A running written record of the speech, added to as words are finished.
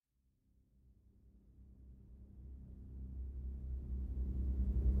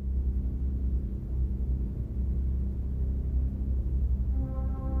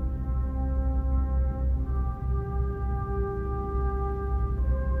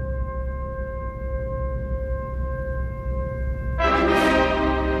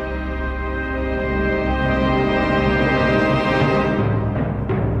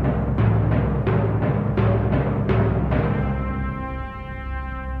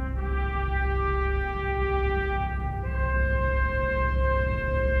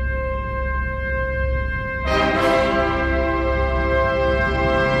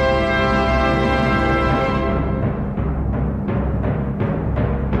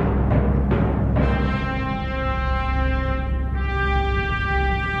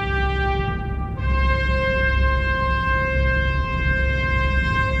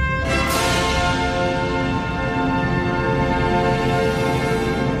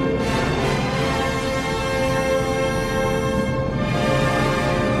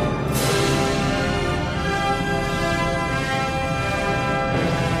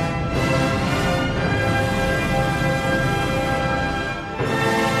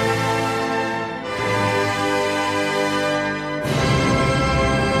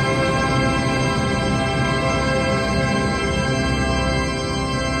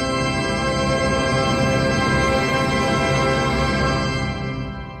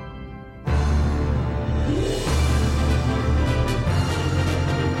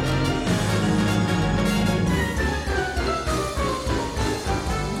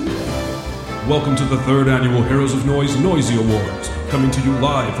welcome to the third annual Heroes of Noise Noisy Awards, coming to you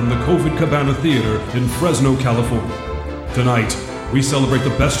live from the COVID Cabana Theater in Fresno, California. Tonight, we celebrate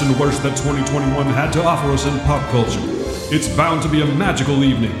the best and worst that 2021 had to offer us in pop culture. It's bound to be a magical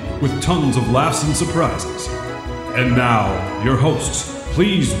evening with tons of laughs and surprises. And now, your hosts,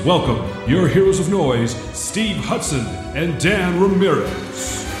 please welcome your Heroes of Noise, Steve Hudson and Dan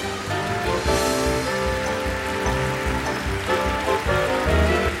Ramirez.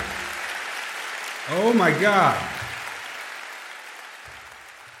 Oh my God.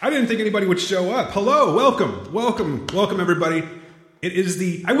 I didn't think anybody would show up. Hello, welcome everybody. It is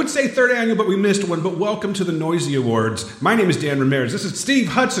the, I would say third annual, but we missed one, but welcome to the Noisy Awards. My name is Dan Ramirez. This is Steve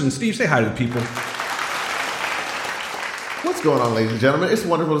Hudson. Steve, say hi to the people. What's going on, ladies and gentlemen? It's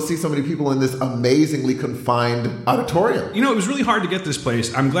wonderful to see so many people in this amazingly confined auditorium. You know, it was really hard to get this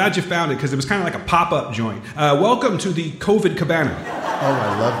place. I'm glad you found it because it was kind of like a pop-up joint. Welcome to the COVID Cabana. Oh,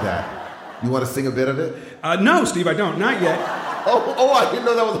 I love that. You want to sing a bit of it? No, Steve, I don't. Not yet. Oh, I didn't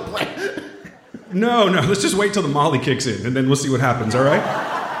know that was a plan. No, let's just wait till the Molly kicks in, and then we'll see what happens, all right?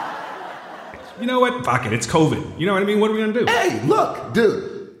 You know what? Fuck it, it's COVID. You know what I mean? What are we going to do? Hey, look,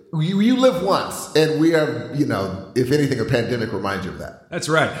 dude, you live once, and we are, if anything, a pandemic reminds you of that. That's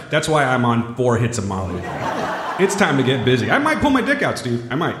right. That's why I'm on 4 hits of Molly. It's time to get busy. I might pull my dick out, Steve.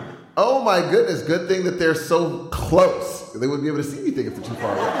 I might. Oh, my goodness. Good thing that they're so close. They wouldn't be able to see anything if they're too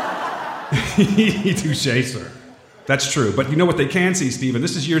far away. Touché, sir. That's true. But you know what they can see, Steve?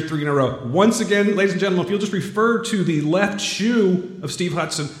 This is year 3 in a row. Once again, ladies and gentlemen, if you'll just refer to the left shoe of Steve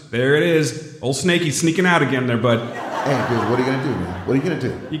Hudson, there it is. Old Snakey sneaking out again there, bud. Hey, dude, what are you going to do, man? What are you going to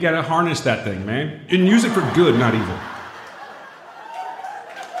do? You got to harness that thing, man. And use it for good, not evil.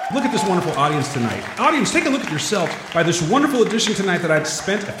 Look at this wonderful audience tonight. Audience, take a look at yourself by this wonderful addition tonight that I've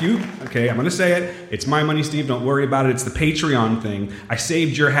spent I'm going to say it. It's my money, Steve. Don't worry about it. It's the Patreon thing. I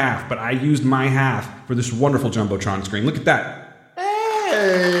saved your half, but I used my half for this wonderful Jumbotron screen. Look at that.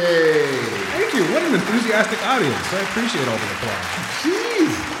 Hey! Thank you. What an enthusiastic audience. I appreciate all the applause.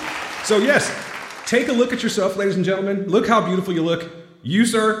 Jeez. So yes, take a look at yourself, ladies and gentlemen. Look how beautiful you look. You,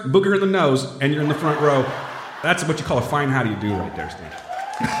 sir, booger in the nose, and you're in the front row. That's what you call a fine how do you do right there, Steve.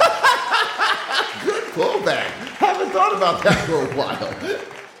 Good pullback. Haven't thought about that for a while.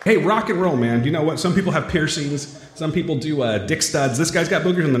 Hey, rock and roll, man. Do you know what? Some people have piercings. Some people do dick studs. This guy's got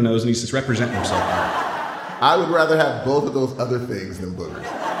boogers in the nose, and he's just representing himself. I would rather have both of those other things than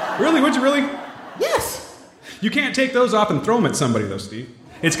boogers. Really? Would you really? Yes. You can't take those off and throw them at somebody, though, Steve.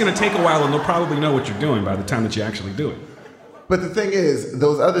 It's going to take a while, and they'll probably know what you're doing by the time that you actually do it. But the thing is,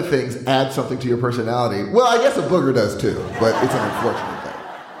 those other things add something to your personality. Well, I guess a booger does too, but it's an unfortunate thing.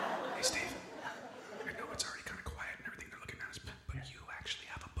 Hey, Steve. I know it's already kind of quiet and everything. They're looking at us, but you actually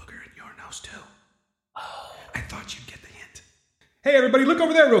have a booger in your nose, too. Oh. I thought you'd get the hint. Hey, everybody, look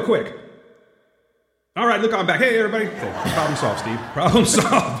over there real quick. All right, look on back. Hey, everybody. Problem solved, Steve. Problem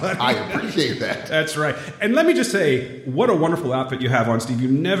solved, buddy. I appreciate that. That's right. And let me just say, what a wonderful outfit you have on, Steve. You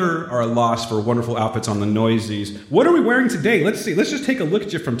never are a loss for wonderful outfits on the Noisies. What are we wearing today? Let's see. Let's just take a look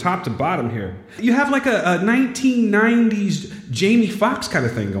at you from top to bottom here. You have like a 1990s Jamie Foxx kind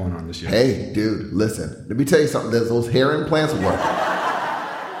of thing going on this year. Hey, dude, listen. Let me tell you something. Those hair implants work.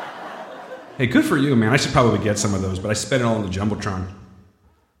 Hey, good for you, man. I should probably get some of those, but I spent it all on the Jumbotron.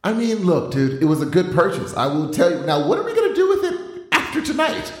 I mean, look, dude, it was a good purchase. I will tell you. Now, what are we going to do with it after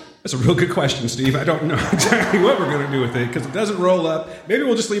tonight? That's a real good question, Steve. I don't know exactly what we're going to do with it because it doesn't roll up. Maybe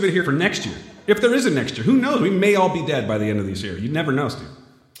we'll just leave it here for next year. If there is a next year, who knows? We may all be dead by the end of this year. You never know, Steve.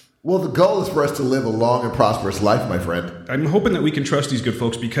 Well, the goal is for us to live a long and prosperous life, my friend. I'm hoping that we can trust these good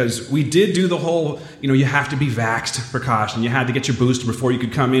folks because we did do the whole, you have to be vaxxed precaution. You had to get your booster before you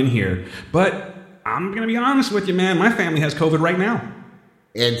could come in here. But I'm going to be honest with you, man. My family has COVID right now.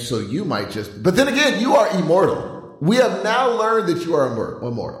 And so you might just... But then again, you are immortal. We have now learned that you are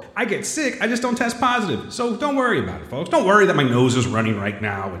immortal. I get sick. I just don't test positive. So don't worry about it, folks. Don't worry that my nose is running right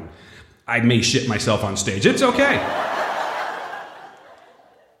now and I may shit myself on stage. It's okay.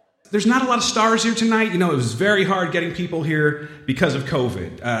 There's not a lot of stars here tonight. It was very hard getting people here because of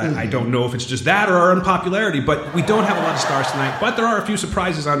COVID. I don't know if it's just that or our unpopularity, but we don't have a lot of stars tonight. But there are a few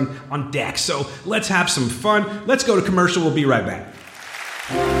surprises on deck. So let's have some fun. Let's go to commercial. We'll be right back.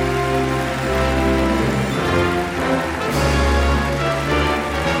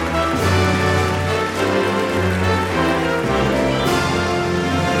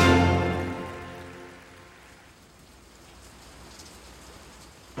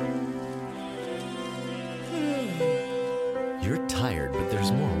 You're tired, but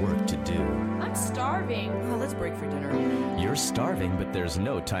there's more work to do. I'm starving. Oh, let's break for dinner. You're starving, but there's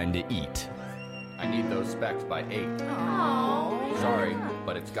no time to eat. I need those specs by 8. Aww. Sorry,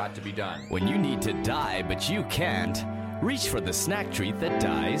 but it's got to be done. When you need to die but you can't, reach for the snack treat that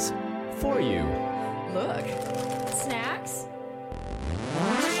dies for you. Look. Snacks?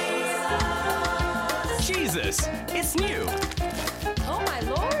 Jesus! It's new! Oh my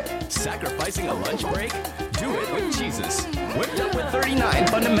lord! Sacrificing a lunch break? Do it with Jesus. Whipped up with 39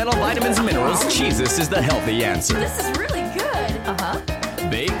 fundamental vitamins and minerals, Jesus is the healthy answer. This is really good! Uh-huh.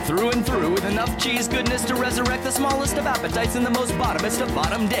 Baked through and through with enough cheese goodness to resurrect the smallest of appetites in the most bottomest of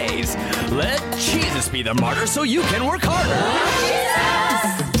bottom days. Let Jesus be the martyr so you can work harder.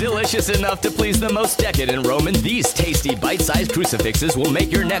 Delicious enough to please the most decadent Roman, these tasty bite-sized crucifixes will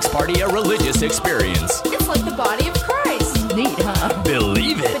make your next party a religious experience. It's like the body of Christ. Neat, huh?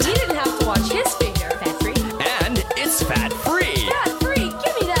 Believe it. But he didn't have to watch his finger. Fat-free? And it's fat-free. Fat-free!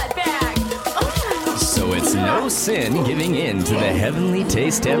 Give me that bag! Oh. So it's no sin giving in to the heavenly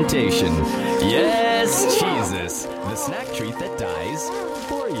taste temptation. Yes, Jesus, the snack treat that dies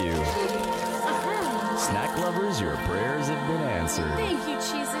for you. Snack lovers, your prayers have been answered. Thank you,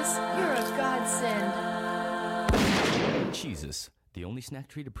 Jesus. You're a godsend. Jesus, the only snack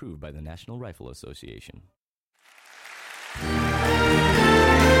treat approved by the National Rifle Association.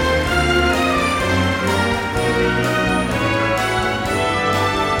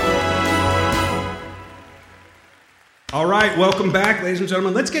 All right, welcome back, ladies and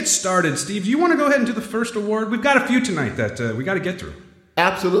gentlemen. Let's get started. Steve, do you want to go ahead and do the first award? We've got a few tonight that we got to get through.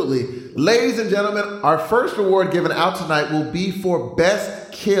 Absolutely. Ladies and gentlemen, our first award given out tonight will be for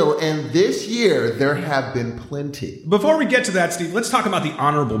Best Kill, and this year there have been plenty. Before we get to that, Steve, let's talk about the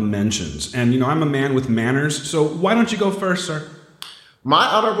honorable mentions. And, I'm a man with manners, so why don't you go first, sir? My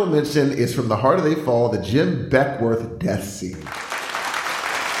honorable mention is from The Harder They Fall, the Jim Beckworth death scene.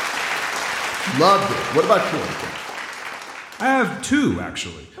 Loved it. What about yours? I have two,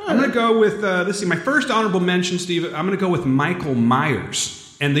 actually. I'm going to go with, my first honorable mention, Steve, I'm going to go with Michael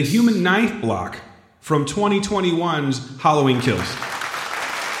Myers and the human knife block from 2021's Halloween Kills.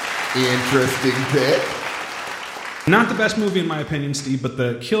 Interesting pick. Not the best movie in my opinion, Steve, but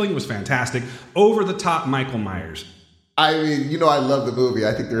the killing was fantastic. Over the top Michael Myers. I mean, I love the movie.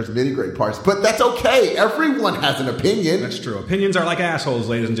 I think there's many great parts, but that's okay. Everyone has an opinion. That's true. Opinions are like assholes,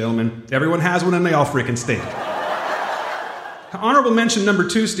 ladies and gentlemen. Everyone has one and they all freaking stink. Honorable mention number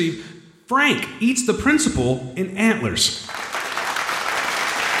 2, Steve. Frank eats the principal in Antlers.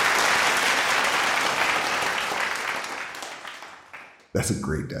 That's a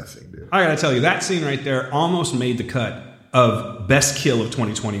great death scene, dude. I gotta tell you, that scene right there almost made the cut of Best Kill of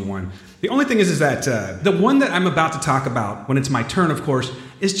 2021. The only thing is that the one that I'm about to talk about, when it's my turn, of course,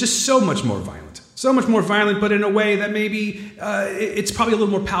 is just so much more violent. So much more violent, but in a way that maybe it's probably a little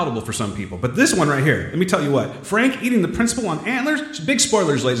more palatable for some people. But this one right here, let me tell you what. Frank eating the principal on Antlers, big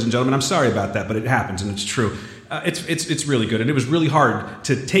spoilers, ladies and gentlemen. I'm sorry about that, but it happens and it's true. It's really good, and it was really hard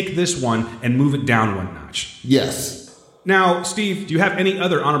to take this one and move it down one notch. Yes. Now, Steve, do you have any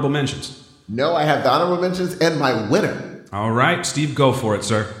other honorable mentions? No, I have the honorable mentions and my winner. All right, Steve, go for it,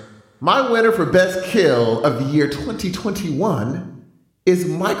 sir. My winner for Best Kill of the year 2021 is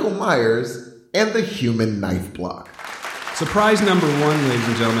Michael Myers and the human knife block. Surprise number 1, ladies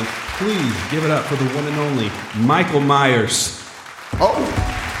and gentlemen. Please give it up for the one and only Michael Myers.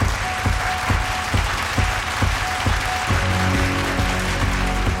 Oh.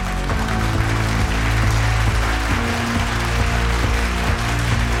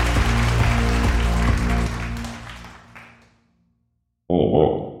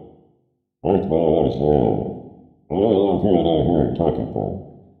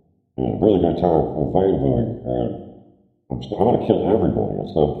 I'm really going to talk availability. I'm going to kill everybody at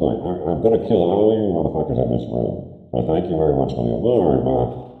some point. I'm going to kill all you motherfuckers in this room. So thank you very much for the award,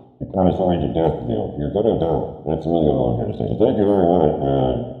 but you kind of signed your death deal. You're going to die. That's really all I'm going to say. So thank you very much,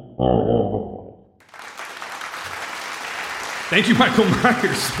 and all right, Thank you, Michael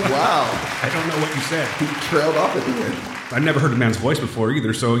Myers. Wow. I don't know what you said. He trailed off at the end. I've never heard a man's voice before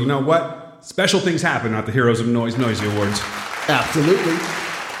either, so you know what? Special things happen at the Heroes of Noise Noisy Awards. Absolutely.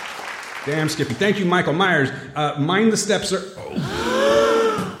 Damn, Skippy. Thank you, Michael Myers. Mind the steps, sir.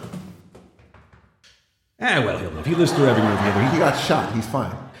 Oh. Well, he'll live. He lives through every movie. He got shot. He's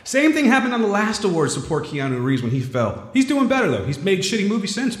fine. Same thing happened on the last awards to poor Keanu Reeves when he fell. He's doing better, though. He's made shitty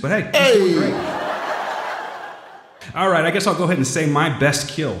movies since, but hey, he's doing great. All right, I guess I'll go ahead and say my best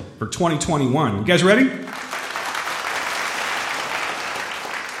kill for 2021. You guys ready?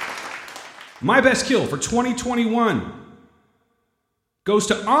 My best kill for 2021 goes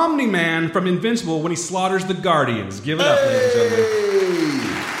to Omni-Man from Invincible when he slaughters the Guardians. Give it up, ladies and gentlemen.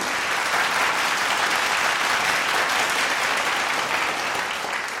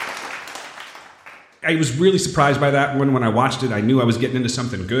 I was really surprised by that one. When I watched it, I knew I was getting into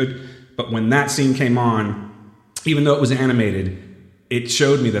something good. But when that scene came on, even though it was animated, it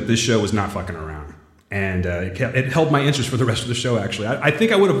showed me that this show was not fucking around. And it held my interest for the rest of the show, actually. I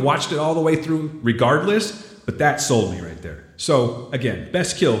think I would have watched it all the way through regardless, but that sold me right there. So, again,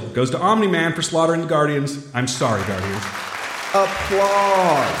 best kill goes to Omni-Man for slaughtering the Guardians. I'm sorry, Guardians.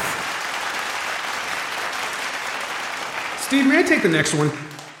 Applause. Steve, may I take the next one?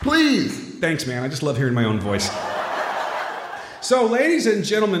 Please. Thanks, man. I just love hearing my own voice. So, ladies and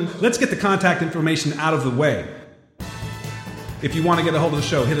gentlemen, let's get the contact information out of the way. If you want to get a hold of the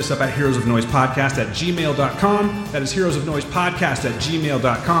show, hit us up at heroesofnoisepodcast@gmail.com. That is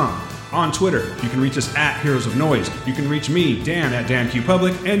heroesofnoisepodcast@gmail.com. On Twitter, you can reach us at Heroes of Noise. You can reach me, Dan, at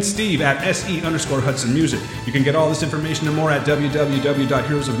DanQPublic, and Steve at SE_Hudson Music. You can get all this information and more at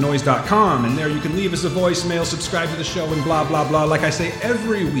www.heroesofnoise.com, and there you can leave us a voicemail, subscribe to the show, and blah, blah, blah. Like I say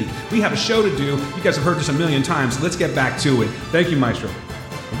every week, we have a show to do. You guys have heard this a million times. Let's get back to it. Thank you, Maestro. A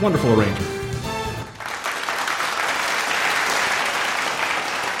wonderful arrangement.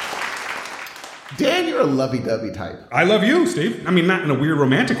 Dan, you're a lovey-dovey type. I love you, Steve. I mean, not in a weird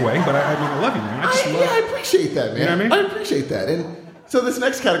romantic way, but I mean, I love you, man. I appreciate that, man. You know what I mean? I appreciate that. And so this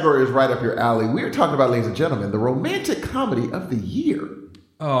next category is right up your alley. We are talking about, ladies and gentlemen, the romantic comedy of the year.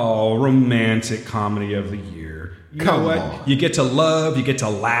 Oh, romantic comedy of the year. You know what? You get to love, you get to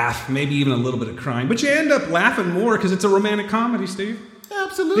laugh, maybe even a little bit of crying, but you end up laughing more because it's a romantic comedy, Steve.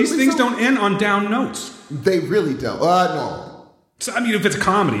 Absolutely. These things don't end on down notes. They really don't. No. So, I mean, if it's a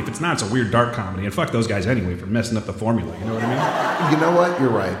comedy, if it's not, it's a weird dark comedy. And fuck those guys anyway for messing up the formula. You know what I mean? You know what? You're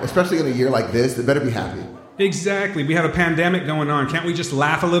right. Especially in a year like this, they better be happy. Exactly. We have a pandemic going on. Can't we just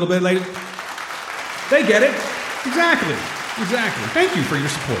laugh a little bit, ladies? They get it. Exactly. Thank you for your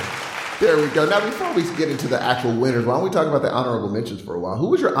support. There we go. Now, before we get into the actual winners, why don't we talk about the honorable mentions for a while? Who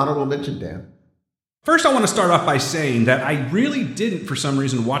was your honorable mention, Dan? First, I want to start off by saying that I really didn't, for some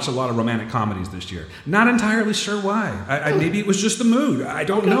reason, watch a lot of romantic comedies this year. Not entirely sure why. Maybe it was just the mood. I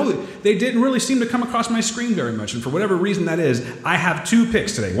don't know. They didn't really seem to come across my screen very much. And for whatever reason that is, I have two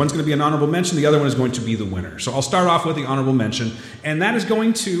picks today. One's going to be an honorable mention. The other one is going to be the winner. So I'll start off with the honorable mention. And that is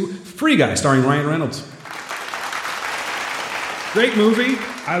going to Free Guy, starring Ryan Reynolds. Great movie.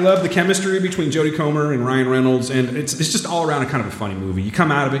 I love the chemistry between Jodie Comer and Ryan Reynolds, and it's just all around a kind of a funny movie. You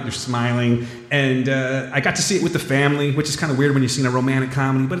come out of it, you're smiling, and I got to see it with the family, which is kind of weird when you've seen a romantic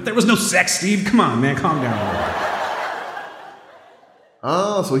comedy, but there was no sex, Steve. Come on, man, calm down a little bit.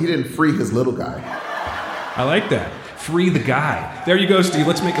 Oh, so he didn't free his little guy. I like that. Free the guy. There you go, Steve.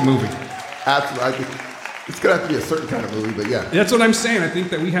 Let's make a movie. Absolutely. I think it's going to have to be a certain kind of movie, but yeah. That's what I'm saying. I think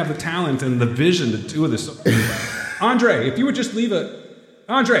that we have the talent and the vision to do this. Andre, if you would just leave a...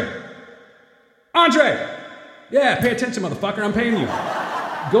 Andre! Yeah, pay attention, motherfucker. I'm paying you.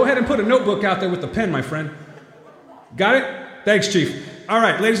 Go ahead and put a notebook out there with the pen, my friend. Got it? Thanks, Chief. All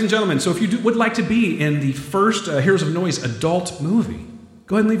right, ladies and gentlemen, so if you would like to be in the first Heroes of Noise adult movie,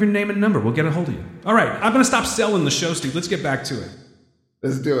 go ahead and leave your name and number. We'll get a hold of you. All right, I'm going to stop selling the show, Steve. Let's get back to it.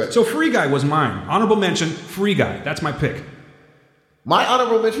 Let's do it. So Free Guy was mine. Honorable mention, Free Guy. That's my pick. My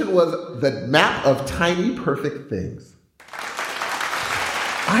honorable mention was The Map of Tiny Perfect Things.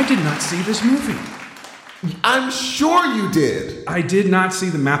 I did not see this movie. I'm sure you did. I did not see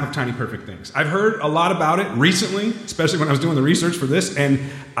The Map of Tiny Perfect Things. I've heard a lot about it recently, especially when I was doing the research for this, and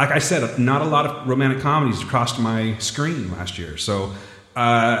like I said, not a lot of romantic comedies crossed my screen last year. So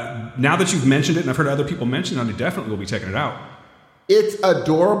now that you've mentioned it, and I've heard other people mention it, I definitely will be checking it out. It's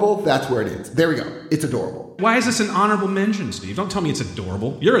adorable. That's where it is. There we go. It's adorable. Why is this an honorable mention, Steve? Don't tell me it's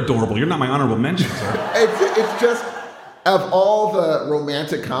adorable. You're adorable. You're not my honorable mention, sir. It's just, of all the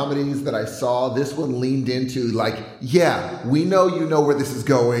romantic comedies that I saw, this one leaned into like, yeah, we know you know where this is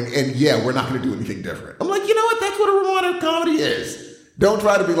going, and yeah, we're not going to do anything different. I'm like, you know what? That's what a romantic comedy is. Don't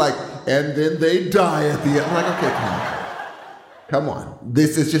try to be like, and then they die at the end. I'm like, okay, come on.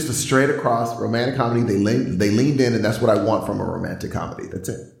 This is just a straight across romantic comedy. They leaned in, and that's what I want from a romantic comedy. That's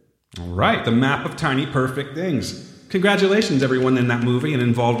it. All right, The Map of Tiny Perfect Things. Congratulations, everyone in that movie and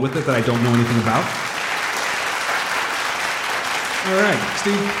involved with it that I don't know anything about. All right,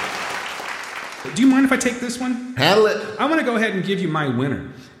 Steve, do you mind if I take this one? Handle it. I'm going to go ahead and give you my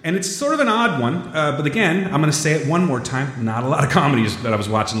winner. And it's sort of an odd one, but again, I'm going to say it one more time. Not a lot of comedies that I was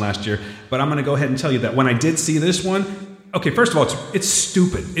watching last year, but I'm going to go ahead and tell you that when I did see this one, okay, first of all, it's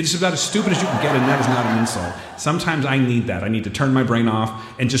stupid. It's about as stupid as you can get, and that is not an insult. Sometimes I need that. I need to turn my brain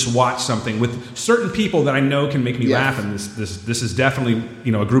off and just watch something with certain people that I know can make me laugh, and this is definitely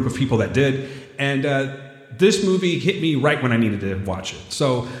a group of people that did. And this movie hit me right when I needed to watch it.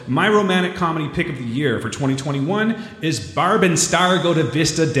 So my romantic comedy pick of the year for 2021 is Barb and Star Go to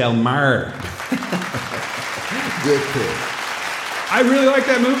Vista Del Mar. Good pick. I really like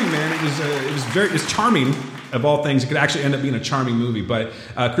that movie, man. It was charming. Of all things, it could actually end up being a charming movie. But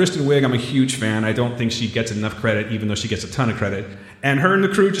Kristen Wiig, I'm a huge fan. I don't think she gets enough credit, even though she gets a ton of credit. And her and the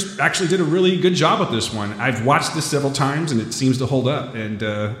crew just actually did a really good job with this one. I've watched this several times, and it seems to hold up. And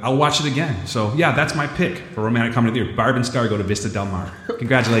I'll watch it again. So, yeah, that's my pick for romantic comedy of the year. Barb and Star Go to Vista Del Mar.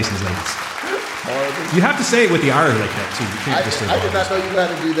 Congratulations, ladies. You have to say it with the R like that, too. You can't just say I did not know you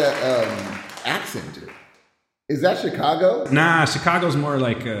had to do that accent, too. Is that Chicago? Nah, Chicago's more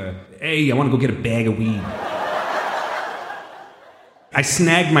like, hey, I want to go get a bag of weed. I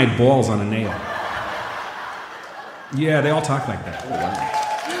snagged my balls on a nail. Yeah, they all talk like that. Oh,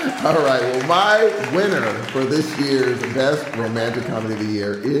 wow. All right, well, my winner for this year's Best Romantic Comedy of the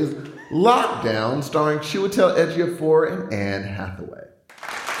Year is Lockdown, starring Chiwetel Ejiofor and Anne Hathaway.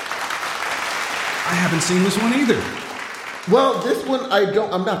 I haven't seen this one either. Well, this one,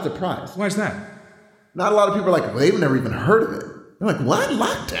 I'm not surprised. Why is that? Not a lot of people are like, well, they've never even heard of it. They're like, what?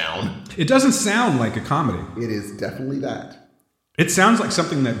 Lockdown? It doesn't sound like a comedy. It is definitely that. It sounds like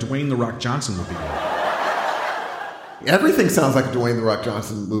something that Dwayne The Rock Johnson would be in. Everything sounds like a Dwayne The Rock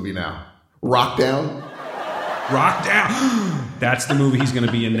Johnson movie now. Rock Down? Rock Down. That's the movie he's going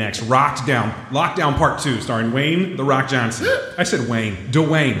to be in next. Rocked Down. Lockdown Part 2, starring Wayne The Rock Johnson. I said Wayne.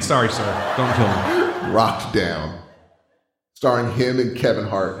 Dwayne. Sorry, sir. Don't kill me. Rocked Down. Starring him and Kevin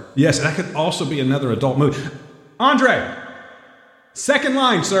Hart. Yes, that could also be another adult movie. Andre. Second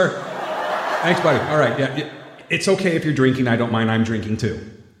line, sir. Thanks, buddy. All right, yeah. It's okay if you're drinking. I don't mind. I'm drinking too.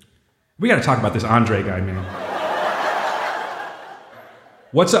 We got to talk about this Andre guy, man.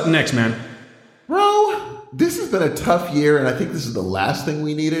 What's up next, man? Bro, this has been a tough year, and I think this is the last thing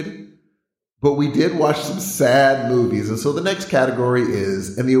we needed. But we did watch some sad movies, and so the next category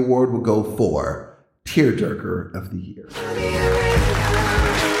is, and the award will go for Tearjerker of the Year.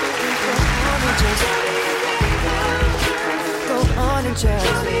 Go on and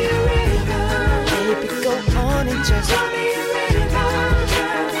just, baby, go on and just.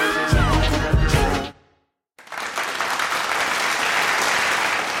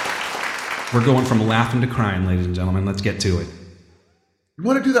 We're going from laughing to crying, ladies and gentlemen. Let's get to it. You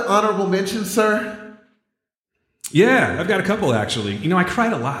want to do the honorable mention, sir? Yeah, I've got a couple, actually. You know, I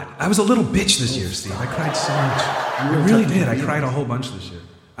cried a lot. I was a little bitch this year, Steve. I cried so much. I really did. I cried a whole bunch this year.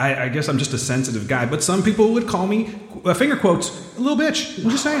 I guess I'm just a sensitive guy, but some people would call me, finger quotes, a little bitch. I'm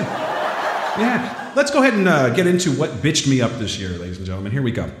just saying. Yeah. Let's go ahead and get into what bitched me up this year, ladies and gentlemen. Here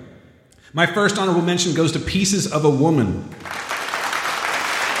we go. My first honorable mention goes to Pieces of a Woman.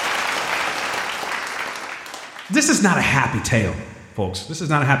 This is not a happy tale, folks. This is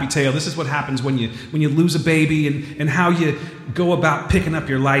not a happy tale. This is what happens when you lose a baby and how you go about picking up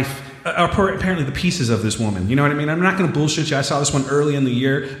your life, apparently the pieces of this woman. You know what I mean? I'm not going to bullshit you. I saw this one early in the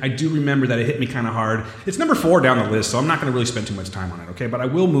year. I do remember that it hit me kind of hard. It's number 4 down the list, so I'm not going to really spend too much time on it, okay? But I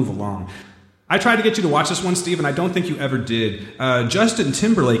will move along. I tried to get you to watch this one, Steve, and I don't think you ever did. Justin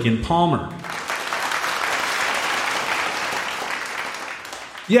Timberlake in Palmer.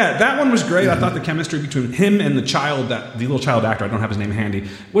 Yeah, that one was great. I thought the chemistry between him and the little child actor, I don't have his name handy,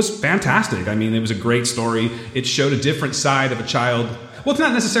 was fantastic. I mean, it was a great story. It showed a different side of a child. Well, it's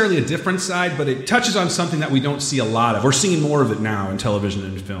not necessarily a different side, but it touches on something that we don't see a lot of. We're seeing more of it now in television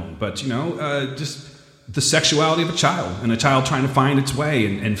and film. But, just the sexuality of a child, and a child trying to find its way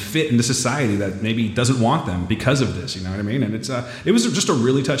and fit into society that maybe doesn't want them because of this, you know what I mean? And it was just a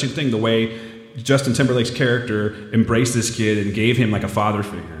really touching thing, the way Justin Timberlake's character embraced this kid and gave him like a father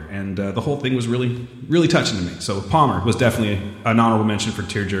figure. And the whole thing was really, really touching to me. So Palmer was definitely an honorable mention for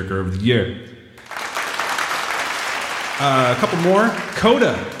Tearjerker of the Year. A couple more.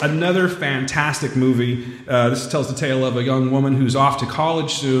 Coda, another fantastic movie. This tells the tale of a young woman who's off to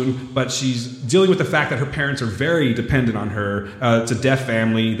college soon, but she's dealing with the fact that her parents are very dependent on her. It's a deaf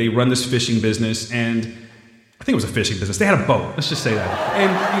family. They run this fishing business, and I think it was a fishing business. They had a boat. Let's just say that.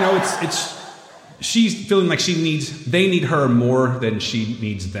 And, it's she's feeling like they need her more than she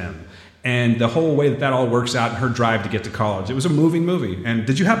needs them. And the whole way that all works out in her drive to get to college. It was a moving movie. And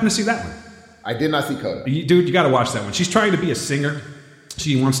did you happen to see that one? I did not see Coda. Dude, you got to watch that one. She's trying to be a singer.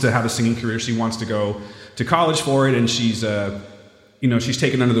 She wants to have a singing career. She wants to go to college for it. And she's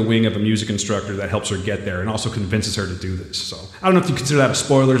taken under the wing of a music instructor that helps her get there and also convinces her to do this. So I don't know if you consider that a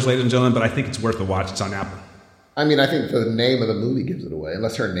spoilers, ladies and gentlemen, but I think it's worth a watch. It's on Apple. I mean, I think the name of the movie gives it away,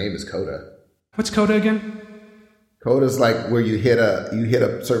 unless her name is Coda. What's Coda again? Coda's like where you hit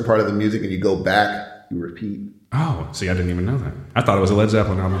a certain part of the music and you go back, you repeat. Oh, see, I didn't even know that. I thought it was a Led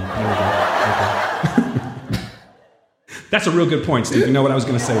Zeppelin album. There we go. Okay. That's a real good point, Steve. You know what I was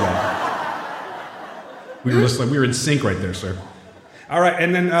going to say that. We were in sync right there, sir. All right,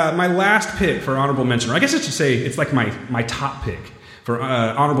 and then my last pick for honorable mention, or I guess I should say it's like my top pick for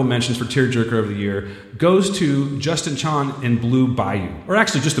honorable mentions for Tearjerker of the Year, goes to Justin Chon in Blue Bayou, or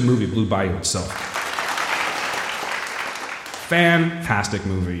actually just the movie Blue Bayou itself. Fantastic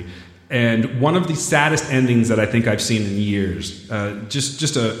movie. And one of the saddest endings that I think I've seen in years.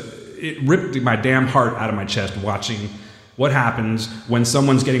 It ripped my damn heart out of my chest watching what happens when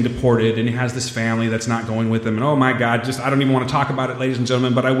someone's getting deported and he has this family that's not going with him. And oh my God, I don't even want to talk about it, ladies and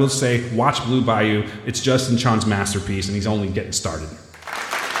gentlemen, but I will say, watch Blue Bayou. It's Justin Chon's masterpiece, and he's only getting started.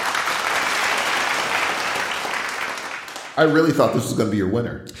 I really thought this was going to be your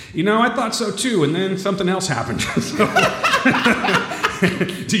winner. You know, I thought so too, and then something else happened.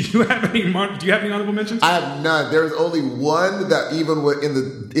 Do you have any honorable mentions? I have none. There's only one that even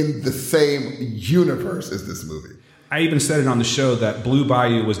in the same universe as this movie. I even said it on the show that Blue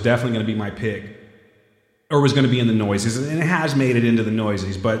Bayou was definitely going to be my pick, or was going to be in the Noisies, and it has made it into the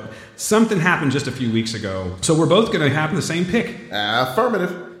Noisies, but something happened just a few weeks ago, so we're both going to have the same pick.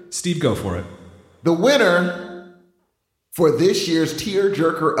 Affirmative. Steve, go for it. The winner for this year's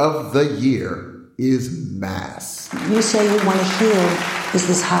Tearjerker of the Year is Mass. You say you want to heal. Is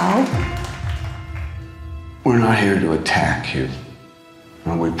this how? We're not here to attack you,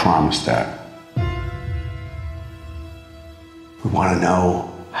 and we promise that. We want to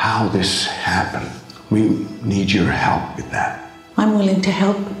know how this happened. We need your help with that. I'm willing to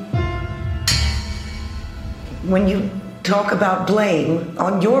help. When you talk about blame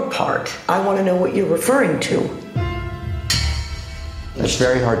on your part, I want to know what you're referring to. It's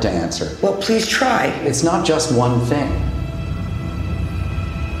very hard to answer. Well, please try. It's not just one thing.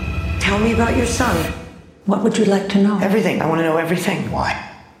 Tell me about your son. What would you like to know? Everything. I want to know everything.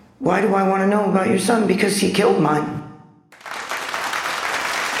 Why? Why do I want to know about your son? Because he killed mine.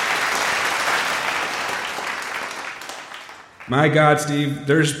 My God, Steve,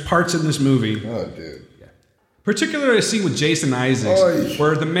 there's parts in this movie. Oh, dude. Particularly a scene with Jason Isaacs, Oy.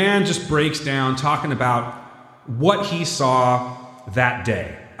 where the man just breaks down talking about what he saw that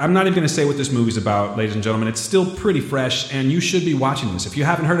day. I'm not even going to say what this movie's about, ladies and gentlemen. It's still pretty fresh, and you should be watching this. If you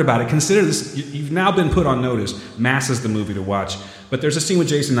haven't heard about it, consider this. You've now been put on notice. Mass is the movie to watch. But there's a scene with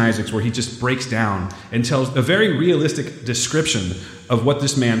Jason Isaacs where he just breaks down and tells a very realistic description of what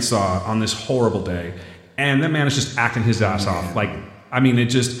this man saw on this horrible day. And that man is just acting his ass off. Like, I mean, it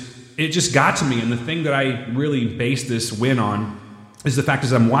just got to me. And the thing that I really base this win on is the fact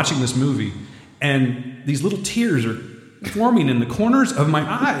that I'm watching this movie, and these little tears are forming in the corners of my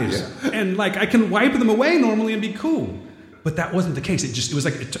eyes. Yeah. And like, I can wipe them away normally and be cool. But that wasn't the case. It was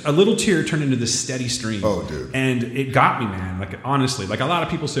like a little tear turned into this steady stream. Oh, dude. And it got me, man. Like, honestly, like a lot of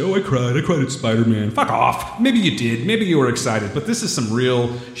people say, oh, I cried at Spider-Man. Fuck off. Maybe you did. Maybe you were excited. But this is some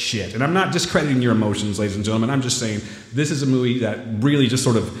real shit. And I'm not discrediting your emotions, ladies and gentlemen. I'm just saying this is a movie that really just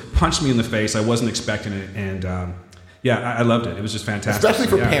sort of punched me in the face. I wasn't expecting it. And I loved it. It was just fantastic. Especially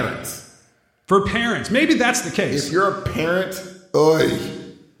for parents. For parents. Maybe that's the case. If you're a parent, oy.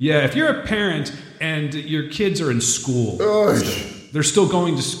 Yeah, if you're a parent and your kids are in school, they're still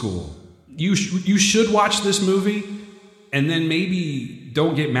going to school, you should watch this movie, and then maybe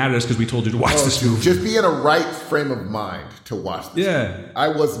don't get mad at us because we told you to watch this movie. Just be in a right frame of mind to watch this movie. I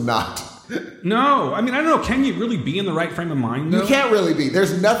was not. No, I mean, I don't know. Can you really be in the right frame of mind, though? You can't really be.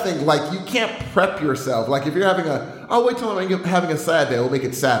 There's nothing, like, you can't prep yourself. Like, if you're I'll wait till I'm having a sad day, we'll make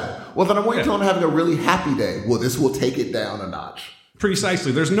it sadder. Well, then I'm waiting till I'm having a really happy day. Well, this will take it down a notch.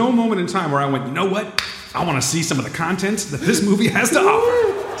 Precisely. There's no moment in time where I went, you know what? I want to see some of the content that this movie has to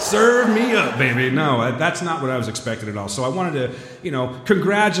offer. Serve me up, baby. No, that's not what I was expecting at all. So I wanted to,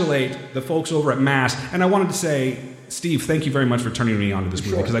 congratulate the folks over at Mass. And I wanted to say, Steve, thank you very much for turning me on to this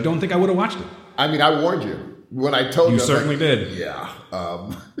movie, because I don't think I would have watched it. I mean, I warned you. When I told you. You certainly did. Yeah.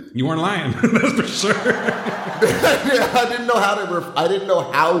 You weren't lying. That's for sure. I didn't know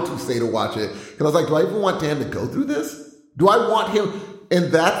how to say to watch it. Because I was like, do I even want Dan to go through this? Do I want him?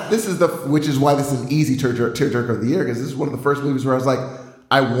 And which is why this is an easy tearjerker of the year, because this is one of the first movies where I was like,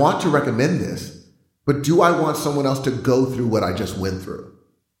 I want to recommend this, but do I want someone else to go through what I just went through?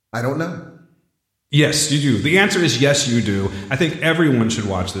 I don't know. Yes, you do. The answer is yes, you do. I think everyone should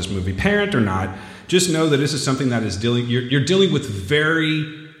watch this movie, parent or not. Just know that this is something that is you're dealing with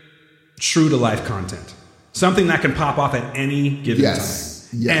very true to life content. Something that can pop off at any given time.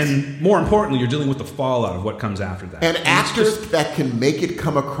 Yes. And more importantly, you're dealing with the fallout of what comes after that. And actors that can make it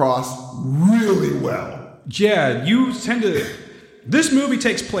come across really well. Yeah, you tend to... This movie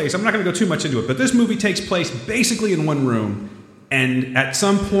takes place... I'm not going to go too much into it, but this movie takes place basically in one room. And at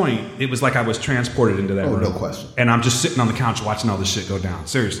some point, it was like I was transported into that room. No question. And I'm just sitting on the couch watching all this shit go down.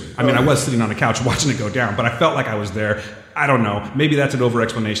 Seriously. I mean, I was sitting on the couch watching it go down, but I felt like I was there. I don't know. Maybe that's an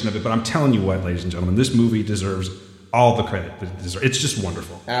over-explanation of it, but I'm telling you what, ladies and gentlemen, this movie deserves all the credit that it deserves. It's just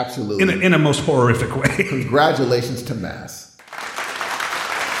wonderful. Absolutely. In a most horrific way. Congratulations to Mass.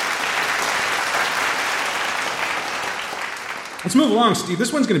 Let's move along, Steve.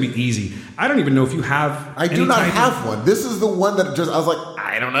 This one's going to be easy. I don't even know if you have. I do not have one. This is the one that I was like,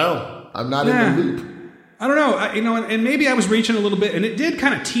 I don't know. I'm not in the loop. I don't know. And maybe I was reaching a little bit, and it did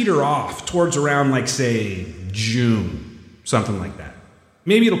kind of teeter off towards around, like, say, June, something like that.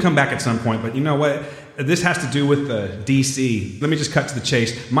 Maybe it'll come back at some point, but you know what? This has to do with DC. Let me just cut to the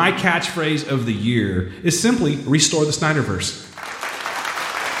chase. My catchphrase of the year is simply restore the Snyderverse.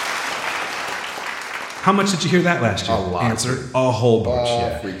 How much did you hear that last year? A lot. Answer, a whole bunch.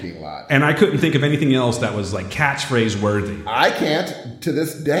 Freaking lot. And I couldn't think of anything else that was like catchphrase worthy. I can't to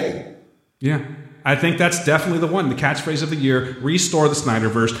this day. Yeah. I think that's definitely the one. The catchphrase of the year, restore the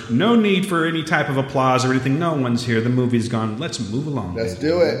Snyderverse. No need for any type of applause or anything. No one's here. The movie's gone. Let's move along. Let's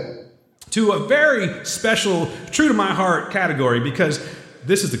do it. To a very special, true to my heart category, because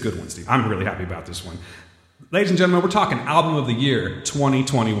this is the good one, Steve. I'm really happy about this one. Ladies and gentlemen, we're talking Album of the Year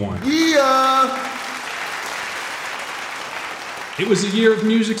 2021. Yeah! It was a year of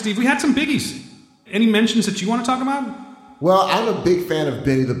music, Steve. We had some biggies. Any mentions that you want to talk about? Well, I'm a big fan of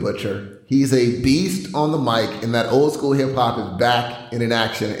Benny the Butcher. He's a beast on the mic, and that old school hip hop is back and in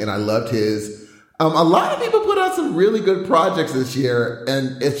action, and I loved his. A lot of people put out some really good projects this year,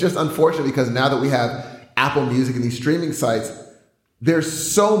 and it's just unfortunate because now that we have Apple Music and these streaming sites,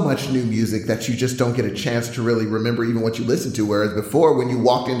 there's so much new music that you just don't get a chance to really remember even what you listened to. Whereas before, when you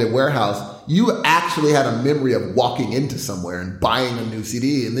walked into a warehouse, you actually had a memory of walking into somewhere and buying a new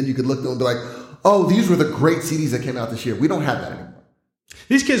CD. And then you could look through and be like, oh, these were the great CDs that came out this year. We don't have that anymore.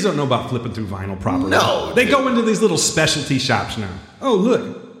 These kids don't know about flipping through vinyl properly. No. They go into these little specialty shops now. Oh,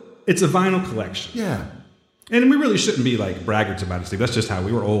 look, it's a vinyl collection. Yeah. And we really shouldn't be like braggarts about it, Steve. That's just how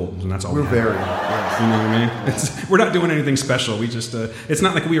we were old, and that's all we're we very. Yes. You know what I mean? We're not doing anything special. We just, it's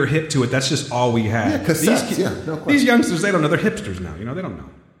not like we were hip to it. That's just all we had. Yeah, cassettes. No question. These youngsters, they don't know. They're hipsters now. You know, they don't know.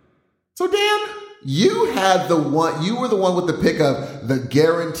 So, Dan, you had the one. You were the one with the pick of the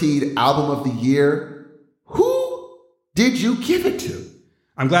guaranteed album of the year. Who did you give it to?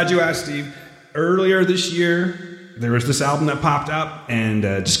 I'm glad you asked, Steve. Earlier this year, there was this album that popped up, and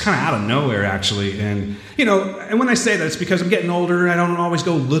just kind of out of nowhere, actually. And, you know, and when I say that, it's because I'm getting older. I don't always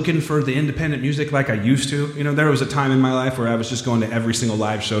go looking for the independent music like I used to. You know, there was a time in my life where I was just going to every single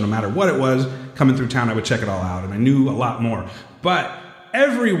live show, no matter what it was. Coming through town, I would check it all out, and I knew a lot more. But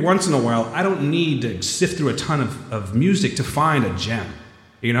every once in a while, I don't need to sift through a ton of music to find a gem.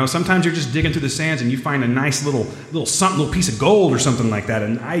 You know, sometimes you're just digging through the sands and you find a nice little piece of gold or something like that.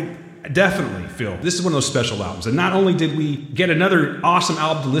 And I definitely feel this is one of those special albums. And not only did we get another awesome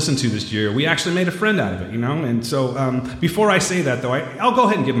album to listen to this year, we actually made a friend out of it, you know? And so before I say that, though, I'll go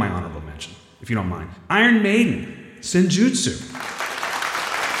ahead and give my honorable mention, if you don't mind. Iron Maiden, Senjutsu.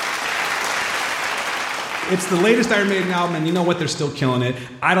 It's the latest Iron Maiden album, and you know what? They're still killing it.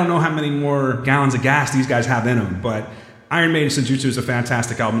 I don't know how many more gallons of gas these guys have in them, but Iron Maiden Senjutsu is a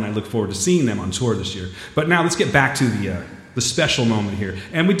fantastic album, and I look forward to seeing them on tour this year. But now let's get back to the special moment here.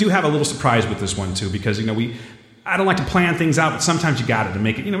 And we do have a little surprise with this one, too, because, you know, I don't like to plan things out, but sometimes you got to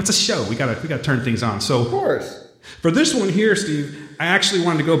make it. You know, it's a show. We got to turn things on. So, of course. For this one here, Steve, I actually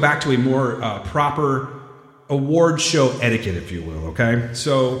wanted to go back to a more proper award show etiquette, if you will, okay?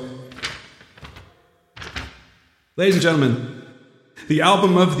 So, ladies and gentlemen, the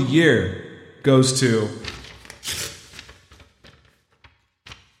album of the year goes to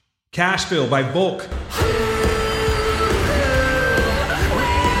Cashville by Volk.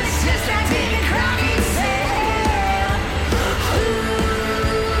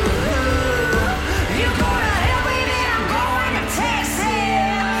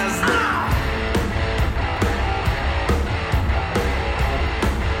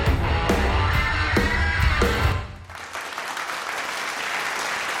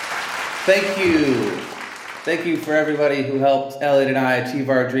 Thank you. Thank you for everybody who helped Elliot and I achieve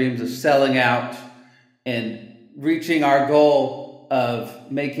our dreams of selling out and reaching our goal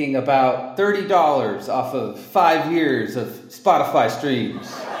of making about $30 off of 5 years of Spotify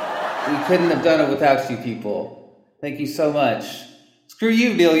streams. We couldn't have done it without you people. Thank you so much. Screw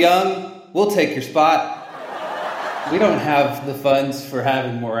you, Neil Young. We'll take your spot. We don't have the funds for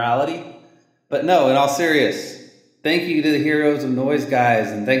having morality. But no, in all seriousness, thank you to the Heroes of Noise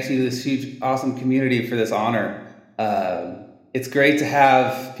guys, and thanks you to this huge, awesome community for this honor. It's great to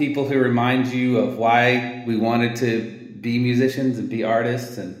have people who remind you of why we wanted to be musicians and be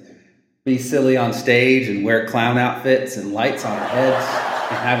artists and be silly on stage and wear clown outfits and lights on our heads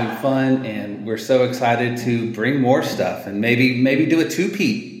and having fun. And we're so excited to bring more stuff and maybe do a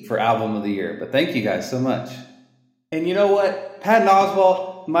two-peat for Album of the Year. But thank you guys so much. And you know what? Patton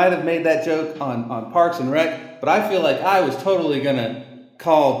Oswalt might have made that joke on Parks and Rec, but I feel like I was totally going to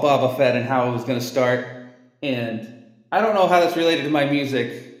call Boba Fett and how it was going to start. And I don't know how that's related to my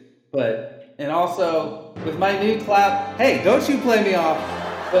music, and also with my new clout, hey, don't you play me off,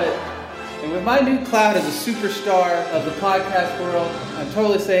 and with my new clout as a superstar of the podcast world, I'm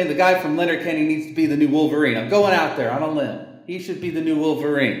totally saying the guy from Letterkenny needs to be the new Wolverine. I'm going out there on a limb. He should be the new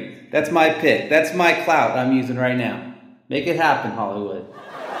Wolverine. That's my pick. That's my clout I'm using right now. Make it happen, Hollywood.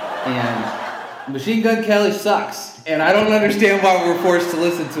 And Machine Gun Kelly sucks, and I don't understand why we're forced to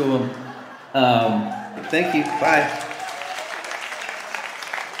listen to him. Thank you. Bye.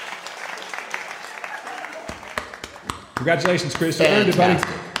 Congratulations, Chris. You earned it, buddy.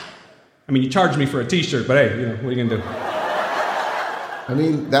 I mean, you charged me for a T-shirt, but hey, what are you gonna do? I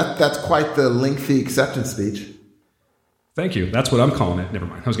mean, that's quite the lengthy acceptance speech. Thank you. That's what I'm calling it. Never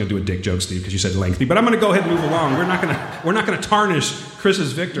mind. I was gonna do a dick joke, Steve, because you said lengthy, but I'm gonna go ahead and move along. We're not gonna tarnish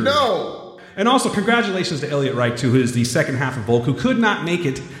Chris's victory. No. And also, congratulations to Elliot Wright, too, who is the second half of Volk, who could not make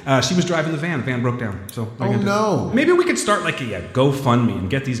it. She was driving the van. The van broke down. So no. Maybe we could start like a GoFundMe and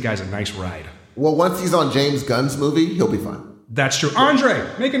get these guys a nice ride. Well, once he's on James Gunn's movie, he'll be fine. That's true. Andre,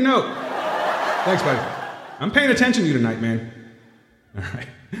 make a note. Thanks, buddy. I'm paying attention to you tonight, man. All right.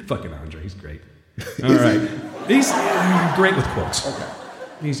 Fucking Andre. He's great. All right. He's great with quotes. Okay.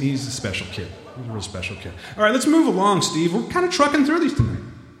 He's a special kid. He's a real special kid. All right, let's move along, Steve. We're kind of trucking through these tonight.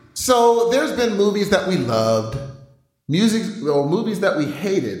 So there's been movies that we loved, movies that we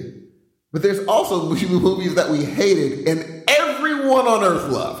hated, but there's also movies that we hated and everyone on earth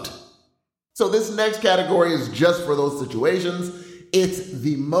loved. So this next category is just for those situations. It's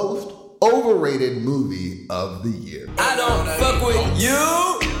the most overrated movie of the year. I don't fuck with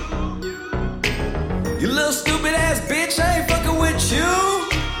you. You little stupid ass bitch, I ain't fucking with you.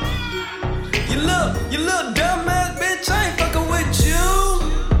 You little dumb ass bitch, I ain't fucking with you.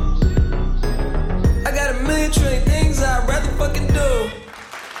 I got a million trillion things I'd rather fucking do.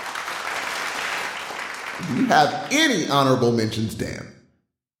 Do you have any honorable mentions, Dan?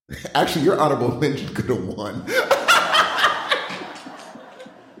 Actually, your honorable mention could have won.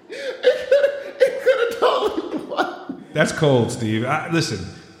 It could have totally won. That's cold, Steve. Listen,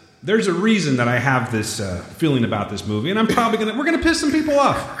 there's a reason that I have this feeling about this movie, and we're gonna piss some people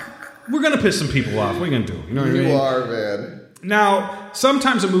off. We're gonna piss some people off. What are you gonna do? You know what I mean? You are, man. Now,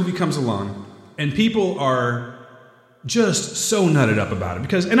 sometimes a movie comes along, and people are just so nutted up about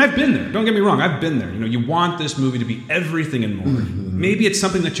it and I've been there. Don't get me wrong, I've been there. You want this movie to be everything and more. Mm-hmm. Maybe it's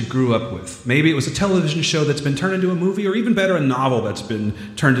something that you grew up with. Maybe it was a television show that's been turned into a movie, or even better, a novel that's been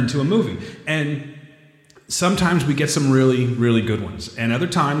turned into a movie. And sometimes we get some really, really good ones, and other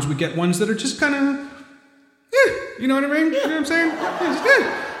times we get ones that are just kind of, you know what I mean? You know what I'm saying?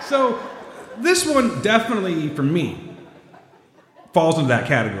 So this one definitely, for me, falls into that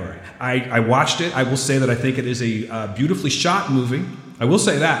category. I watched it. I will say that I think it is a beautifully shot movie. I will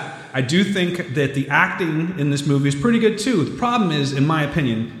say that. I do think that the acting in this movie is pretty good too. The problem is, in my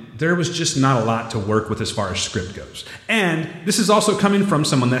opinion, there was just not a lot to work with as far as script goes. And this is also coming from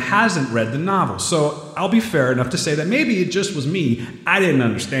someone that hasn't read the novel. So I'll be fair enough to say that maybe it just was me. I didn't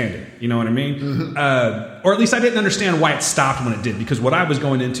understand it. You know what I mean? Mm-hmm. Or at least I didn't understand why it stopped when it did. Because what I was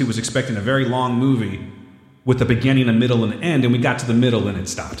going into was expecting a very long movie with a beginning, a middle, and an end, and we got to the middle and it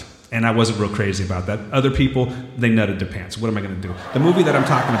stopped. And I wasn't real crazy about that. Other people, they nutted their pants. What am I going to do? The movie that I'm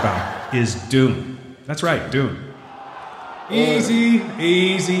talking about is Dune. That's right, Dune. Easy.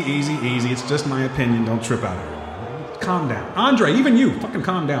 It's just my opinion. Don't trip out. Calm down. Andre, even you, fucking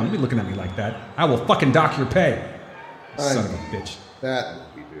calm down. Don't be looking at me like that. I will fucking dock your pay. Son of a bitch. That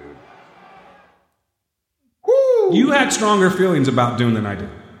movie, dude. Woo! You had stronger feelings about Dune than I did.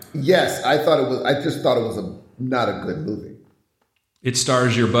 Yes, I just thought it was not a good movie. It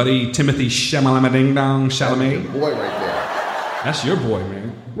stars your buddy Timothy Chalamet. That's your boy right there. That's your boy,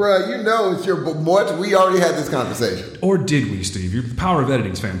 man. Bruh, you know it's your boy. We already had this conversation. Or did we, Steve? Your power of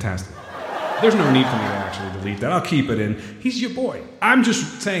editing is fantastic. There's no need for me to actually delete that. I'll keep it in. He's your boy. I'm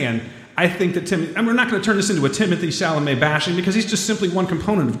just saying, I think that and we're not going to turn this into a Timothy Chalamet bashing because he's just simply one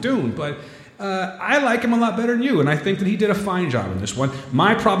component of Dune, but I like him a lot better than you, and I think that he did a fine job in this one.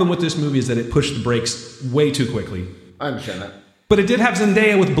 My problem with this movie is that it pushed the brakes way too quickly. I understand that. But it did have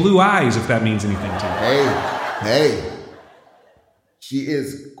Zendaya with blue eyes, if that means anything to you. Hey. She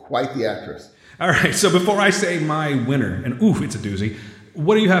is quite the actress. All right, so before I say my winner, and ooh, it's a doozy,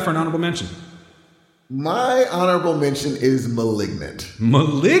 what do you have for an honorable mention? My honorable mention is Malignant.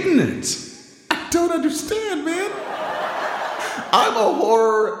 Malignant? I don't understand, man.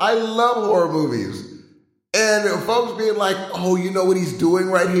 I love horror movies. And folks being like, oh, you know what he's doing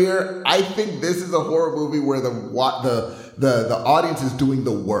right here? I think this is a horror movie where the audience is doing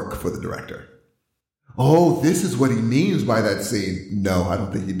the work for the director. Oh, this is what he means by that scene. No, I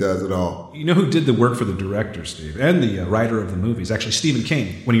don't think he does at all. You know who did the work for the director, Steve, and the writer of the movies? Actually, Stephen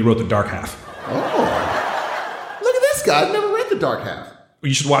King, when he wrote The Dark Half. Oh, look at this guy. I've never read The Dark Half.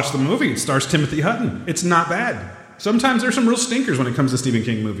 You should watch the movie. It stars Timothy Hutton. It's not bad. Sometimes there's some real stinkers when it comes to Stephen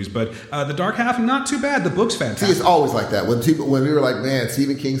King movies, but The Dark Half, not too bad. The book's fantastic. See, it's always like that. When we were like, man,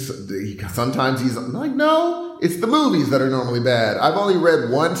 Stephen King, sometimes he's I'm like, no, it's the movies that are normally bad. I've only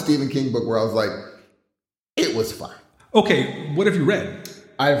read one Stephen King book where I was like, it was fine. Okay, what have you read?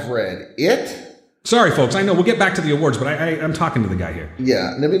 I've read It. Sorry, folks. I know we'll get back to the awards, but I'm talking to the guy here.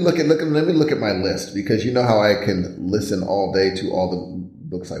 Yeah, let me look at my list because you know how I can listen all day to all the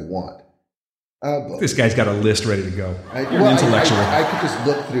books I want. This guy's got a list ready to go. You're an intellectual. I could just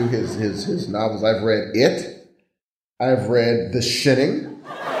look through his novels. I've read It. I've read The Shining.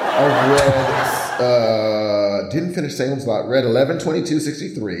 I've read didn't finish Salem's Lot. Read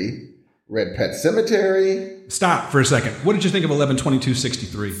 11/22/63. Read Pet Sematary. Stop for a second. What did you think of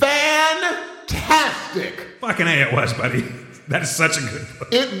 11/22/63? Fantastic. Fucking A it was, buddy. That is such a good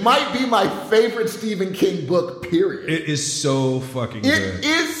book. It might be my favorite Stephen King book, period. It is so fucking good. It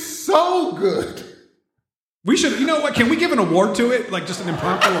is so good. We should, you know what? Can we give an award to it? Like just an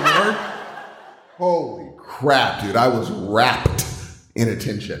impromptu award? Holy crap, dude. I was wrapped in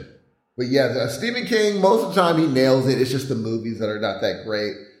attention. But yeah, Stephen King, most of the time he nails it. It's just the movies that are not that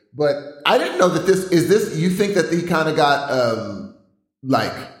great. But I didn't know that you think that he kind of got,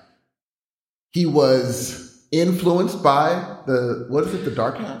 he was influenced by The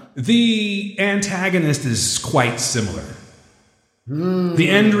Dark Half? The antagonist is quite similar. The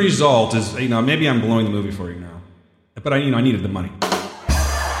end result is, maybe I'm blowing the movie for you now. But I needed the money.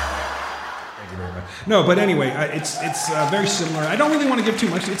 Thank you very much. No, but anyway, it's very similar. I don't really want to give too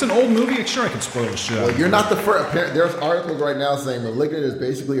much. It's an old movie. Sure, I could spoil the shit. Well, you're not the first. There's articles right now saying Malignant is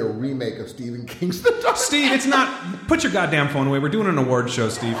basically a remake of Stephen King's The Dark. Steve, it's not. Put your goddamn phone away. We're doing an award show,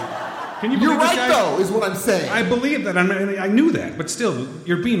 Steve. Can you believe You're right, though, is what I'm saying. I believe that. I knew that, but still,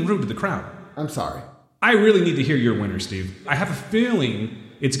 you're being rude to the crowd. I'm sorry. I really need to hear your winner, Steve. I have a feeling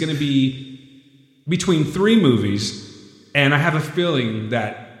it's going to be between 3 movies, and I have a feeling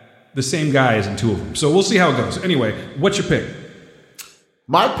that the same guy is in 2 of them. So we'll see how it goes. Anyway, what's your pick?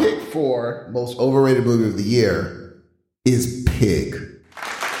 My pick for most overrated movie of the year is Pig.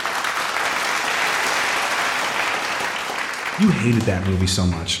 You hated that movie so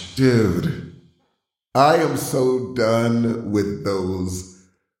much. Dude, I am so done with those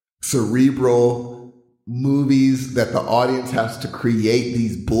cerebral movies that the audience has to create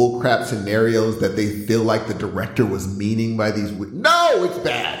these bullcrap scenarios that they feel like the director was meaning by these. No, it's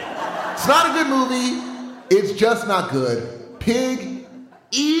bad. It's not a good movie. It's just not good. Pig,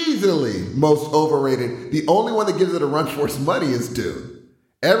 easily most overrated. The only one that gives it a run for its money is Dune.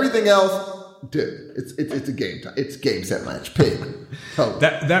 Everything else, dude, it's a game time. It's game, set, match. Pig. Totally.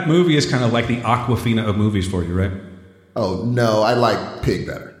 That movie is kind of like the Aquafina of movies for you, right? Oh, no, I like Pig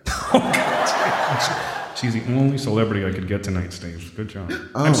better. Oh, God. She's the only celebrity I could get tonight, Steve. Good job.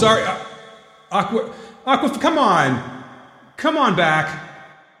 Oh. I'm sorry. Aqua, come on. Come on back.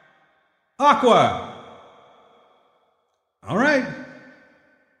 Aqua. All right.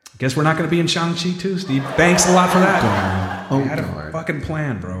 Guess we're not going to be in Shang-Chi too, Steve. Thanks a lot for that. I had a fucking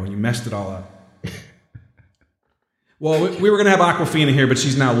plan, bro, and you messed it all up. Well, we were going to have Aquafina here, but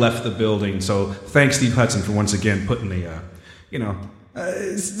she's now left the building. So thanks, Steve Hudson, for once again putting the,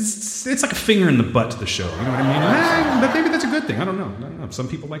 it's like a finger in the butt to the show. You know what I mean? But maybe that's a good thing. I don't know. Some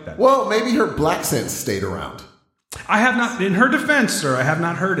people like that. Well, maybe her black sense stayed around. I have not, in her defense, sir, I have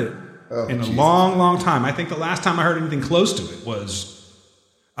not heard it in a long, long time. I think the last time I heard anything close to it was,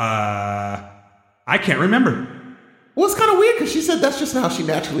 I can't remember. Well, it's kind of weird because she said that's just how she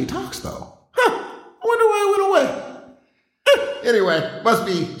naturally talks, though. Huh. I wonder why it went away. Anyway, must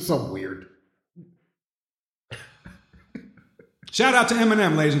be some weird. Shout out to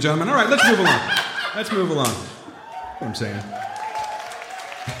Eminem, ladies and gentlemen. All right, let's move along. What I'm saying.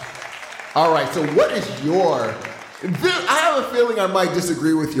 All right, so what is your... I have a feeling I might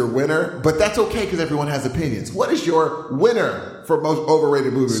disagree with your winner, but that's okay because everyone has opinions. What is your winner for most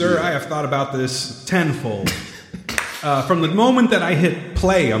overrated movie? Sir, I have thought about this tenfold. From the moment that I hit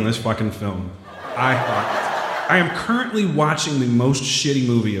play on this fucking film, I thought, I am currently watching the most shitty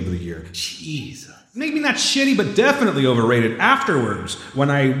movie of the year. Jesus. maybe not shitty, but definitely overrated afterwards when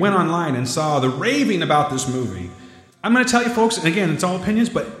I went online and saw the raving about this movie. I'm going to tell you, folks, and again, it's all opinions,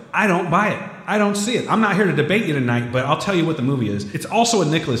 but I don't buy it. I don't see it. I'm not here to debate you tonight, but I'll tell you what the movie is. It's also a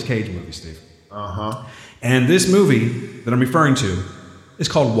Nicolas Cage movie, Steve. Uh-huh. And this movie that I'm referring to is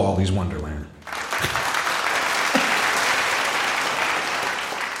called Wally's Wonderland.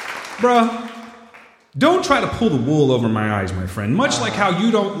 Bruh, don't try to pull the wool over my eyes, my friend. Much like how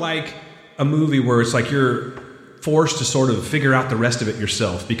you don't like a movie where it's like you're forced to sort of figure out the rest of it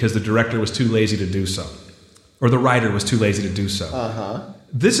yourself because the director was too lazy to do so. Or the writer was too lazy to do so. Uh-huh.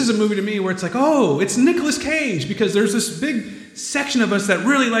 This is a movie to me where it's like, oh, it's Nicolas Cage, because there's this big section of us that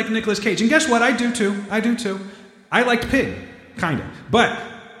really like Nicolas Cage. And guess what? I do too. I liked Pig, kind of. But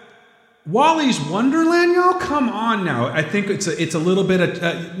Wally's Wonderland, y'all? Come on now. I think it's a little bit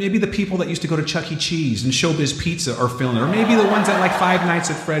of, maybe the people that used to go to Chuck E. Cheese and Showbiz Pizza are feeling it. Or maybe the ones that like Five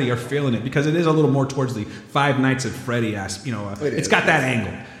Nights at Freddy are feeling it, because it is a little more towards the Five Nights at Freddy, it's got that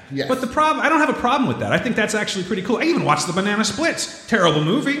angle. Yes. But I don't have a problem with that. I think that's actually pretty cool. I even watched the Banana Splits. Terrible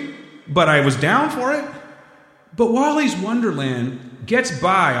movie, but I was down for it. But Wally's Wonderland gets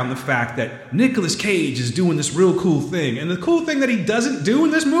by on the fact that Nicolas Cage is doing this real cool thing. And the cool thing that he doesn't do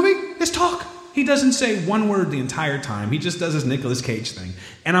in this movie is talk. He doesn't say one word the entire time. He just does his Nicolas Cage thing.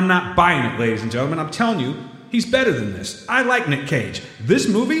 And I'm not buying it, ladies and gentlemen. I'm telling you, he's better than this. I like Nick Cage. This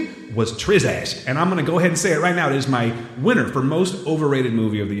movie was trizash. And I'm going to go ahead and say it right now. It is my winner for most overrated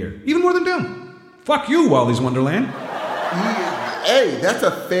movie of the year. Even more than Doom. Fuck you, Wally's Wonderland. Hey, that's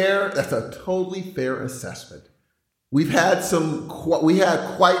a totally fair assessment. We've had because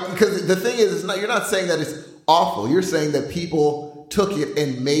the thing is, you're not saying that it's awful. You're saying that people took it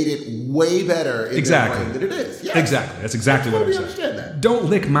and made it way better in their brain than it is. Yes. Exactly. That's exactly what I'm saying. Understand that. Don't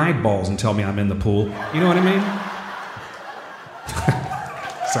lick my balls and tell me I'm in the pool. You know what I mean?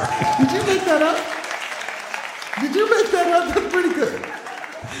 Sorry. Did you make that up? That's pretty good.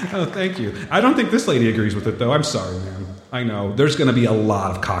 Oh, thank you. I don't think this lady agrees with it, though. I'm sorry, man. I know. There's going to be a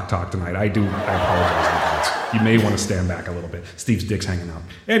lot of cock talk tonight. I apologize in advance. You may want to stand back a little bit. Steve's dick's hanging out.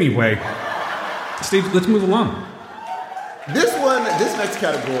 Anyway, Steve, let's move along. This next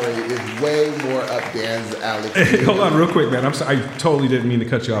category is way more up Dan's alley. Hey, hold on real quick, man. I'm sorry. I totally didn't mean to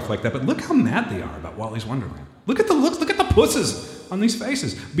cut you off like that, but look how mad they are about Wally's Wonderland. Look at the looks. Look at the pusses on these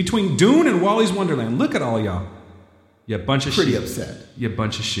faces. Between Dune and Wally's Wonderland, look at all y'all. You bunch of pretty sheep. Upset. You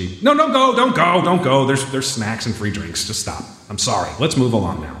bunch of sheep. No, don't go. There's snacks and free drinks. Just stop. I'm sorry. Let's move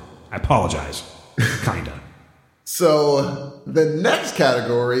along now. I apologize. Kinda. So the next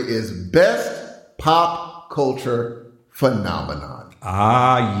category is Best Pop Culture Phenomenon.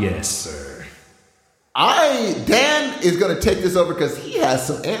 Ah, yes, sir. Dan is going to take this over because he has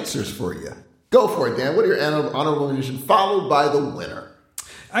some answers for you. Go for it, Dan. What are your honorable mention followed by the winner?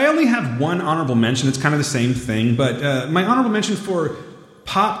 I only have one honorable mention. It's kind of the same thing, but my honorable mention for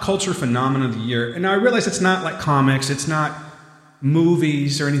pop culture phenomenon of the year, and now I realize it's not like comics, it's not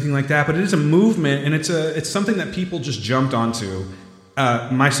movies or anything like that, but it is a movement, and it's something that people just jumped onto,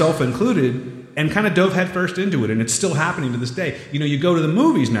 myself included, and kind of dove headfirst into it, and it's still happening to this day. You know, you go to the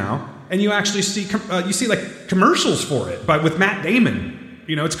movies now, and you actually see like commercials for it, but with Matt Damon.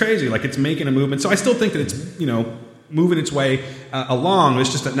 You know, it's crazy. Like, it's making a movement. So I still think that it's, moving its way along.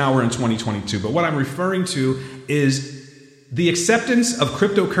 It's just that now we're in 2022. But what I'm referring to is the acceptance of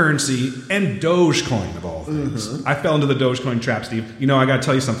cryptocurrency and Dogecoin, of all things. Mm-hmm. I fell into the Dogecoin trap, Steve. I got to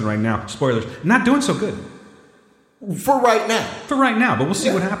tell you something right now. Spoilers. Not doing so good. For right now. But we'll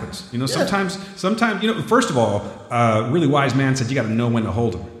see what happens. Sometimes, first of all, a really wise man said you got to know when to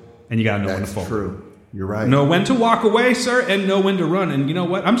hold them. And you got to know when to fold. That's true. You're right. Know when to walk away, sir, and know when to run. And you know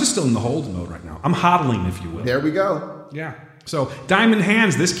what? I'm just still in the hold mode right now. I'm hodling, if you will. There we go. Yeah. So, diamond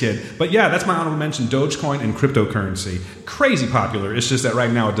hands, this kid. But yeah, that's my honorable mention, Dogecoin and cryptocurrency. Crazy popular. It's just that right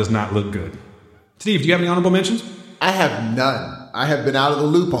now it does not look good. Steve, do you have any honorable mentions? I have none. I have been out of the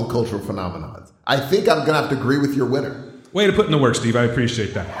loop on cultural phenomenons. I think I'm going to have to agree with your winner. Way to put in the work, Steve. I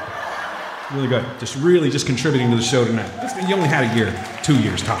appreciate that. Really good. Just contributing to the show tonight. You only had a year, 2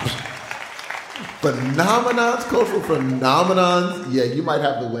 years tops. Phenomenons, cultural phenomenons. Yeah, you might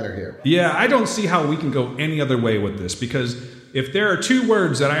have the winner here. Yeah, I don't see how we can go any other way with this, because if there are two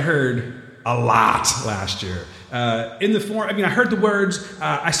words that I heard a lot last year, I heard the words,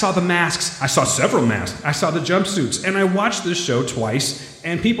 I saw the masks, I saw several masks, I saw the jumpsuits, and I watched this show twice,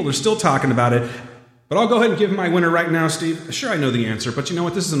 and people are still talking about it. But I'll go ahead and give my winner right now, Steve. Sure, I know the answer, but you know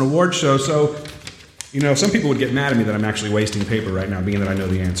what? This is an award show, so some people would get mad at me that I'm actually wasting paper right now, being that I know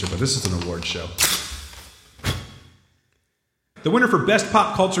the answer, but this is an award show. The winner for Best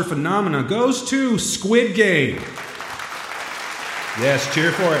Pop Culture Phenomena goes to Squid Game. Yes,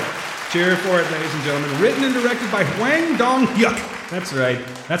 cheer for it. Cheer for it, ladies and gentlemen. Written and directed by Hwang Dong-hyuk. That's right.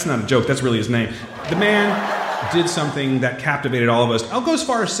 That's not a joke. That's really his name. The man did something that captivated all of us. I'll go as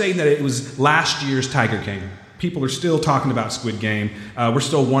far as saying that it was last year's Tiger King. People are still talking about Squid Game. We're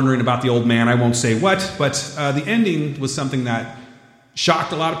still wondering about the old man. I won't say what, but the ending was something that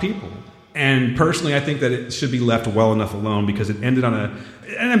shocked a lot of people. And personally, I think that it should be left well enough alone because it ended on an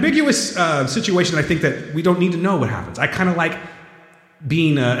ambiguous situation. I think that we don't need to know what happens. I kind of like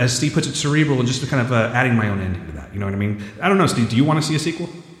being, as Steve puts it, cerebral and just kind of adding my own ending to that. You know what I mean? I don't know, Steve. Do you want to see a sequel?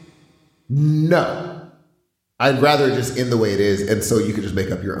 No. I'd rather just end the way it is, and so you could just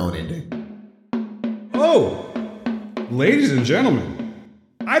make up your own ending. Oh, ladies and gentlemen,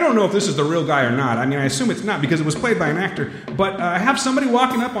 I don't know if this is the real guy or not. I mean, I assume it's not because it was played by an actor. But I have somebody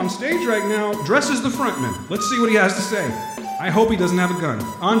walking up on stage right now dressed as the frontman. Let's see what he has to say. I hope he doesn't have a gun.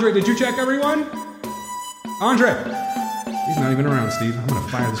 Andre, did you check everyone? Andre. He's not even around, Steve. I'm going to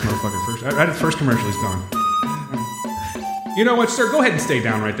fire this motherfucker first. Right at the first commercial, he's gone. You know what, sir? Go ahead and stay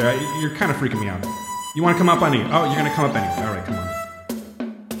down right there. You're kind of freaking me out. You want to come up on me? Oh, you're going to come up anyway. All right, come on.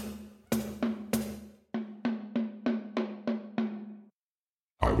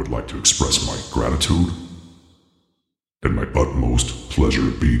 I would like to express my gratitude and my utmost pleasure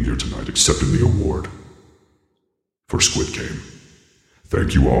at being here tonight accepting the award for Squid Game.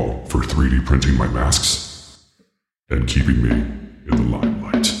 Thank you all for 3D printing my masks and keeping me in the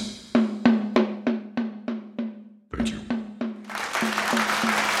limelight. Thank you.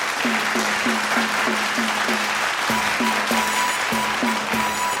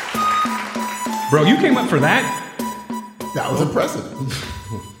 Bro, you came up for that? That was impressive.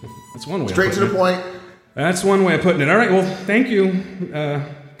 That's one way. Straight to the point. That's one way of putting it. All right, well, thank you.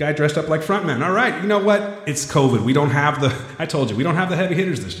 Guy dressed up like frontman. All right, you know what? It's COVID. We don't have I told you, we don't have the heavy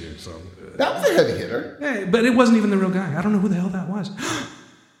hitters this year, so. That was a heavy hitter. Yeah, but it wasn't even the real guy. I don't know who the hell that was.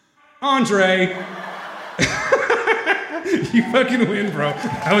 Andre. You fucking win, bro.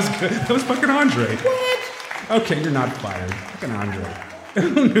 That was good. That was fucking Andre. What? Okay, you're not fired. Fucking Andre.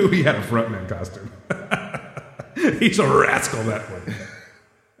 Who knew he had a frontman costume? He's a rascal, that one.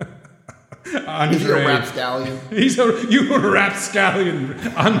 Andre. Is he a rapscallion? You a rapscallion,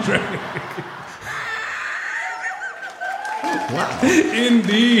 Andre. Wow.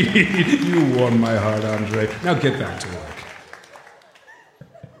 Indeed. You won my heart, Andre. Now get back to work.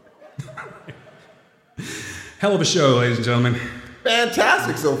 Hell of a show, ladies and gentlemen.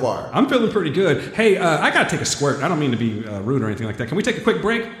 Fantastic so far. I'm feeling pretty good. Hey, I got to take a squirt. I don't mean to be rude or anything like that. Can we take a quick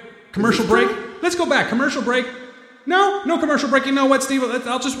break? Commercial break? Let's go back. Commercial break. No commercial break. You know what, Steve?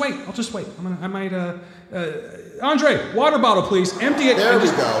 I'll just wait. I might, Andre, water bottle, please. Empty it. There we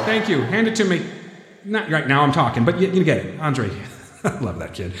go. Thank you. Hand it to me. Not right now, I'm talking, but you get it. Andre. I love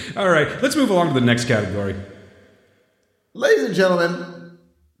that kid. All right, let's move along to the next category. Ladies and gentlemen,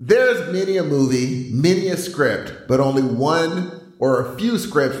 there's many a movie, many a script, but only one or a few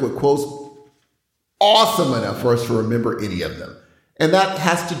scripts with quotes awesome enough for us to remember any of them. And that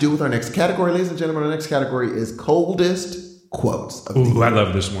has to do with our next category. Ladies and gentlemen, our next category is coldest quotes of the year. I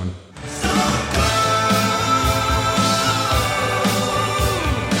love this one.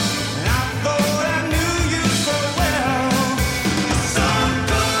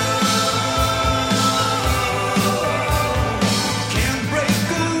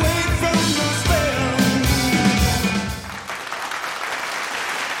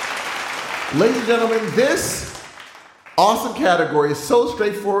 Ladies and gentlemen, this awesome category is so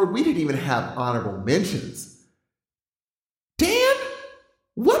straightforward, we didn't even have honorable mentions. Dan,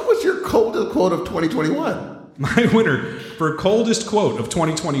 what was your coldest quote of 2021? My winner for coldest quote of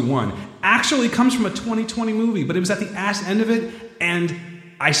 2021 actually comes from a 2020 movie, but it was at the ass end of it, and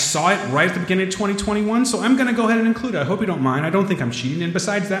I saw it right at the beginning of 2021, so I'm going to go ahead and include it. I hope you don't mind. I don't think I'm cheating, and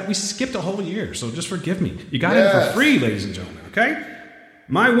besides that, we skipped a whole year, so just forgive me. You got it for free, ladies and gentlemen, okay?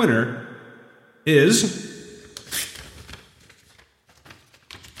 My winner is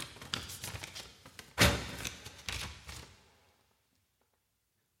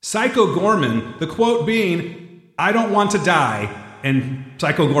Psycho Gorman, the quote being, "I don't want to die." And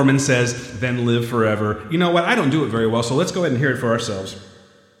Psycho Gorman says, "Then live forever." You know what? I don't do it very well, so let's go ahead and hear it for ourselves.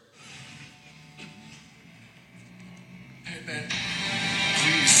 Hey, man.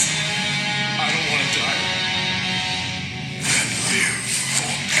 Please. I don't want to die. Then live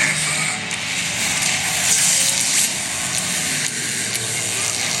forever.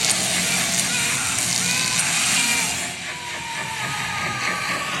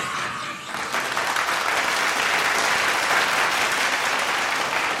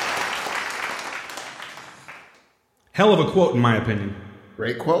 Hell of a quote, in my opinion.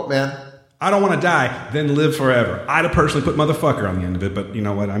 Great quote, man. I don't want to die, then live forever. I'd have personally put motherfucker on the end of it, but you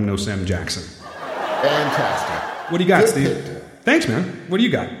know what? I'm no Sam Jackson. Fantastic. What do you got, Good Steve? pick. Thanks, man. What do you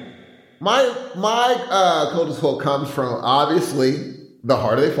got? My coldest quote comes from, obviously, The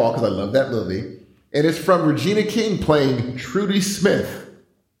Harder They Fall, because I love that movie. And it's from Regina King playing Trudy Smith.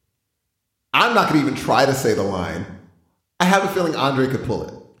 I'm not going to even try to say the line. I have a feeling Andre could pull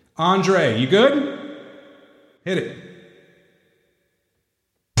it. Andre, you good? Hit it.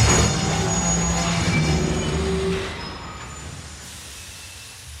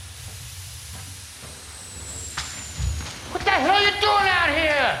 What the hell are you doing out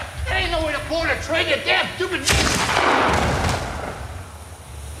here? That ain't no way to pull a train, you damn stupid.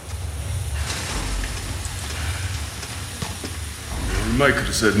 You might could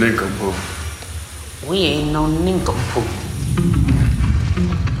have said nincompoop. We ain't no nincompoop.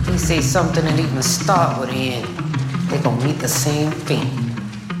 They say something that even start with an N. They gon' meet the same fate.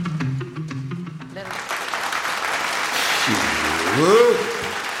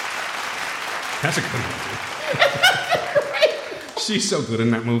 That's a good movie. She's so good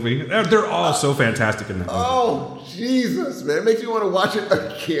in that movie. They're all so fantastic in that movie. Oh, Jesus, man. It makes me want to watch it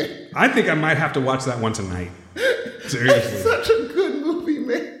again. I think I might have to watch that one tonight. Seriously. It's such a good movie,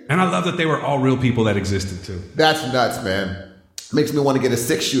 man. And I love that they were all real people that existed, too. That's nuts, man. Makes me want to get a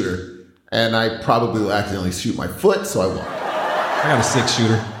 6-shooter. And I probably will accidentally shoot my foot, so I won't. I got a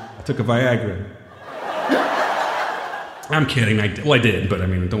 6-shooter. I took a Viagra. I'm kidding. I did, but I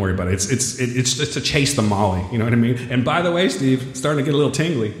mean, don't worry about it. It's just to chase the molly. You know what I mean? And by the way, Steve, it's starting to get a little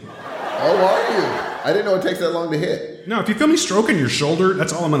tingly. Oh, are you? I didn't know it takes that long to hit. No, if you feel me stroking your shoulder,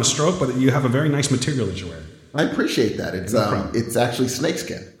 that's all I'm going to stroke, but you have a very nice material that you're wearing. I appreciate that. It's actually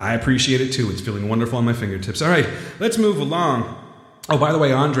snakeskin. I appreciate it too. It's feeling wonderful on my fingertips. All right, let's move along. Oh, by the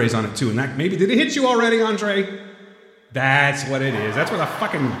way, Andre's on it too. And that maybe, did it hit you already, Andre? That's what it is. That's where the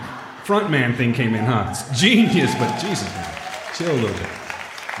fucking frontman thing came in, huh? It's genius, but Jesus, man. Chill a little bit.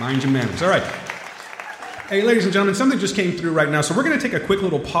 Mind your manners. All right. Hey, ladies and gentlemen, something just came through right now, so we're going to take a quick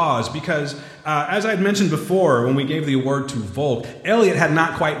little pause because, as I had mentioned before when we gave the award to Volk, Elliot had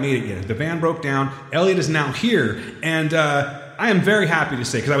not quite made it yet. The van broke down. Elliot is now here, and I am very happy to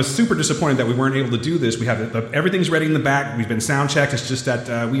say, because I was super disappointed that we weren't able to do this. We have everything's ready in the back. We've been sound checked. It's just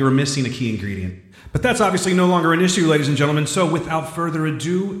that we were missing a key ingredient. But that's obviously no longer an issue, ladies and gentlemen. So without further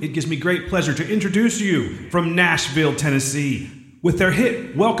ado, it gives me great pleasure to introduce you from Nashville, Tennessee, with their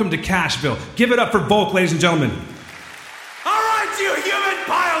hit, Welcome to Cashville. Give it up for Volk, ladies and gentlemen. All right, you human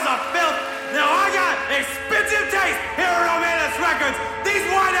piles of filth. Now I got expensive taste here at Romanus Records. These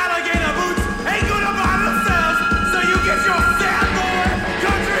white alligator boots ain't gonna buy themselves, so you get your sad boy,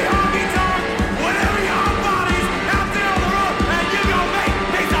 country honky tonk, whatever your bodies out there on the road and give your mate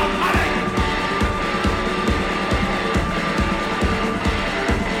piece of money.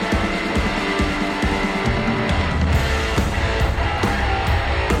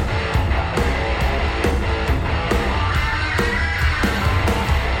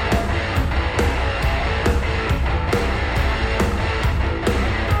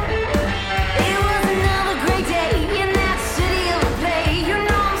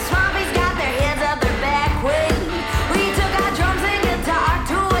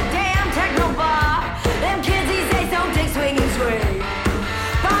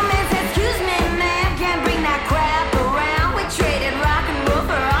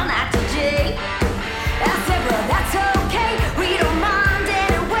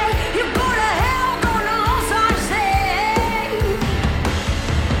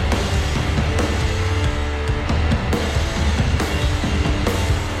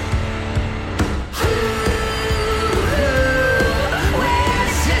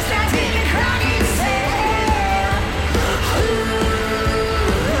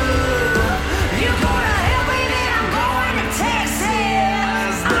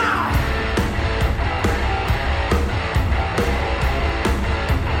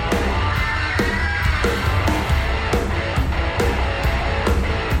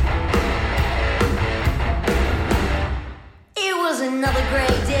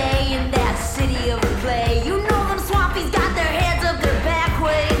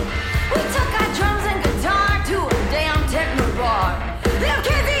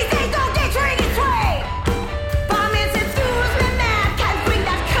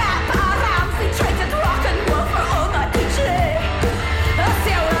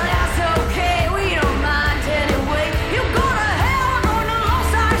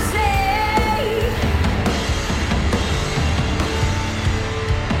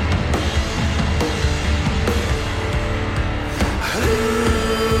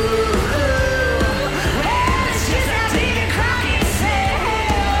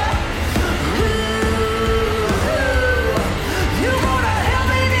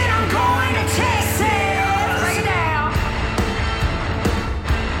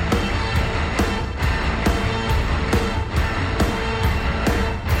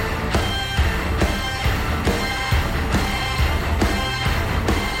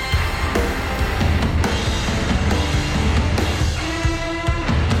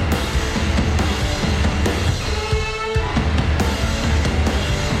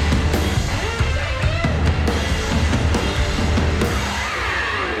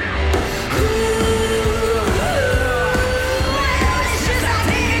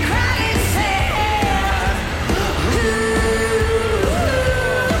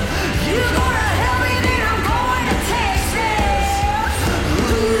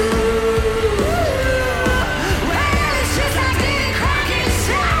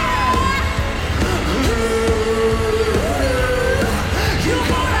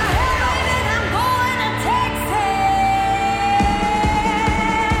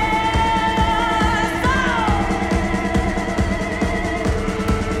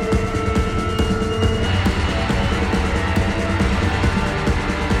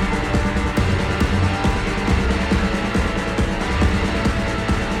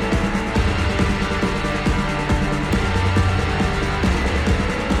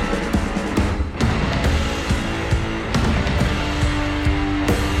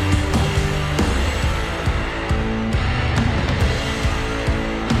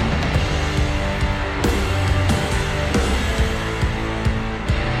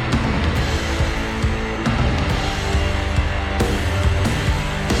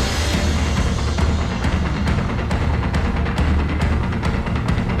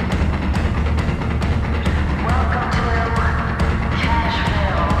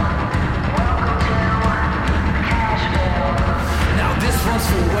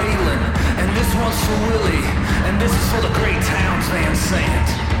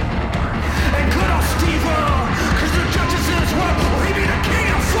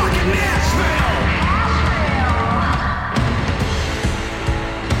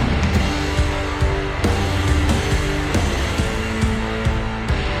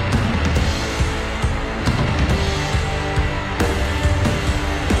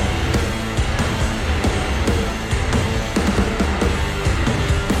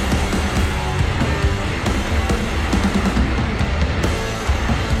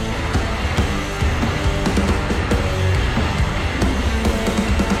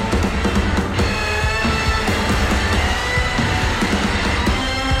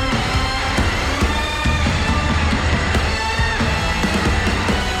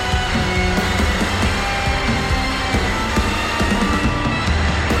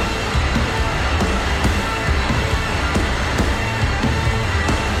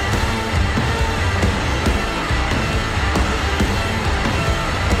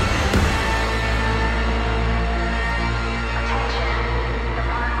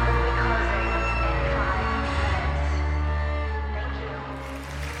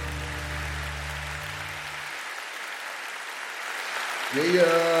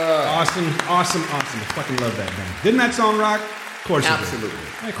 Yeah. Awesome. I fucking love that band. Didn't that song rock? Of course it did.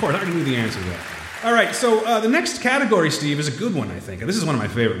 Absolutely. Of course, I already knew the answer to that. All right, so the next category, Steve, is a good one, I think. This is one of my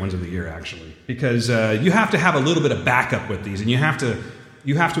favorite ones of the year, actually, because you have to have a little bit of backup with these, and you have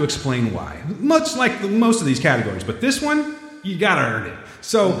to explain why. Much like most of these categories, but this one, you gotta earn it.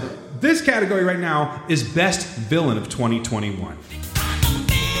 So this category right now is Best Villain of 2021.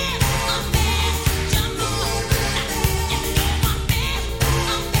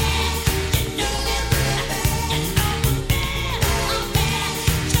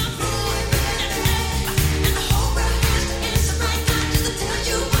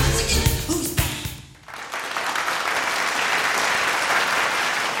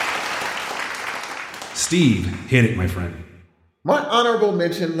 Steve, hit it, my friend. My honorable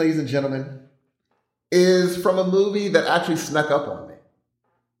mention, ladies and gentlemen, is from a movie that actually snuck up on me.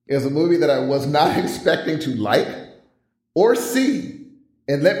 It was a movie that I was not expecting to like or see.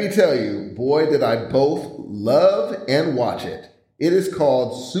 And let me tell you, boy, did I both love and watch it. It is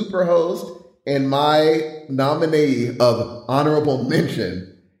called Superhost, and my nominee of honorable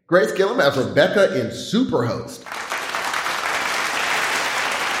mention, Grace Gillum as Rebecca in Superhost.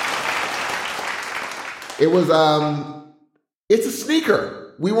 It was, it's a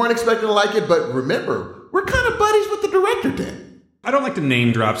sneaker. We weren't expecting to like it, but remember, we're kind of buddies with the director then. I don't like to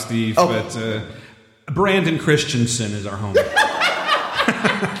name drop Steve, but Brandon Christensen is our homie.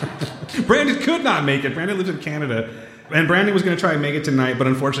 Brandon could not make it. Brandon lives in Canada, and Brandon was going to try and make it tonight, but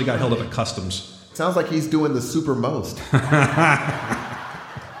unfortunately got held up at customs. Sounds like he's doing the super most.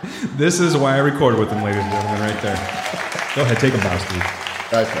 This is why I recorded with him, ladies and gentlemen, right there. Go ahead, take a bow, Steve.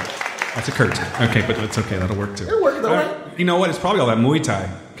 That's a curtsy. Okay, but it's okay. That'll work too. It'll work, though, right? You know what? It's probably all that Muay Thai,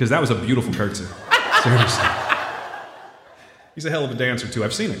 because that was a beautiful curtsy. Seriously. He's a hell of a dancer, too.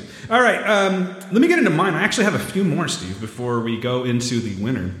 I've seen it. All right, let me get into mine. I actually have a few more, Steve, before we go into the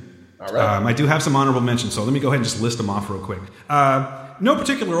winner. All right. I do have some honorable mentions, so let me go ahead and just list them off real quick. No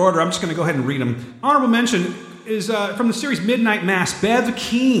particular order. I'm just going to go ahead and read them. Honorable mention is from the series Midnight Mass, Bev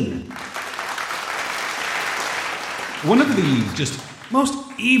Keane. One of the just most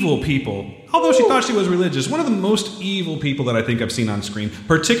evil people, although she thought she was religious, one of the most evil people that I think I've seen on screen,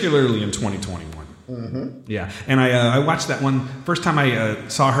 particularly in 2021. Mm-hmm. Yeah, and I watched that one. First time I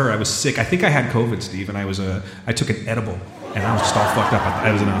saw her, I was sick. I think I had COVID, Steve, and I took an edible, and I was just all fucked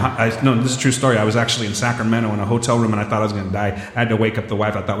up. No, this is a true story. I was actually in Sacramento in a hotel room, and I thought I was going to die. I had to wake up the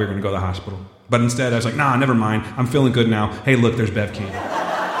wife. I thought we were going to go to the hospital. But instead, I was like, nah, never mind. I'm feeling good now. Hey, look, there's Bev King.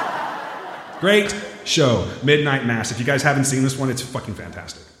 Great show, Midnight Mass. If you guys haven't seen this one, it's fucking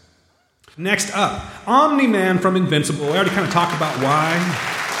fantastic. Next up, Omni-Man from Invincible. I already kind of talked about why.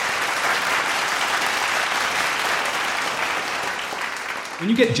 When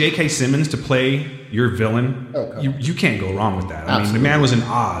you get J.K. Simmons to play your villain, you can't go wrong with that. I mean, the man was in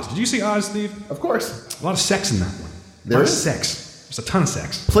Oz. Did you see Oz, Steve? Of course. A lot of sex in that one. There is sex. There's a ton of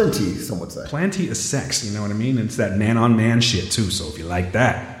sex. Plenty, some would say. Plenty of sex, you know what I mean? It's that man-on-man shit, too. So if you like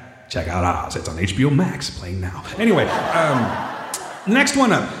that, check out Oz. It's on HBO Max, playing now. Anyway, next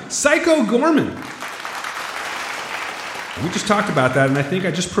one up, Psycho Gorman. We just talked about that, and I think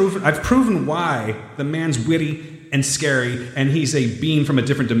I've proven why the man's witty and scary, and he's a being from a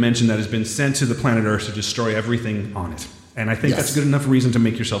different dimension that has been sent to the planet Earth to destroy everything on it. And I think that's good enough reason to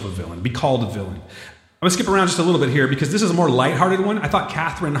make yourself a villain. Be called a villain. I'm going to skip around just a little bit here because this is a more lighthearted one. I thought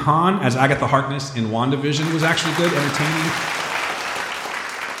Catherine Hahn as Agatha Harkness in WandaVision was actually good, entertaining.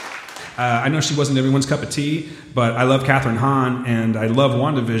 I know she wasn't everyone's cup of tea, but I love Catherine Hahn, and I love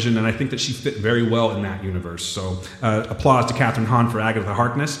WandaVision, and I think that she fit very well in that universe. So applause to Catherine Hahn for Agatha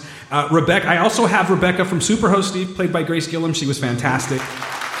Harkness. Rebecca, I also have Rebecca from Superhost, Steve, played by Grace Gillum. She was fantastic.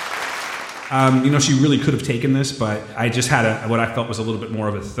 She really could have taken this, but I just had what I felt was a little bit more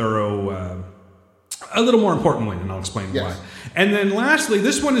of a thorough, a little more important win, and I'll explain why. And then lastly,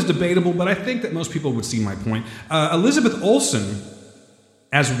 this one is debatable, but I think that most people would see my point. Elizabeth Olsen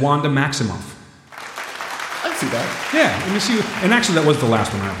as Wanda Maximoff. I see that. Yeah, and actually that was the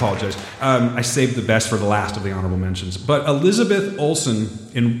last one, I apologize. I saved the best for the last of the honorable mentions. But Elizabeth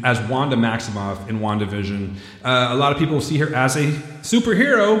Olsen as Wanda Maximoff in WandaVision, a lot of people see her as a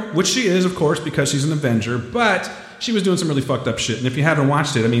superhero, which she is, of course, because she's an Avenger, but she was doing some really fucked up shit. And if you haven't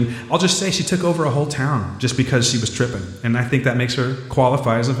watched it, I'll just say she took over a whole town just because she was tripping. And I think that makes her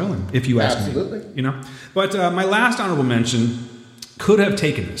qualify as a villain, if you ask me. Absolutely. But my last honorable mention could have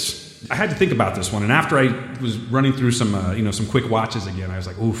taken this. I had to think about this one, and after I was running through some quick watches again, I was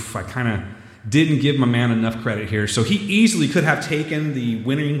like, oof, I kind of didn't give my man enough credit here. So he easily could have taken the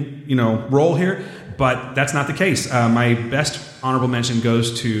winning, role here, but that's not the case. My best honorable mention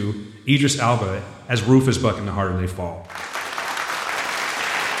goes to Idris Elba as Rufus Buck in The Harder They Fall.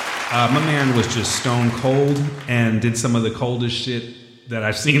 My man was just stone cold and did some of the coldest shit that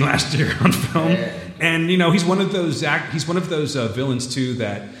I've seen last year on film. And he's one of those villains too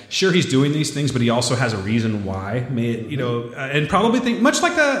that sure he's doing these things, but he also has a reason why. And probably think much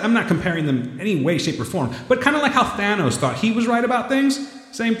like I'm not comparing them any way, shape, or form, but kind of like how Thanos thought he was right about things.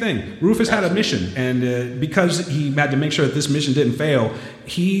 Same thing. Rufus had a mission, and because he had to make sure that this mission didn't fail,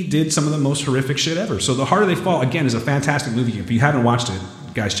 he did some of the most horrific shit ever. So The Harder They Fall, again, is a fantastic movie. If you haven't watched it,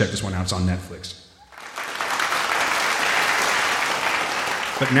 guys, check this one out. It's on Netflix.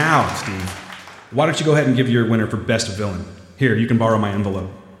 But now, Steve, why don't you go ahead and give your winner for Best Villain? Here, you can borrow my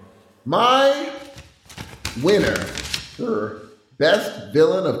envelope. My winner for Best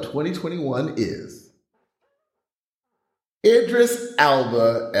Villain of 2021 is Idris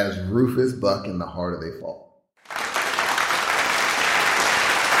Elba as Rufus Buck in The Harder They Fall.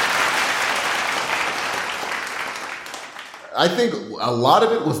 I think a lot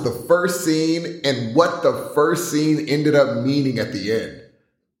of it was the first scene and what the first scene ended up meaning at the end.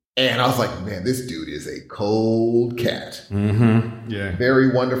 And I was like, man, this dude is a cold cat. Mm-hmm. Yeah.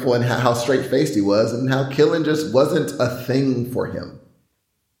 Very wonderful, and how straight-faced he was, and how killing just wasn't a thing for him.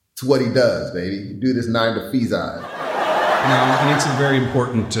 It's what he does, baby. Do this 9 to 5. And it's a very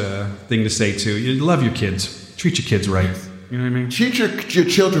important thing to say, too. You love your kids. Treat your kids right. You know what I mean? Treat your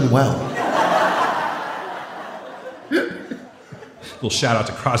children well. Little shout out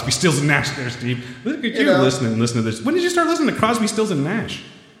to Crosby, Stills, and Nash there, Steve. Look at you listening to this. When did you start listening to Crosby, Stills, and Nash?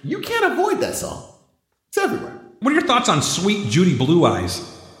 You can't avoid that song. It's everywhere. What are your thoughts on Sweet Judy Blue Eyes?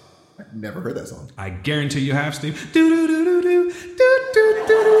 I've never heard that song. I guarantee you have, Steve.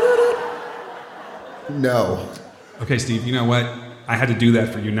 No. Okay, Steve, you know what? I had to do that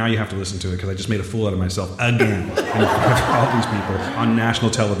for you. Now you have to listen to it because I just made a fool out of myself again in front of all these people on national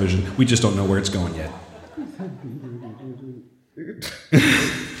television. We just don't know where it's going yet.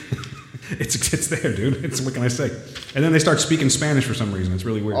 It's there, dude. What can I say? And then they start speaking Spanish for some reason. It's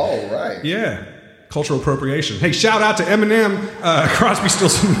really weird. All right. Yeah. Cultural appropriation. Hey, shout out to Eminem, Crosby,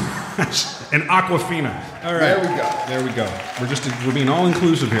 Stills, and Aquafina. All right. There we go. We're being all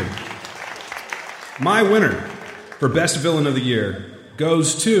inclusive here. My winner for Best Villain of the Year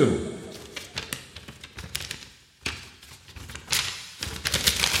goes to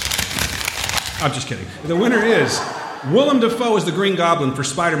I'm just kidding. The winner is Willem Dafoe as the Green Goblin for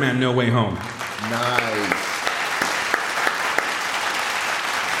Spider-Man No Way Home. Nice.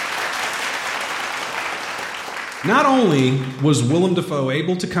 Not only was Willem Dafoe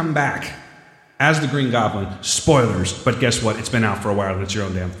able to come back as the Green Goblin, spoilers, but guess what? It's been out for a while and it's your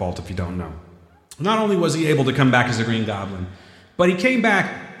own damn fault if you don't know. Not only was he able to come back as the Green Goblin, but he came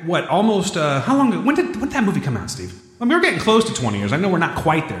back, almost, how long ago? When did that movie come out, Steve? I mean, we're getting close to 20 years. I know we're not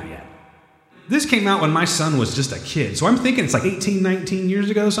quite there yet. This came out when my son was just a kid. So I'm thinking it's like 18, 19 years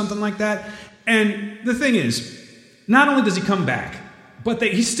ago, something like that. And the thing is, not only does he come back, but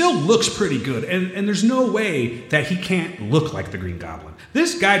he still looks pretty good. And there's no way that he can't look like the Green Goblin.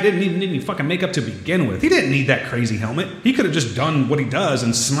 This guy didn't even need any fucking makeup to begin with. He didn't need that crazy helmet. He could have just done what he does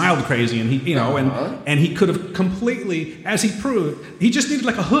and smiled crazy. And and he could have completely, as he proved, he just needed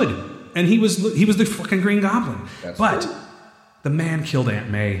like a hood. And he was the fucking Green Goblin. But the man killed Aunt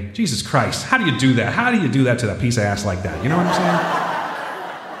May. Jesus Christ. How do you do that? How do you do that to that piece of ass like that? You know what I'm saying?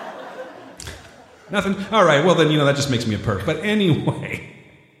 Nothing? All right, well then, that just makes me a perk. But anyway,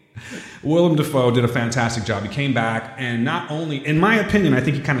 Willem Dafoe did a fantastic job. He came back, and not only, in my opinion, I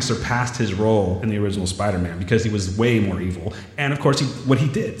think he kind of surpassed his role in the original Spider-Man because he was way more evil. And of course, what he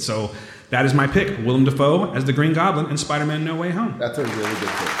did. So that is my pick. Willem Dafoe as the Green Goblin in Spider-Man No Way Home. That's a really good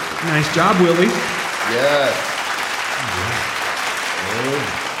pick. Nice job, Willie. Yes.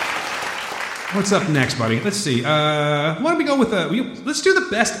 What's up next, buddy? Let's see. Why don't we go with let's do the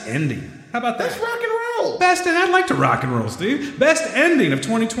best ending. How about that? Let's rock and roll. Best, and I'd like to rock and roll, Steve. Best ending of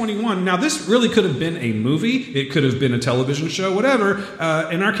 2021. Now, this really could have been a movie. It could have been a television show, whatever.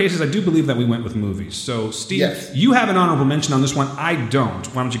 In our cases, I do believe that we went with movies. So, Steve, You have an honorable mention on this one. I don't.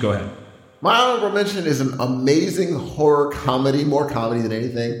 Why don't you go ahead? My honorable mention is an amazing horror comedy, more comedy than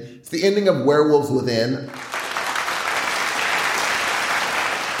anything. It's the ending of Werewolves Within.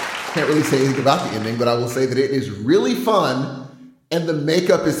 Can't really say anything about the ending, but I will say that it is really fun, and the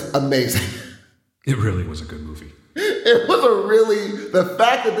makeup is amazing. It really was a good movie. It was the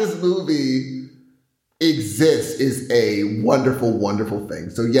fact that this movie exists is a wonderful, wonderful thing.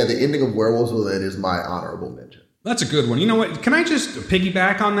 So yeah, the ending of Werewolves Within is my honorable mention. That's a good one. You know what? Can I just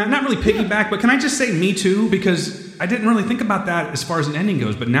piggyback on that? Not really piggyback, but can I just say me too? Because I didn't really think about that as far as an ending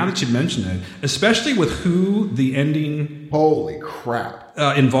goes, but now that you mention it, especially with who the ending... Holy crap.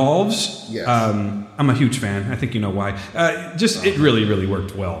 involves. Yes. I'm a huge fan. I think you know why. It really, really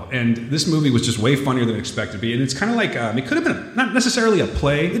worked well. And this movie was just way funnier than expected to be. And it's kind of like, it could have been not necessarily a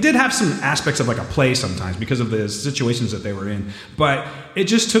play. It did have some aspects of like a play sometimes because of the situations that they were in. But it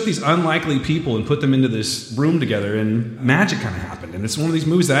just took these unlikely people and put them into this room together, and magic kind of happened. And it's one of these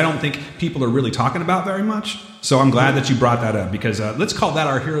movies that I don't think people are really talking about very much. So I'm glad that you brought that up, because let's call that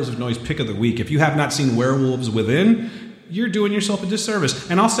our Heroes of Noise pick of the week. If you have not seen Werewolves Within, you're doing yourself a disservice.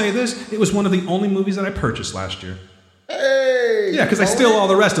 And I'll say this, it was one of the only movies that I purchased last year. Hey! Yeah, because I steal all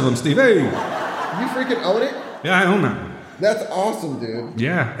the rest of them, Steve. Hey! You freaking own it? Yeah, I own that. That's awesome, dude.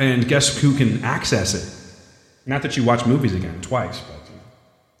 Yeah, and guess who can access it? Not that you watch movies again twice, but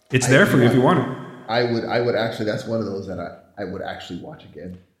it's there for you if you want it. I would actually, that's one of those that I would actually watch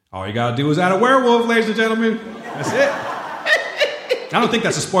again. All you gotta do is add a werewolf, ladies and gentlemen. That's it. I don't think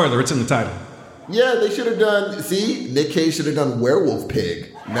that's a spoiler, it's in the title. Yeah, they should have done, see, Nick Cage should have done Werewolf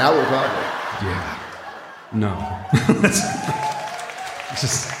Pig. Now we're talking. Yeah. No.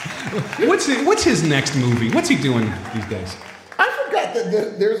 What's his next movie? What's he doing these days? I forgot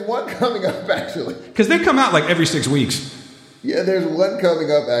that there's one coming up, actually. Because they come out like every 6 weeks. Yeah, there's one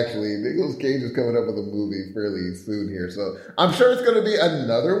coming up, actually. Nicolas Cage is coming up with a movie fairly soon here. So I'm sure it's going to be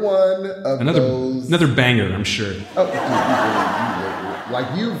another one of those. Another banger, I'm sure. Oh, like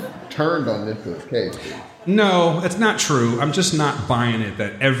you've turned on Nicolas Cage. Dude. No, that's not true. I'm just not buying it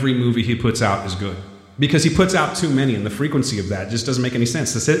that every movie he puts out is good. Because he puts out too many, and the frequency of that just doesn't make any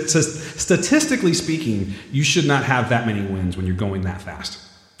sense. Statistically speaking, you should not have that many wins when you're going that fast.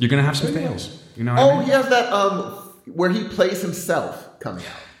 You're going to have some fails. You know what I mean? He has that where he plays himself coming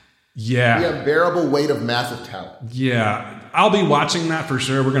out. Yeah. The unbearable weight of massive talent. Yeah. I'll be watching that for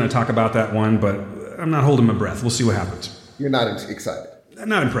sure. We're going to talk about that one, but I'm not holding my breath. We'll see what happens. You're not excited?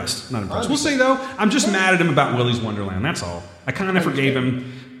 Not impressed. We'll say, though, I'm just mad at him about Willy's Wonderland. That's all. I kind of forgave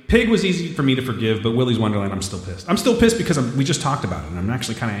him. Pig was easy for me to forgive, but Willy's Wonderland, I'm still pissed. I'm still pissed because we just talked about it, and I'm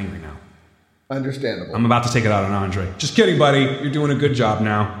actually kind of angry now. Understandable. I'm about to take it out on Andre. Just kidding, buddy. You're doing a good job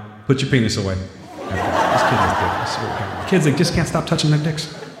now. Put your penis away. This kid is dick. I swear to God. Kids, they just can't stop touching their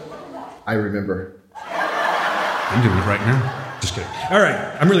dicks. I remember. I'm doing it right now. Just kidding. All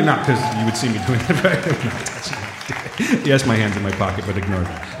right. I'm really not, because you would see me doing it right. I'm not touching it. Yes, my hand's in my pocket, but ignore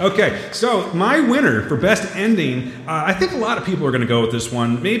that. Okay, so my winner for best ending, I think a lot of people are going to go with this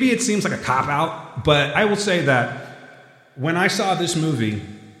one. Maybe it seems like a cop-out, but I will say that when I saw this movie,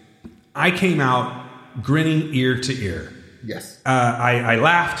 I came out grinning ear to ear. Yes. I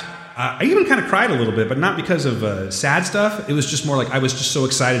laughed. I even kind of cried a little bit, but not because of sad stuff. It was just more like I was just so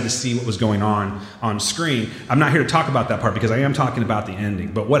excited to see what was going on screen. I'm not here to talk about that part because I am talking about the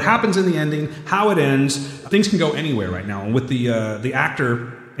ending. But what happens in the ending, how it ends, things can go anywhere right now. And with the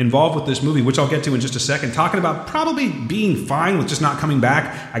actor involved with this movie, which I'll get to in just a second, talking about probably being fine with just not coming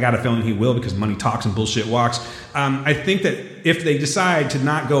back. I got a feeling he will because money talks and bullshit walks. I think that if they decide to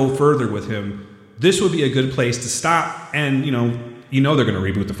not go further with him, this would be a good place to stop. And, you know they're going to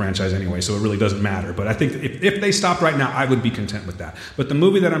reboot the franchise anyway, so it really doesn't matter. But I think if they stopped right now, I would be content with that. But the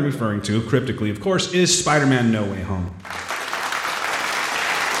movie that I'm referring to, cryptically, of course, is Spider-Man No Way Home.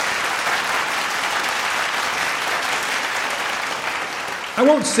 I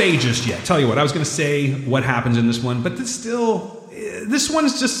won't say just yet. Tell you what, I was going to say what happens in this one, but this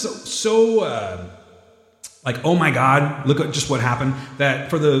one's just so like, oh my God, look at just what happened, that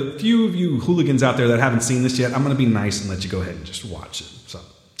for the few of you hooligans out there that haven't seen this yet, I'm going to be nice and let you go ahead and just watch it. So,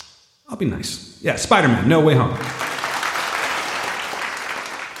 I'll be nice. Yeah, Spider-Man, No Way Home.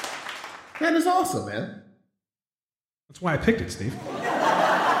 That is awesome, man. That's why I picked it, Steve.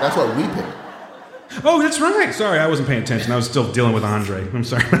 That's what we picked. Oh, that's right. Sorry, I wasn't paying attention. I was still dealing with Andre. I'm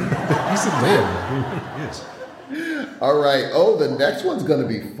sorry. He's a man. He is. All right. Oh, the next one's going to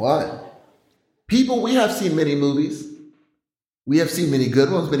be fun. People, we have seen many movies. We have seen many good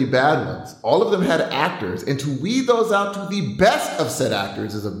ones, many bad ones. All of them had actors, and to weed those out to the best of said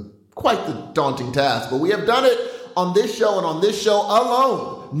actors is quite the daunting task. But we have done it on this show and on this show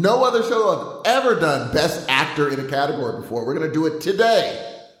alone. No other show have ever done Best Actor in a category before. We're going to do it today.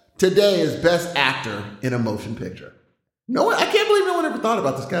 Today is Best Actor in a Motion Picture. No one, I can't believe no one ever thought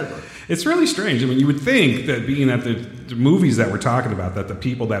about this category. It's really strange. I mean, you would think that being at the movies that we're talking about, that the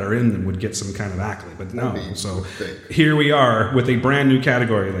people that are in them would get some kind of accolade, but no. So here we are with a brand new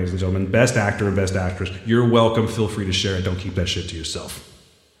category, ladies and gentlemen, Best Actor and Best Actress. You're welcome. Feel free to share it. Don't keep that shit to yourself.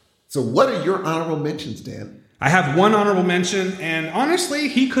 So what are your honorable mentions, Dan? I have one honorable mention, and honestly,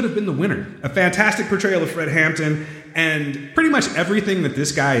 he could have been the winner. A fantastic portrayal of Fred Hampton, and pretty much everything that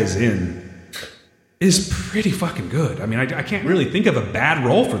this guy is in is pretty fucking good. I mean, I can't really think of a bad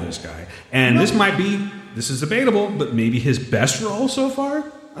role for this guy. And this might be this is debatable, but maybe his best role so far?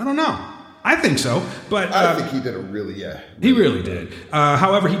 I don't know. I think so, but I think he did he really did.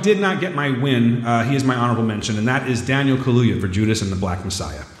 However, he did not get my win. He is my honorable mention, and that is Daniel Kaluuya for Judas and the Black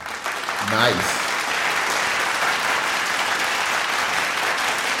Messiah. Nice.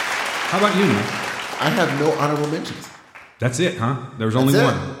 How about you, man? I have no honorable mentions. That's it, huh? There was only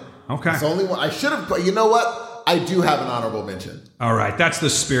one. Okay. It's only one. I should have. You know what? I do have an honorable mention. All right, that's the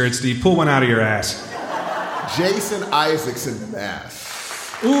spirit, Steve. Pull one out of your ass. Jason Isaacs in Mass.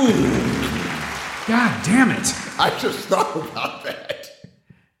 Ooh. God damn it. I just thought about that.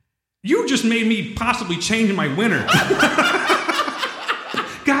 You just made me possibly change my winner.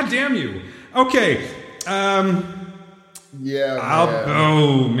 God damn you. Okay. Yeah.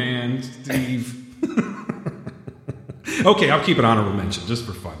 Man, Steve. Okay, I'll keep an honorable mention just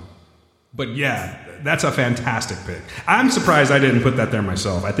for fun. But yeah, that's a fantastic pick. I'm surprised I didn't put that there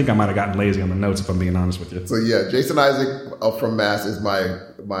myself. I think I might have gotten lazy on the notes if I'm being honest with you. So yeah, Jason Isaac from Mass is my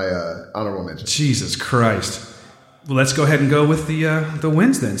honorable mention. Jesus Christ. Well, let's go ahead and go with the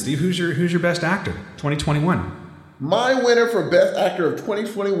wins then, Steve. Who's your best actor 2021? My winner for best actor of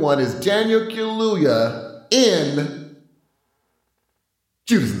 2021 is Daniel Kaluuya in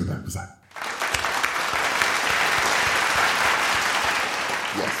Judas and the Black Messiah.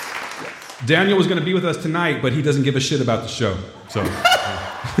 Daniel was going to be with us tonight, but he doesn't give a shit about the show. So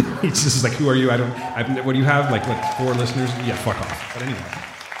he's just like, who are you? What do you have? Like 4 listeners? Yeah, fuck off. But anyway,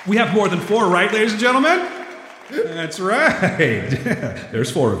 we have more than 4, right, ladies and gentlemen? That's right.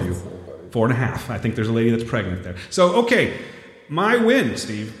 There's 4 of you. 4.5. I think there's a lady that's pregnant there. So, okay, my win,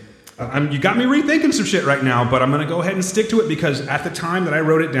 Steve. You got me rethinking some shit right now, but I'm going to go ahead and stick to it because at the time that I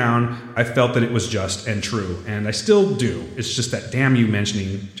wrote it down, I felt that it was just and true, and I still do. It's just that damn you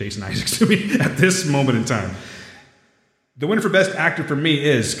mentioning Jason Isaacs to me at this moment in time. The winner for Best Actor for me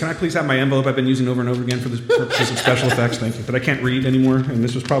is, can I please have my envelope I've been using over and over again for the purposes of special effects? Thank you. That I can't read anymore, and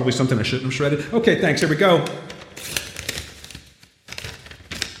this was probably something I shouldn't have shredded. Okay, thanks. Here we go.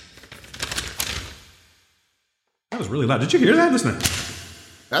 That was really loud. Did you hear that? Listen to that.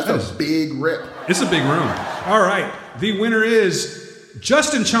 That's a big rip. It's a big room. All right. The winner is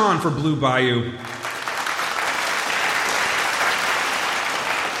Justin Chon for Blue Bayou.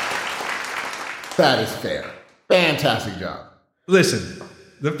 That is fair. Fantastic job. Listen,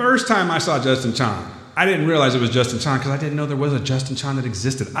 the first time I saw Justin Chon, I didn't realize it was Justin Chon because I didn't know there was a Justin Chon that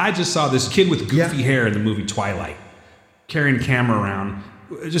existed. I just saw this kid with goofy hair in the movie Twilight, carrying a camera around.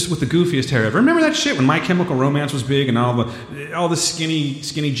 Just with the goofiest hair ever. Remember that shit when My Chemical Romance was big and all the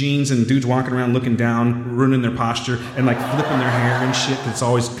skinny jeans and dudes walking around looking down, ruining their posture and like flipping their hair and shit that's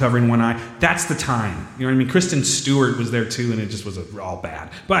always covering one eye. That's the time. You know what I mean? Kristen Stewart was there too and it just was all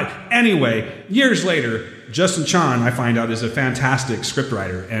bad. But anyway, years later, Justin Chon, I find out, is a fantastic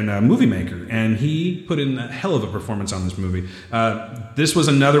scriptwriter and a movie maker, and he put in a hell of a performance on this movie. This was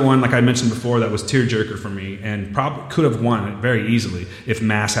another one, like I mentioned before, that was tearjerker for me, and probably could have won it very easily if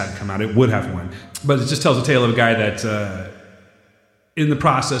Mass hadn't come out. It would have won. But it just tells a tale of a guy that, in the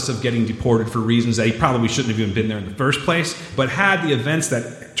process of getting deported for reasons that he probably shouldn't have even been there in the first place, but had the events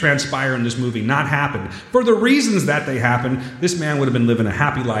that transpire in this movie not happened, for the reasons that they happened, this man would have been living a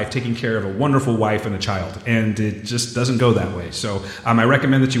happy life, taking care of a wonderful wife and a child, and it just doesn't go that way. So I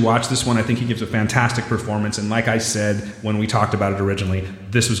recommend that you watch this one. I think he gives a fantastic performance, and like I said when we talked about it originally,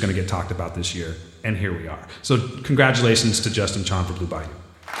 this was going to get talked about this year, and here we are. So congratulations to Justin Chon for Blue Bayou.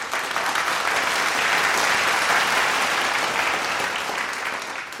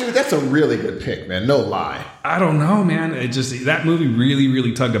 Dude, that's a really good pick, man. No lie. I don't know, man. It just, that movie really,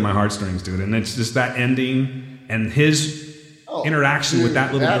 really tugged at my heartstrings, dude. And it's just that ending and his interaction with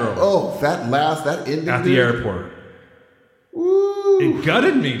that little girl. That ending at the airport. Woo. It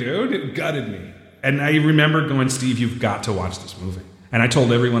gutted me, dude. It gutted me. And I remember going, Steve, you've got to watch this movie. And I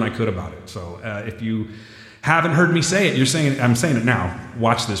told everyone I could about it. So if you haven't heard me say it, I'm saying it now.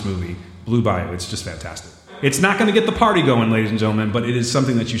 Watch this movie, Blue Bayou. It's just fantastic. It's not going to get the party going, ladies and gentlemen, but it is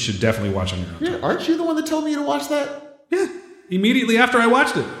something that you should definitely watch on your own. Yeah, aren't you the one that told me to watch that? Yeah, immediately after I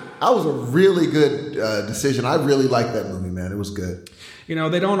watched it. That was a really good decision. I really liked that movie, man. It was good. You know,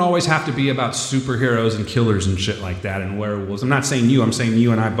 they don't always have to be about superheroes and killers and shit like that and werewolves. I'm not saying you. I'm saying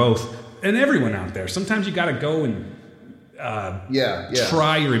you and I both. And everyone out there. Sometimes you got to go and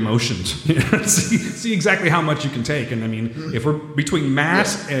try your emotions. see exactly how much you can take. And I mean, if we're between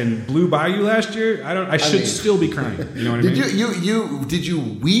Mass and Blue Bayou last year, I should still be crying. You know what I mean? Did you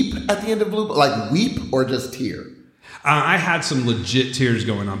weep at the end of Blue? Like weep or just tear? I had some legit tears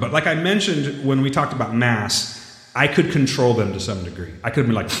going on, but like I mentioned when we talked about Mass, I could control them to some degree. I could have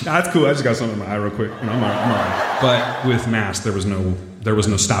been like, that's cool. I just got something in my eye real quick. I'm all right. But with Mass, there was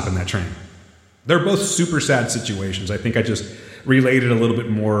no stopping that train. They're both super sad situations. I think I just related a little bit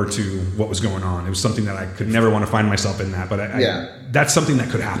more to what was going on. It was something that I could never want to find myself in that, but that's something that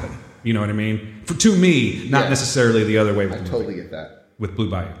could happen. You know what I mean? To me, not necessarily the other way. I totally get that. With Blue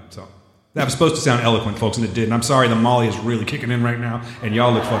Bayou. So that was supposed to sound eloquent, folks, and it did. And I'm sorry, the Molly is really kicking in right now, and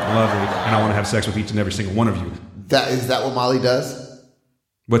y'all look fucking lovely, and I want to have sex with each and every single one of you. Is that what Molly does?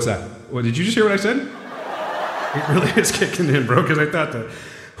 What's that? What, did you just hear what I said? It really is kicking in, bro, because I thought that.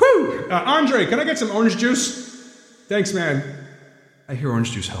 Whew! Andre, can I get some orange juice? Thanks, man. I hear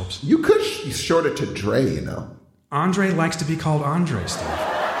orange juice helps. You could short it to Dre, you know. Andre likes to be called Andre, Steve.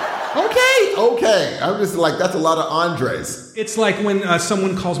 Okay. I'm just like, that's a lot of Andres. It's like when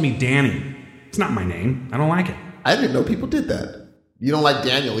someone calls me Danny. It's not my name. I don't like it. I didn't know people did that. You don't like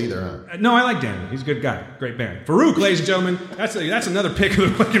Daniel either, huh? No, I like Daniel. He's a good guy. Great band. Farouk, ladies and gentlemen. That's another pick of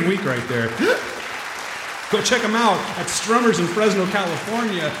the fucking week right there. Go check them out at Strummers in Fresno,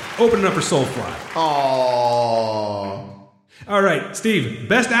 California, opening up for Soulfly. Aww. All right, Steve,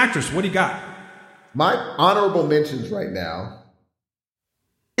 best actress, what do you got? My honorable mentions right now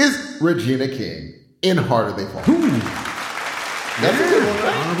is Regina King in Harder They Fall. Ooh. That's a good one,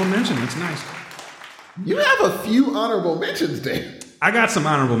 right? Honorable mention, that's nice. You have a few honorable mentions, Dan. I got some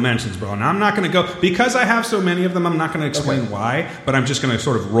honorable mentions, bro, and I'm not going to go, because I have so many of them, I'm not going to explain why, but I'm just going to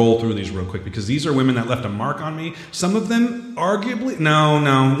sort of roll through these real quick, because these are women that left a mark on me. Some of them, arguably, no.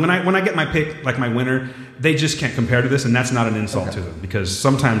 When I get my pick, like my winner, they just can't compare to this, and that's not an insult to them, because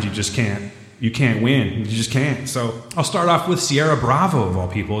sometimes you just can't. You can't win. You just can't. So I'll start off with Sierra Bravo, of all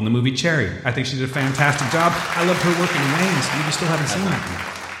people, in the movie Cherry. I think she did a fantastic job. I loved her work in Wayne's. You still haven't seen that yet.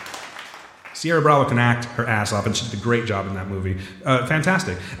 Sierra Bravo can act her ass off, and she did a great job in that movie.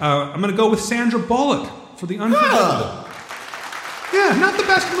 Fantastic. I'm going to go with Sandra Bullock for The Unforgettable. Yeah, not the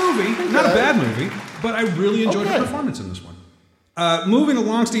best movie. Not a bad movie. But I really enjoyed her performance in this one. Moving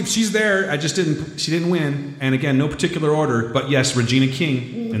along, Steve, she's there. She didn't win. And again, no particular order. But yes, Regina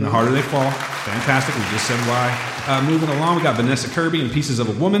King in The Harder They Fall. Fantastic. We just said why. Moving along, we got Vanessa Kirby in Pieces of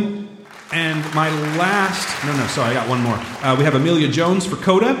a Woman. And my last... I got one more. We have Amelia Jones for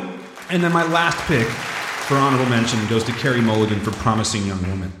Coda. And then my last pick for honorable mention goes to Carey Mulligan for Promising Young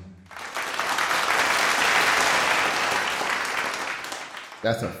Woman.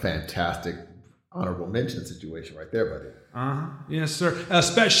 That's a fantastic honorable mention situation right there, buddy. Uh-huh. Yes, sir.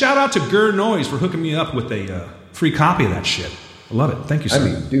 Shout out to Gur Noise for hooking me up with a free copy of that shit. I love it. Thank you, sir. I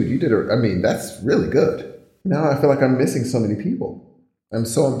mean, dude, you did that's really good. Now I feel like I'm missing so many people. I'm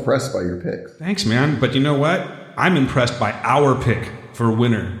so impressed by your picks. Thanks, man. But you know what? I'm impressed by our pick for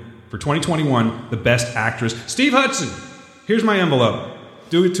winner for 2021, the best actress. Steve Hudson, here's my envelope.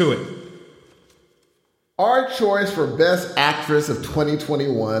 Do it to it. Our choice for best actress of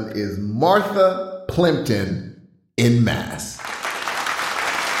 2021 is Martha Plimpton in Mass.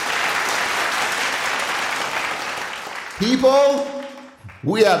 People,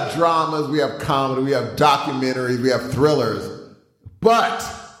 we have dramas, we have comedy, we have documentaries, we have thrillers, but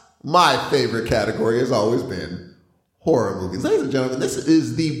my favorite category has always been horror movies. Ladies and gentlemen, this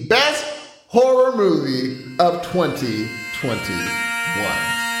is the best horror movie of 2021.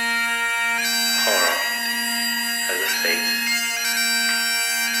 Horror has a face,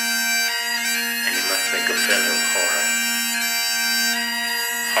 and you must make a film of horror.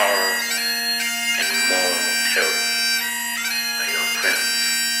 Horror and moral terror are your friends.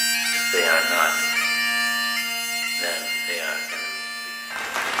 If they are not, then they are enemies.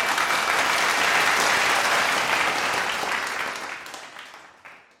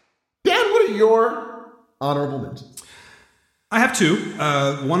 Dan, what are your honorable mentions? I have two.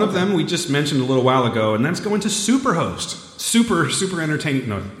 One of them we just mentioned a little while ago, and that's going to Superhost. Super entertaining.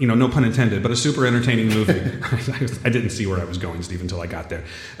 No pun intended, but a super entertaining movie. I didn't see where I was going, Steve, until I got there.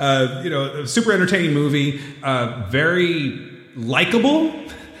 A super entertaining movie, very likable,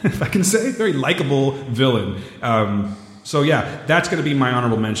 if I can say, very likable villain. So yeah, that's going to be my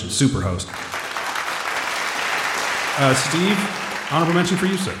honorable mention. Superhost. Steve, honorable mention for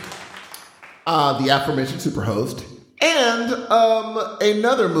you, sir. The aforementioned Superhost. And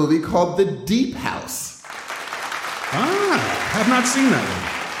another movie called The Deep House. Have not seen that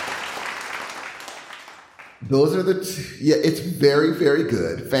one. Those are it's very, very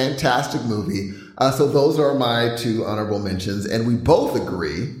good. Fantastic movie. So those are my two honorable mentions, and we both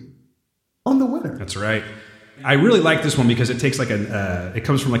agree on the winner. That's right. I really like this one because it takes it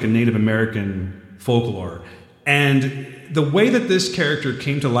comes from like a Native American folklore. And the way that this character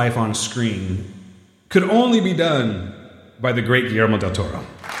came to life on screen could only be done by the great Guillermo del Toro.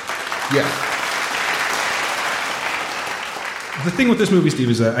 Yes. the thing with this movie, Steve,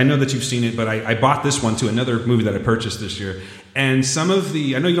 is I know that you've seen it, but I bought this one too, another movie that I purchased this year. And some of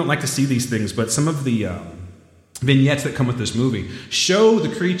the, I know you don't like to see these things, but some of the vignettes that come with this movie show the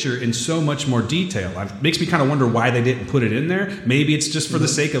creature in so much more detail. It makes me kind of wonder why they didn't put it in there. Maybe it's just for the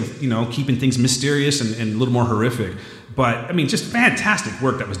sake of, keeping things mysterious and a little more horrific. But, I mean, just fantastic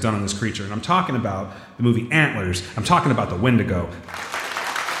work that was done on this creature. And I'm talking about the movie Antlers. I'm talking about the Wendigo.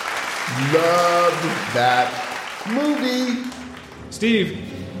 Loved that movie. Steve,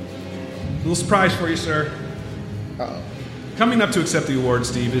 a little surprise for you, sir. Uh-oh. Coming up to accept the award,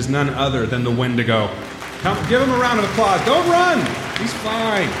 Steve, is none other than the Wendigo. Come, give him a round of applause. Don't run. He's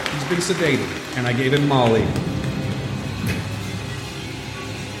fine. He's been sedated, and I gave him Molly.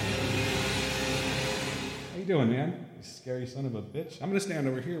 How you doing, man? You scary son of a bitch. I'm gonna stand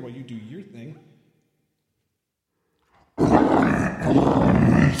over here while you do your thing.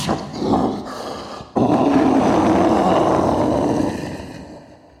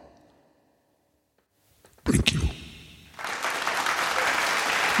 Thank you.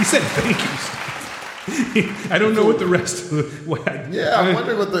 He said thank you. I don't know what the rest of the... I'm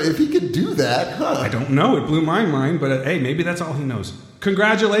wondering if he could do that, huh? I don't know. It blew my mind, but hey, maybe that's all he knows.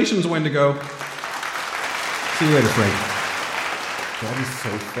 Congratulations, Wendigo. See you later, Frank. That is so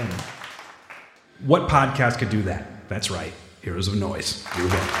funny. What podcast could do that? That's right. Heroes of Noise. Here we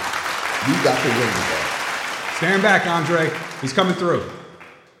go. You got the Wendigo. Stand back, Andre. He's coming through.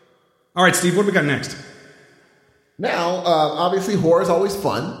 All right, Steve, what do we got next? Now, obviously, horror is always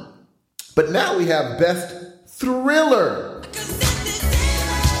fun. But now we have Best Thriller.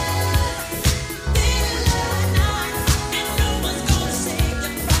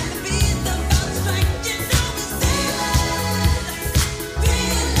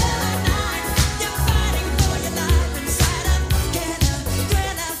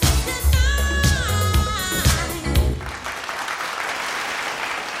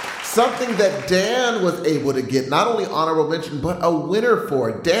 Something that Dan was able to get not only honorable mention, but a winner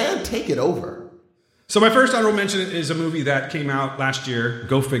for. Dan, take it over. So my first honorable mention is a movie that came out last year,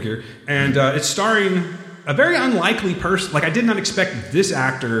 go figure, and it's starring a very unlikely person. Like, I did not expect this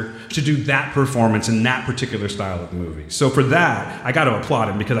actor to do that performance in that particular style of movie. So for that, I got to applaud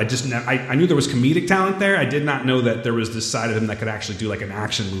him because I knew there was comedic talent there. I did not know that there was this side of him that could actually do like an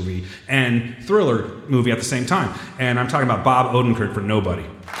action movie and thriller movie at the same time. And I'm talking about Bob Odenkirk for Nobody.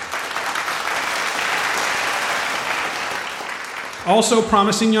 Also,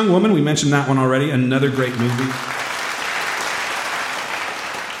 Promising Young Woman. We mentioned that one already. Another great movie.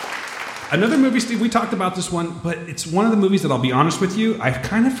 Another movie, Steve, we talked about this one, but it's one of the movies that I'll be honest with you, I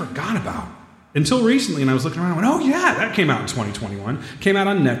kind of forgot about. Until recently, and I was looking around and went, oh yeah, that came out in 2021. Came out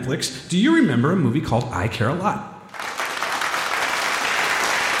on Netflix. Do you remember a movie called I Care a Lot?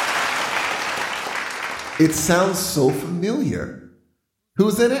 It sounds so familiar.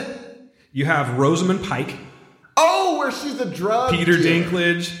 Who's in it? You have Rosamund Pike. Oh, where she's a drug Peter dealer.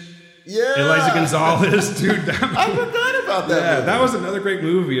 Dinklage. Yeah. Eliza Gonzalez. Dude, I forgot about that movie. That was another great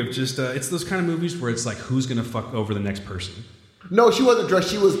movie of just, it's those kind of movies where it's like, who's going to fuck over the next person? No, she wasn't dressed.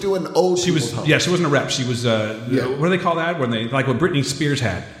 She was doing old people's home. Yeah, she wasn't a rep. She was, what do they call that? When they, like what Britney Spears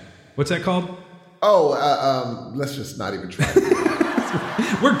had. What's that called? Oh, let's just not even try.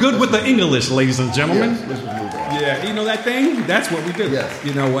 We're good with the English, ladies and gentlemen. Yes, let's just move on. Yeah, you know that thing? That's what we do. Yes.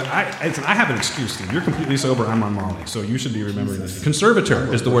 You know what? I have an excuse, Steve. You're completely sober. I'm on Molly, so you should be remembering this.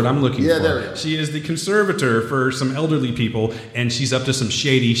 Conservator is the word I'm looking for. There we go. She is the conservator for some elderly people, and she's up to some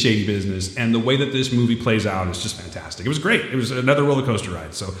shady, shady business. And the way that this movie plays out is just fantastic. It was great. It was another roller coaster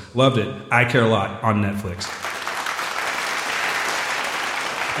ride. So loved it. I Care a Lot on Netflix.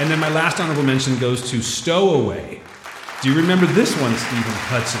 And then my last honorable mention goes to Stowaway. Do you remember this one,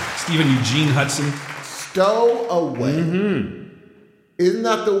 Stephen Eugene Hudson? Stowaway. Mm-hmm. Isn't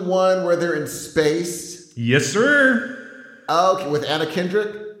that the one where they're in space? Yes, sir. Okay, with Anna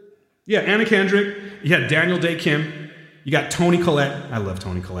Kendrick? Yeah, Anna Kendrick. You had Daniel Day Kim. You got Toni Collette. I love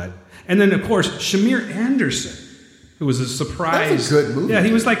Toni Collette. And then, of course, Shamir Anderson, who was a surprise. That's a good movie. Yeah,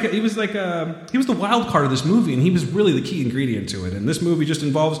 he was the wild card of this movie, and he was really the key ingredient to it. And this movie just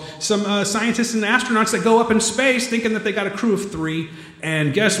involves some scientists and astronauts that go up in space thinking that they got a crew of 3.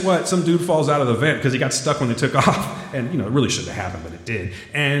 And guess what? Some dude falls out of the vent because he got stuck when they took off. And, it really shouldn't have happened, but it did.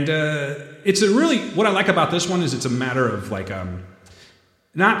 And what I like about this one is it's a matter of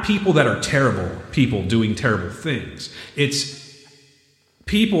not people that are terrible people doing terrible things. It's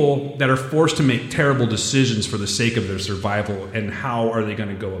people that are forced to make terrible decisions for the sake of their survival, and how are they going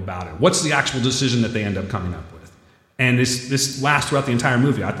to go about it? What's the actual decision that they end up coming up with? And this lasts throughout the entire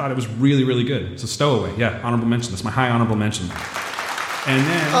movie. I thought it was really, really good. It's a Stowaway. Yeah, honorable mention. That's my high honorable mention. And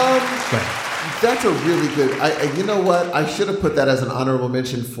then... Go ahead. That's a really good. You know what? I should have put that as an honorable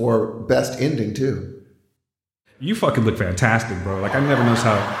mention for best ending too. You fucking look fantastic, bro. Like I never noticed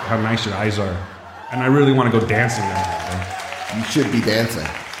how nice your eyes are, and I really want to go dancing now, bro. You should be dancing.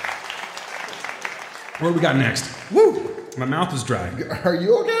 What do we got next? Woo! My mouth is dry. Are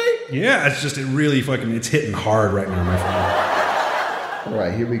you okay? Yeah, it's hitting hard right now, my friend. All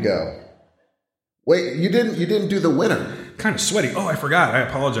right, here we go. Wait, you didn't do the winner. Kind of sweaty. Oh, I forgot. I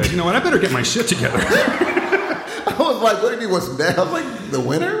apologize. You know what? I better get my shit together. I was like, what do you mean? What's bad? I was like, the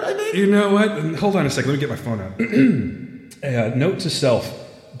winner, I think? You know what? Hold on a second. Let me get my phone out. Note to self.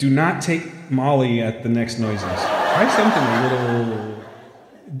 Do not take Molly at the next noises. Try something a little...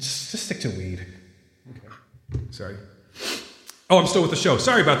 Just stick to weed. Okay. Sorry. Oh, I'm still with the show.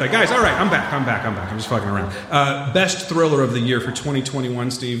 Sorry about that. Guys, all right. I'm back. I'm just fucking around. Best thriller of the year for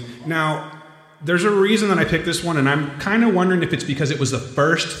 2021, Steve. Now... There's a reason that I picked this one, and I'm kind of wondering if it's because it was the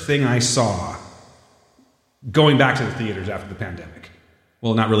first thing I saw going back to the theaters after the pandemic.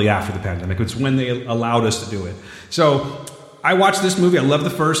 Well, not really after the pandemic. It's when they allowed us to do it. So I watched this movie. I love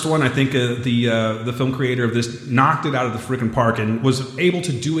the first one. I think the film creator of this knocked it out of the freaking park and was able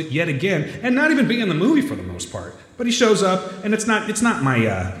to do it yet again, and not even be in the movie for the most part. But he shows up, and it's not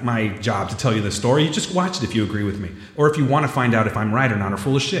my job to tell you the story. You just watch it if you agree with me, or if you want to find out if I'm right or not or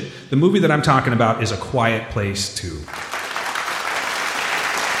full of shit. The movie that I'm talking about is A Quiet Place 2.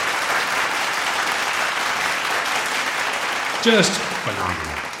 Just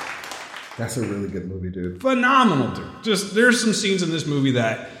phenomenal. That's a really good movie, dude. Phenomenal, dude. Just there's some scenes in this movie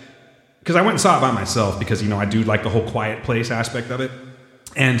that, because I went and saw it by myself because I do like the whole quiet place aspect of it.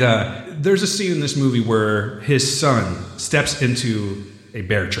 And there's a scene in this movie where his son steps into a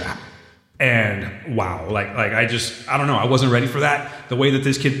bear trap. And wow, I don't know. I wasn't ready for that. The way that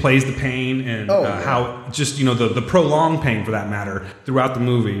this kid plays the pain and how just, the prolonged pain for that matter throughout the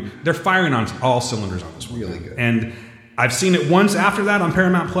movie. They're firing on all cylinders on this one. Really good. And I've seen it once after that on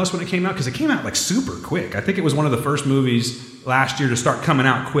Paramount Plus when it came out, because it came out super quick. I think it was one of the first movies last year to start coming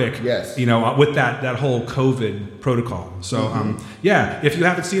out quick. Yes. With that whole COVID protocol. So, if you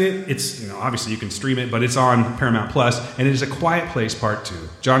haven't seen it, it's, obviously you can stream it, but it's on Paramount Plus, and it is A Quiet Place Part 2.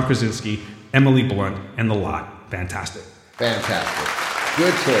 John Krasinski, Emily Blunt, and The Lot. Fantastic. Fantastic.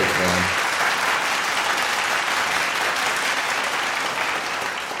 Good choice, man.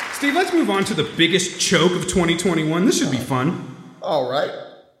 Steve, let's move on to the biggest choke of 2021. This should be fun. All right.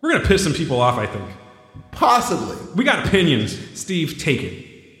 We're going to piss some people off, I think. Possibly. We got opinions. Steve, take it.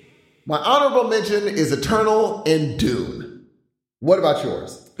 My honorable mention is Eternal and Dune. What about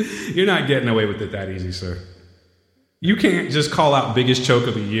yours? You're not getting away with it that easy, sir. You can't just call out biggest choke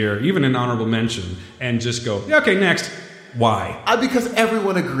of the year, even an honorable mention, and just go, yeah, okay, next. Why? Because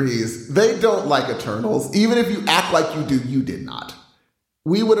everyone agrees. They don't like Eternals. Even if you act like you do, you did not.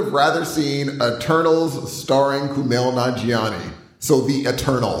 We would have rather seen Eternals starring Kumail Nanjiani. So The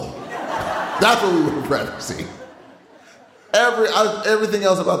Eternal. That's what we would have rather seen. Everything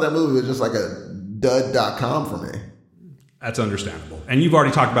else about that movie was just like a dud.com for me. That's understandable. And you've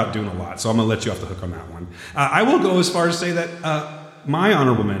already talked about Dune a lot, so I'm going to let you off the hook on that one. I will go as far as to say that my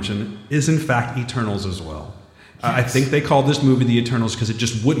honorable mention is, in fact, Eternals as well. Yes. I think they called this movie The Eternals because it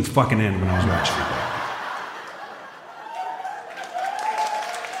just wouldn't fucking end when I was watching it.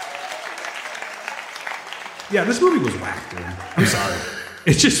 Yeah, this movie was whack, dude. I'm sorry.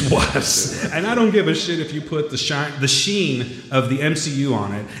 It just was. And I don't give a shit if you put the sheen of the MCU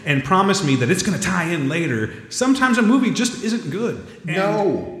on it and promise me that it's going to tie in later. Sometimes a movie just isn't good. And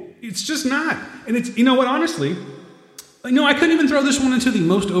no. It's just not. And it's, you know what, honestly, I couldn't even throw this one into the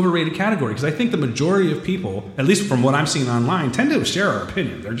most overrated category because I think the majority of people, at least from what I'm seeing online, tend to share our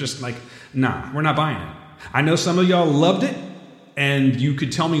opinion. They're just like, nah, we're not buying it. I know some of y'all loved it, and you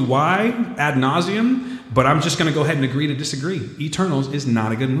could tell me why ad nauseum, but I'm just going to go ahead and agree to disagree. Eternals is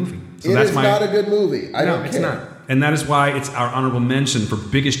not a good movie. So it's not a good movie. I don't care. It's not. And that is why it's our honorable mention for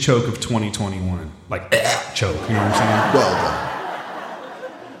biggest choke of 2021. Like, choke, you know what I'm saying? Well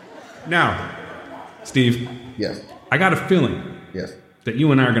done. Now, Steve. Yes. I got a feeling. Yes. That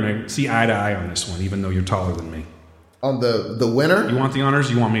you and I are going to see eye to eye on this one, even though you're taller than me. On the winner? You want the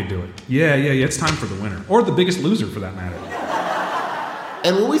honors? You want me to do it? Yeah. It's time for the winner. Or the biggest loser, for that matter.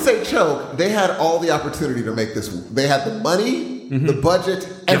 And when we say choke, they had all the opportunity to make this. They had the money, the budget,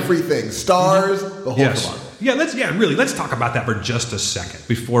 everything, stars, the whole shebang. Yeah, let's talk about that for just a second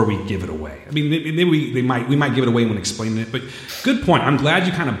before we give it away. I mean, maybe we might give it away when explaining it, but good point. I'm glad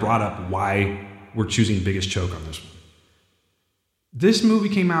you kind of brought up why we're choosing biggest choke on this one. This movie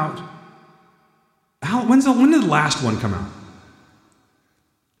came out. When did the last one come out?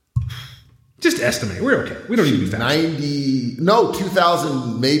 Just estimate. We're okay. We don't need to be fast.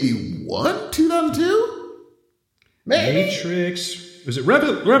 2000, maybe 2001? 2002? Maybe? Matrix. Was it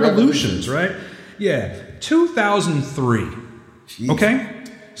Revolutions, right? Yeah. 2003. Jeez. Okay?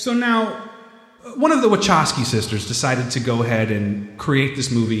 So now, one of the Wachowski sisters decided to go ahead and create this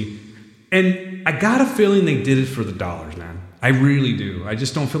movie. And I got a feeling they did it for the dollars, man. I really do. I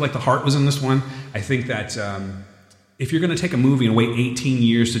just don't feel like the heart was in this one. I think that if you're going to take a movie and wait 18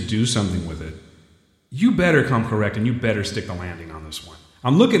 years to do something with it, you better come correct and you better stick the landing on this one.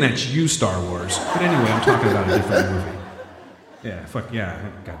 I'm looking at you, Star Wars. But anyway, I'm talking about a different movie. Yeah, fuck yeah,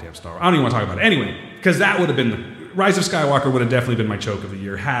 goddamn Star Wars. I don't even want to talk about it. Anyway, because that would have been, Rise of Skywalker would have definitely been my choke of the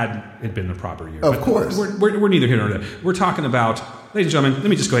year had it been the proper year. Of course. We're neither here nor there. We're talking about, ladies and gentlemen, let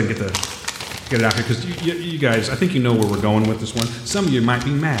me just go ahead and get it out here, because you guys, I think you know where we're going with this one. Some of you might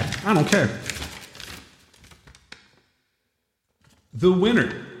be mad. I don't care. The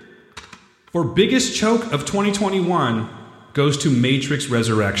winner for biggest choke of 2021 goes to Matrix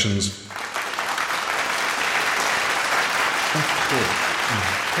Resurrections.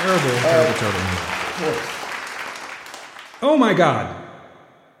 Terrible movie. Oh my God.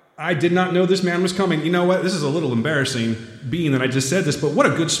 I did not know this man was coming. You know what? This is a little embarrassing, being that I just said this, but what a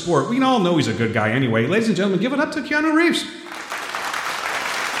good sport. We all know he's a good guy anyway. Ladies and gentlemen, give it up to Keanu Reeves.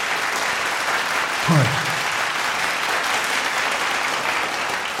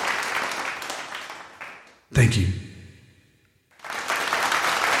 Thank you.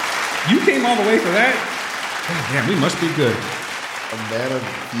 You came all the way for that? Oh, damn, we must be good. A man of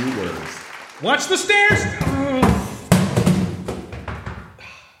few words. Watch the stairs!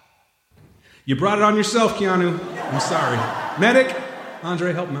 You brought it on yourself, Keanu. I'm sorry. Medic,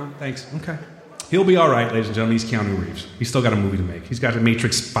 Andre, help him out. Thanks. Okay. He'll be all right, ladies and gentlemen. He's Keanu Reeves. He's still got a movie to make. He's got a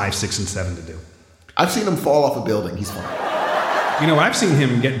Matrix 5, 6, and 7 to do. I've seen him fall off a building. He's fine. You know, I've seen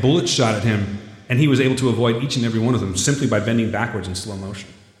him get bullets shot at him, and he was able to avoid each and every one of them simply by bending backwards in slow motion.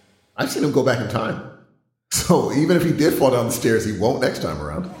 I've seen him go back in time. So even if he did fall down the stairs, he won't next time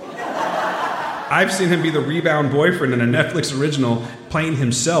around. I've seen him be the rebound boyfriend in a Netflix original playing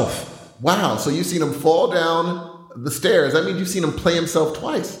himself. Wow, so you've seen him fall down the stairs. That means you've seen him play himself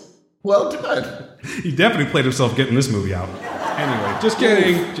twice. Well done. He definitely played himself getting this movie out. Anyway, just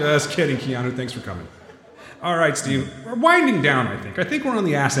kidding. Just kidding, Keanu. Thanks for coming. All right, Steve. We're winding down, I think. I think we're on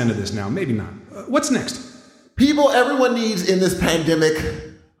the ass end of this now. Maybe not. What's next? People, everyone needs in this pandemic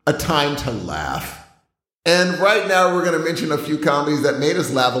a time to laugh. And right now we're going to mention a few comedies that made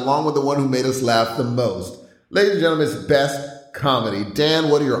us laugh, along with the one who made us laugh the most. Ladies and gentlemen, it's Best Comedy. Dan,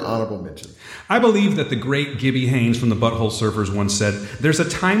 what are your honorable mentions? I believe that the great Gibby Haynes from the Butthole Surfers once said, "There's a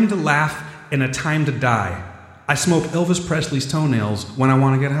time to laugh and a time to die. I smoke Elvis Presley's toenails when I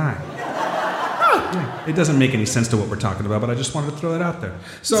want to get high." Yeah, it doesn't make any sense to what we're talking about, but I just wanted to throw that out there.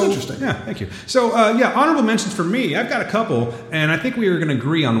 So, it's interesting. Yeah, thank you. So, honorable mentions for me. I've got a couple, and I think we are going to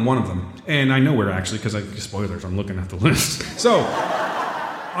agree on one of them. And I know we're actually, because spoilers, I'm looking at the list. So,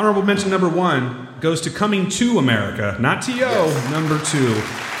 honorable mention number 1 goes to Coming to America, not T.O., yes. Number 2.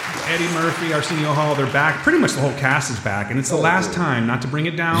 Eddie Murphy, Arsenio Hall, they're back. Pretty much the whole cast is back, and it's the last time, not to bring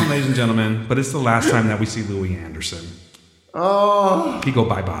it down, ladies and gentlemen, but it's the last time that we see Louis Anderson. Oh. He go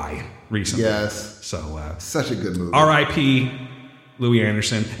bye-bye recently. Yes. So, such a good movie. R.I.P. Louis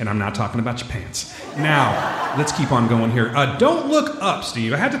Anderson, and I'm not talking about your pants. Now, let's keep on going here. Don't Look Up,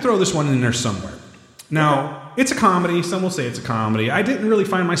 Steve. I had to throw this one in there somewhere. Now, it's a comedy. Some will say it's a comedy. I didn't really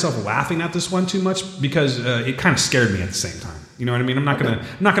find myself laughing at this one too much because it kind of scared me at the same time. You know what I mean? I'm not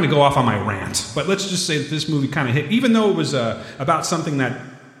gonna go off on my rant, but let's just say that this movie kind of hit, even though it was about something that,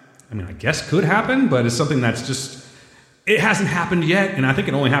 I mean, I guess could happen, but it's something that's just, it hasn't happened yet, and I think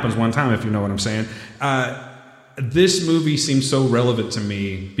it only happens one time, if you know what I'm saying. This movie seems so relevant to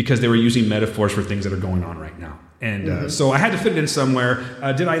me because they were using metaphors for things that are going on right now. And so I had to fit it in somewhere.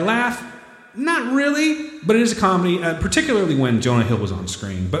 Did I laugh? Not really, but it is a comedy, particularly when Jonah Hill was on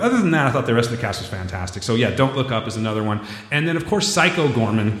screen. But other than that, I thought the rest of the cast was fantastic. So yeah, Don't Look Up is another one. And then, of course, Psycho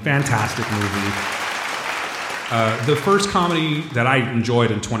Gorman, fantastic movie. The first comedy that I enjoyed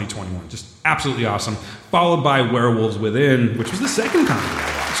in 2021, just absolutely awesome. Followed by Werewolves Within, which was the second comedy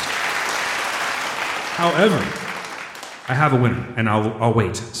I watched. However, I have a winner, and I'll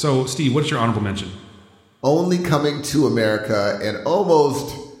wait. So, Steve, what's your honorable mention? Only Coming to America, and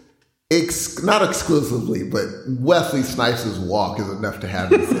almost, not exclusively, but Wesley Snipes' walk is enough to have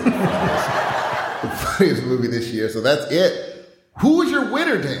me say the funniest movie this year. So that's it. Who is your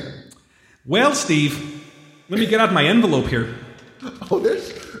winner, Dan? Well, Steve, let me get out my envelope here.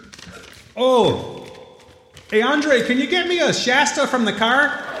 Oh, hey, Andre, can you get me a Shasta from the car?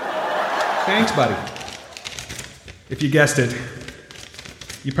 Thanks, buddy. If you guessed it,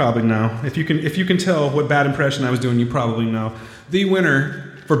 you probably know. If you can tell what bad impression I was doing, you probably know. The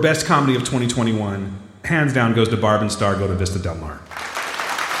winner for best comedy of 2021, hands down goes to Barb and Star Go to Vista Del Mar.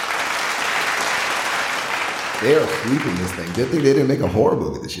 They are sweeping this thing. Good thing they didn't make a horror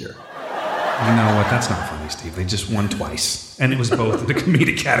movie this year. You know what? That's not funny, Steve. They just won twice. And it was both in the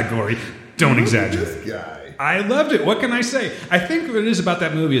comedic category. Don't exaggerate. This guy. I loved it. What can I say? I think what it is about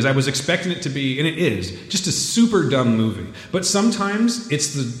that movie is I was expecting it to be, and it is, just a super dumb movie. But sometimes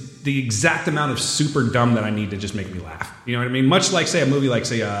it's the exact amount of super dumb that I need to just make me laugh. You know what I mean? Much like, say, a movie like,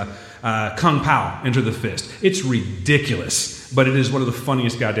 say, Kung Pao, Enter the Fist. It's ridiculous, but it is one of the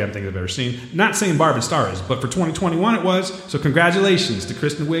funniest goddamn things I've ever seen. Not saying Barb and Star is, but for 2021 it was. So congratulations to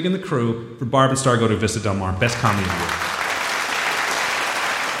Kristen Wiig and the crew for Barb and Star Go to Vista Del Mar, Best Comedy of the Year.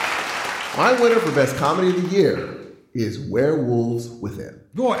 My winner for Best Comedy of the Year is Werewolves Within.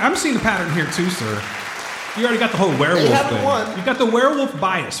 Boy, I'm seeing a pattern here too, sir. You already got the whole werewolf They haven't thing. won. You got the werewolf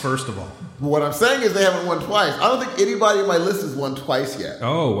bias, first of all. What I'm saying is they haven't won twice. I don't think anybody in my list has won twice yet.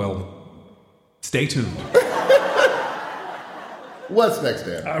 Oh, well, stay tuned. What's next,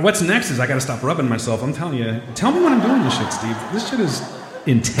 Dan? What's next is I got to stop rubbing myself. I'm telling you. Tell me when I'm doing this shit, Steve. This shit is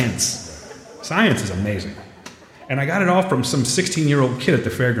intense. Science is amazing. And I got it all from some 16-year-old kid at the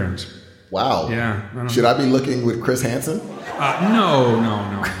fairgrounds. Wow. Yeah. Should I be looking with Chris Hansen? No.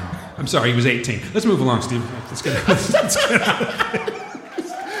 I'm sorry, he was 18. Let's move along, Steve. Let's get out of here.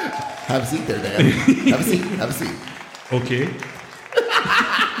 Have a seat there, Dan. Have a seat. Okay.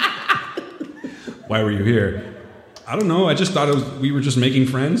 Why were you here? I don't know. I just thought we were just making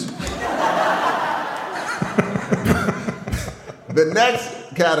friends. The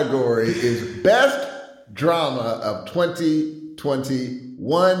next category is Best Drama of 2021.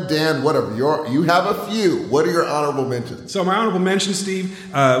 Dan, you have a few. What are your honorable mentions? So my honorable mentions, Steve,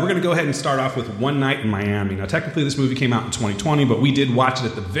 we're going to go ahead and start off with One Night in Miami. Now, technically, this movie came out in 2020, but we did watch it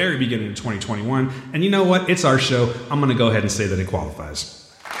at the very beginning of 2021. And you know what? It's our show. I'm going to go ahead and say that it qualifies.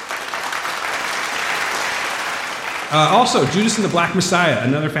 Also, Judas and the Black Messiah,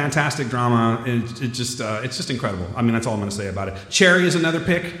 another fantastic drama. It's just incredible. I mean, that's all I'm going to say about it. Cherry is another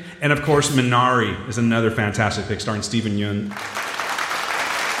pick. And, of course, Minari is another fantastic pick, starring Stephen Yeun.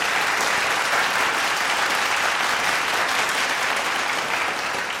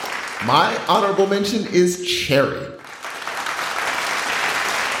 My honorable mention is Cherry.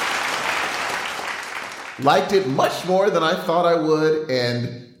 Liked it much more than I thought I would,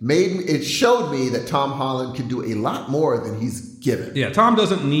 and it showed me that Tom Holland can do a lot more than he's given. Yeah, Tom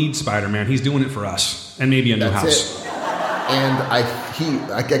doesn't need Spider-Man. He's doing it for us and maybe a new house. It. And I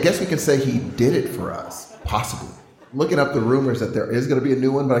guess we can say he did it for us, possibly. Looking up the rumors that there is going to be a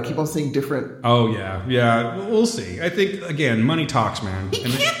new one, but I keep on seeing different... Oh, yeah. We'll see. I think, again, money talks, man. He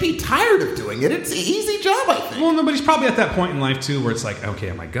can't be tired of doing it. It's an easy job, I think. Well, no, but he's probably at that point in life, too, where it's like, okay,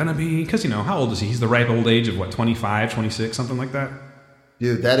 am I going to be... Because, how old is he? He's the ripe old age of, 25, 26, something like that?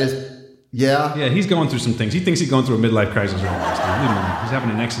 Dude, that is... Yeah. Yeah, he's going through some things. He thinks he's going through a midlife crisis right now. He's having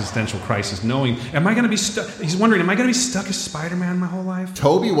an existential crisis, knowing, am I going to be stuck... He's wondering, am I going to be stuck as Spider-Man my whole life?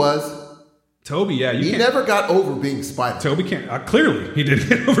 Toby was... Toby, yeah. He never got over being Spider-Man. Toby can't. Clearly, he didn't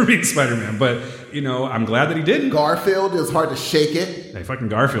get over being Spider-Man. But, I'm glad that he didn't. Garfield, it was hard to shake it. Hey, fucking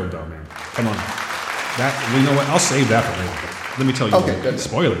Garfield, though, man. Come on. You know what? I'll save that for later. But let me tell you. Okay, good.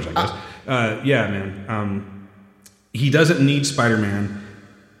 Spoilers, I guess. Yeah, man. He doesn't need Spider-Man.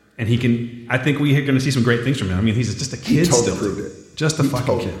 And he can... I think we're going to see some great things from him. I mean, he's just a kid totally still. Proved it. Just a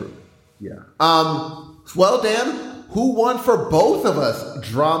fucking kid. Proved it. Yeah. Well, Dan, who won for both of us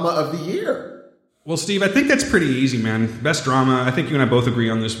Drama of the Year? Well, Steve, I think that's pretty easy, man. Best drama. I think you and I both agree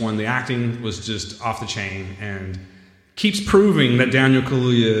on this one. The acting was just off the chain and keeps proving that Daniel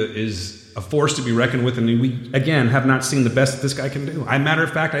Kaluuya is a force to be reckoned with, and we, again, have not seen the best that this guy can do. Matter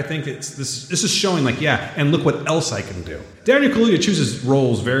of fact, I think this is showing, and look what else I can do. Daniel Kaluuya chooses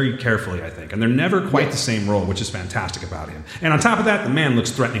roles very carefully, I think, and they're never quite the same role, which is fantastic about him. And on top of that, the man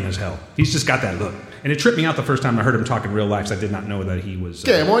looks threatening as hell. He's just got that look. And it tripped me out the first time I heard him talk in real life, because I did not know that he was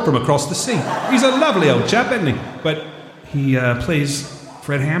from across the sea. He's a lovely old chap, isn't he? But he plays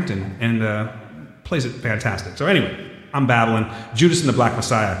Fred Hampton, and plays it fantastic. So anyway... I'm babbling. Judas and the Black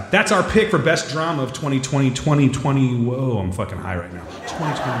Messiah. That's our pick for best drama of 2020. Whoa, I'm fucking high right now.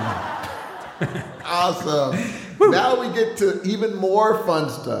 2021. Awesome. Now we get to even more fun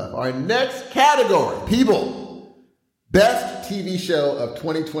stuff. Our next category, people. Best TV show of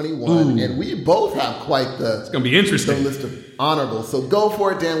 2021. Ooh. And we both have quite the... It's going to be interesting. The list of honorables. So go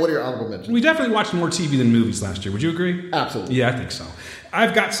for it, Dan. What are your honorable mentions? We definitely watched more TV than movies last year. Would you agree? Absolutely. Yeah, I think so.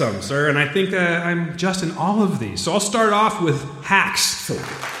 I've got some, sir, and I think I'm just in all of these. So I'll start off with Hacks. So good.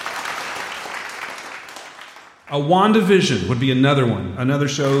 WandaVision would be another one. Another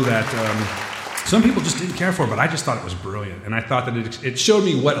show that Some people just didn't care for it, but I just thought it was brilliant. And I thought that it showed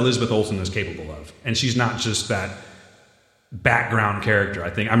me what Elizabeth Olsen is capable of. And she's not just that background character. I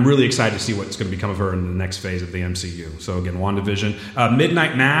think I'm really excited to see what's going to become of her in the next phase of the MCU. So again, WandaVision.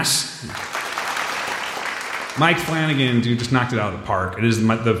 Midnight Mass. Mike Flanagan, dude, just knocked it out of the park. It is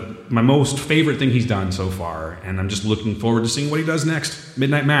my most favorite thing he's done so far, and I'm just looking forward to seeing what he does next.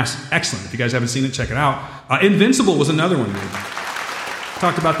 Midnight Mass, excellent. If you guys haven't seen it, check it out. Invincible was another one.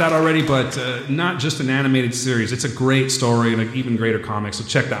 Talked about that already, but not just an animated series. It's a great story and an even greater comic, so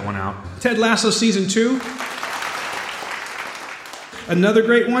check that one out. Ted Lasso Season 2. Another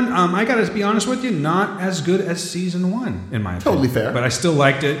great one. I got to be honest with you, not as good as Season 1, in my opinion. Totally fair. But I still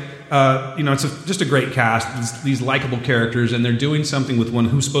liked it. It's just a great cast, these likable characters, and they're doing something with one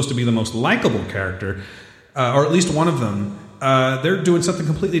who's supposed to be the most likable character, or at least one of them. They're doing something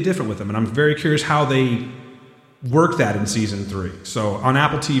completely different with them, and I'm very curious how they work that in Season 3. So on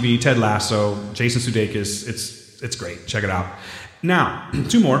Apple TV, Ted Lasso, Jason Sudeikis, it's great. Check it out. Now,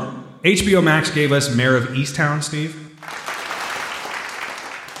 2 more. HBO Max gave us Mare of Easttown, Steve.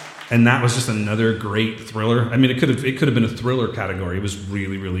 And that was just another great thriller. I mean, it could have been a thriller category. It was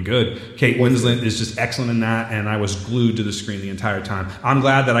really, really good. Kate Winslet is just excellent in that, and I was glued to the screen the entire time. I'm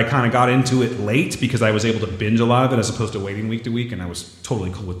glad that I kind of got into it late because I was able to binge a lot of it as opposed to waiting week to week, and I was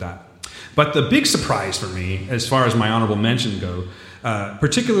totally cool with that. But the big surprise for me, as far as my honorable mention go,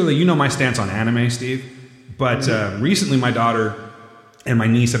 particularly, you know my stance on anime, Steve, but recently my daughter and my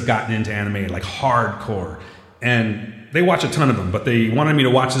niece have gotten into anime like hardcore, and they watch a ton of them, but they wanted me to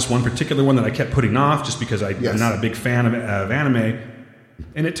watch this one particular one that I kept putting off just because I'm not a big fan of anime.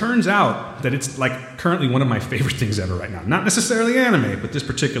 And it turns out that it's like currently one of my favorite things ever right now. Not necessarily anime, but this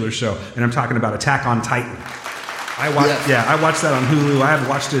particular show. And I'm talking about Attack on Titan. I watched that on Hulu. I have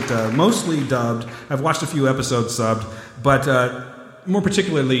watched it mostly dubbed. I've watched a few episodes subbed. But more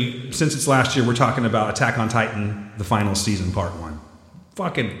particularly, since it's last year, we're talking about Attack on Titan, the final season, part 1.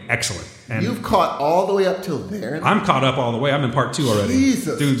 Fucking excellent. And you've caught all the way up till there? I'm caught up all the way. I'm in part 2 already.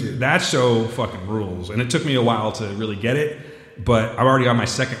 Jesus, dude. That show fucking rules. And it took me a while to really get it, but I'm already on my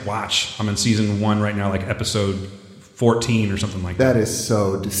second watch. I'm in season 1 right now, like episode 14 or something like that. That is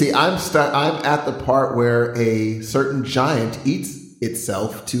so... See, I'm at the part where a certain giant eats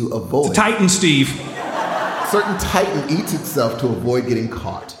itself to avoid... It's a Titan, Steve. Certain Titan eats itself to avoid getting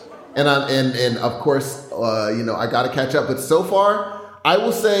caught. And of course, I got to catch up. But so far, I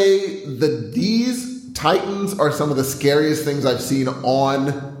will say that these Titans are some of the scariest things I've seen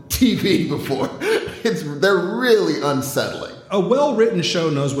on TV before. They're really unsettling. A well-written show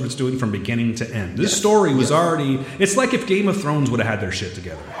knows what it's doing from beginning to end. This story was already... It's like if Game of Thrones would have had their shit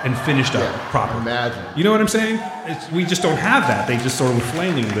together and finished up properly. Imagine. You know what I'm saying? We just don't have that. They just sort of were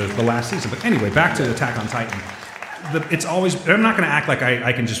flailing the last season. But anyway, back to Attack on Titan. It's always... I'm not going to act like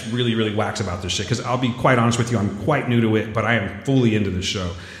I can just really, really wax about this shit, because I'll be quite honest with you, I'm quite new to it, but I am fully into this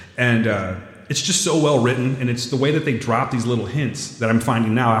show. And it's just so well written, and it's the way that they drop these little hints that I'm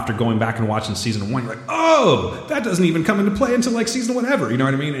finding now after going back and watching season 1. You're like, oh, that doesn't even come into play until like season whatever. You know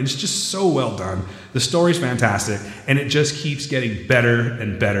what I mean? And it's just so well done. The story's fantastic, and it just keeps getting better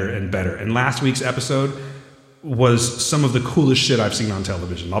and better and better. And last week's episode was some of the coolest shit I've seen on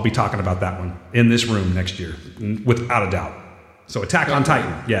television. I'll be talking about that one in this room next year, without a doubt. So Attack on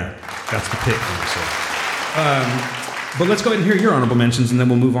Titan, that's the pick. But let's go ahead and hear your honorable mentions, and then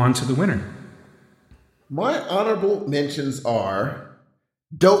we'll move on to the winner. My honorable mentions are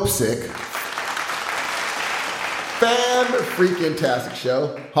Dope Sick, fan-freaking-tastic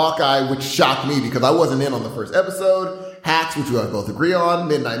show, Hawkeye, which shocked me because I wasn't in on the first episode, Hacks, which we both agree on,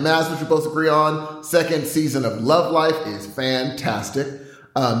 Midnight Mass, which we both agree on, second season of Love Life is fantastic,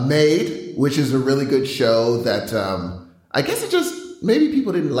 Made, which is a really good show that I guess it just, maybe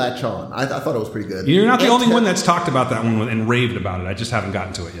people didn't latch on. I thought it was pretty good. You're not the only one that's talked about that one and raved about it. I just haven't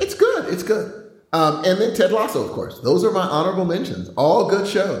gotten to it yet. It's good. And then Ted Lasso, of course. Those are my honorable mentions. All good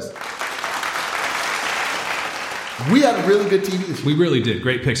shows. We had a really good TV this week. We really did.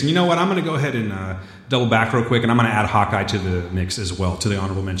 Great picks. And you know what? I'm going to go ahead and double back real quick, and I'm going to add Hawkeye to the mix as well, to the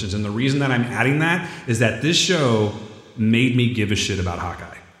honorable mentions. And the reason that I'm adding that is that this show made me give a shit about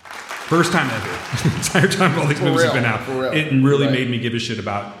Hawkeye. First time ever. The entire time all these movies have been out. It really made me give a shit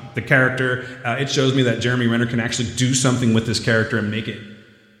about the character. It shows me that Jeremy Renner can actually do something with this character and make it...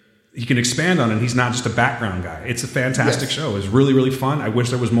 He can expand on it. He's not just a background guy. It's a fantastic show. It was really, really fun. I wish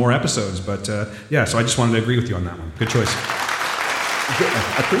there was more episodes, but so I just wanted to agree with you on that one. Good choice.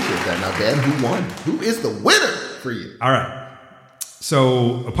 I appreciate that. Now, Dan, who won? Who is the winner for you? All right.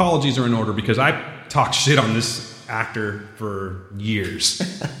 So apologies are in order because I talked shit on this actor for years.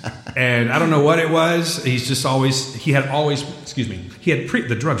 And I don't know what it was. The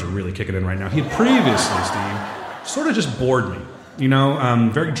drugs are really kicking in right now. He had previously, Steve, sort of just bored me.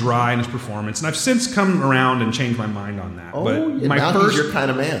 Very dry in his performance. And I've since come around and changed my mind on that. Oh, but he's your kind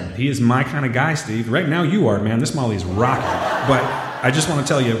of man. He is my kind of guy, Steve. Right now you are, man. This Molly is rocking. But I just want to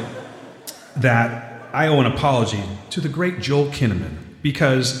tell you that I owe an apology to the great Joel Kinnaman,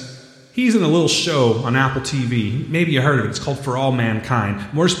 because he's in a little show on Apple TV. Maybe you heard of it. It's called For All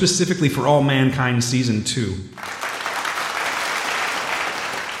Mankind. More specifically, For All Mankind Season 2.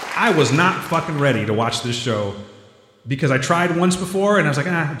 I was not fucking ready to watch this show because I tried once before and I was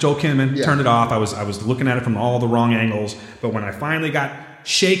like, Joel Kinnaman, turned it off. I was looking at it from all the wrong angles. But when I finally got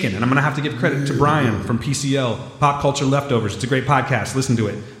shaken, and I'm going to have to give credit to Brian from PCL, Pop Culture Leftovers. It's a great podcast. Listen to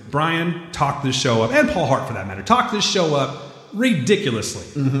it. Brian talked this show up, and Paul Hart for that matter, talked this show up ridiculously.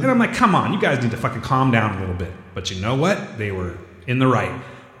 And I'm like, come on, you guys need to fucking calm down a little bit. But you know what? They were in the right.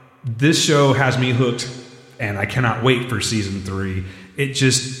 This show has me hooked, and I cannot wait for season 3. It's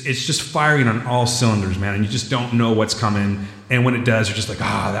just firing on all cylinders, man, and you just don't know what's coming. And when it does, you're just like,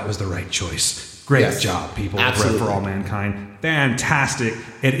 that was the right choice. Great job, people. Absolutely. For All Mankind. Fantastic.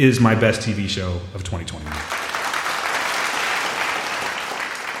 It is my best TV show of 2021.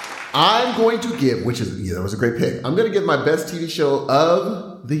 I'm going to give, that was a great pick. I'm going to give my best TV show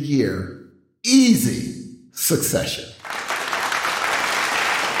of the year, easy, Succession.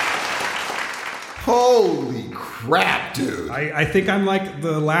 Holy crap, dude. I think I'm like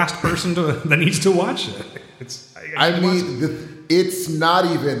the last person that needs to watch it. It's not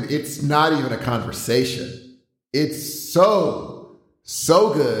even a conversation. It's so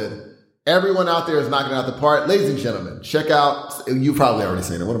good. Everyone out there is knocking out the park. Ladies and gentlemen, check out, you've probably already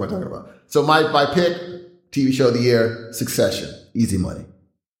seen it. What am I talking about? So my pick, TV show of the year, Succession. Easy money.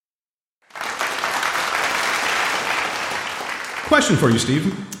 Question for you,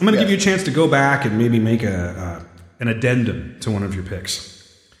 Steve. I'm going to give you a chance to go back and maybe make an addendum to one of your picks.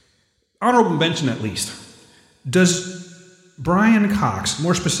 Honorable mention at least. Does Brian Cox,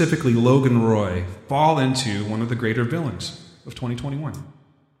 more specifically Logan Roy, fall into one of the greater villains of 2021?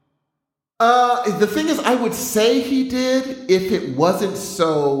 The thing is, I would say he did if it wasn't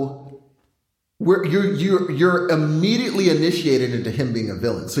so. You're immediately initiated into him being a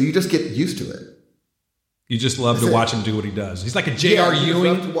villain, so you just get used to it. You just love to watch him do what he does. He's like a J.R.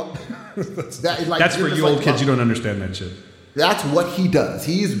 Ewing. That's for you old kids. You don't understand that shit. That's what he does.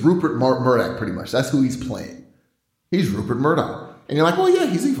 He's Rupert Murdoch, pretty much. That's who he's playing. He's Rupert Murdoch. And you're like, well, yeah,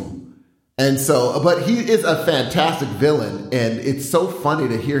 he's evil. And so, but he is a fantastic villain. And it's so funny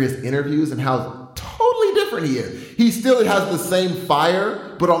to hear his interviews and how totally different he is. He still has the same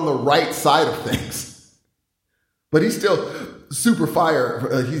fire, but on the right side of things. But he's still super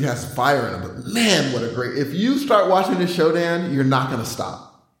fire. He has fire in him. But man, what a great... If you start watching this show, Dan, you're not going to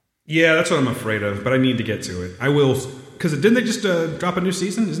stop. Yeah, that's what I'm afraid of. But I need to get to it. I will... Because didn't they just drop a new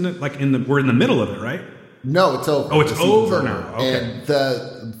season? Isn't it like we're in the middle of it, right? No, it's over. Oh, it's over now. Okay. And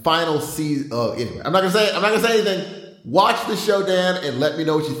the final season... Oh, anyway. I'm not going to say anything. Watch the show, Dan, and let me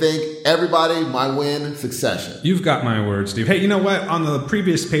know what you think. Everybody, my win, Succession. You've got my word, Steve. Hey, you know what? On the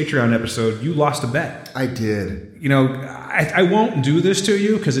previous Patreon episode, you lost a bet. I did. You know, I won't do this to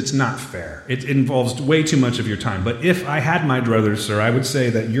you because it's not fair. It involves way too much of your time. But if I had my druthers, sir, I would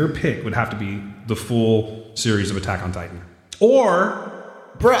say that your pick would have to be the full series of Attack on Titan. Or...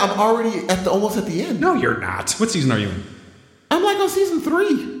 Bruh, I'm already almost at the end. No, you're not. What season are you in? I'm like on season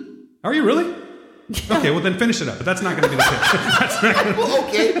 3. Are you really? Yeah. Okay, well then finish it up. But that's not going to be the pick. Well,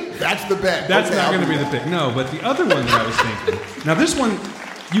 okay, that's the bet. That's not going to be the pick. No, but the other one that I was thinking. Now this one,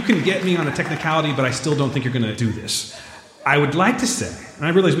 you can get me on a technicality, but I still don't think you're going to do this. I would like to say, and I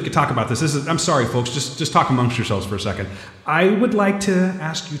realize we could talk about this. I'm sorry, folks. Just talk amongst yourselves for a second. I would like to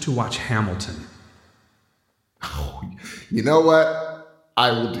ask you to watch Hamilton. Oh, you know what?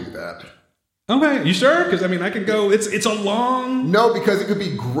 I will do that. Okay, you sure? Because I mean, I can go. It's a long. No, because it could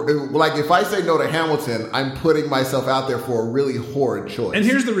be like if I say no to Hamilton, I'm putting myself out there for a really horrid choice. And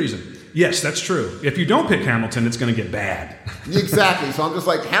here's the reason. Yes, that's true. If you don't pick Hamilton, it's going to get bad. Exactly. So I'm just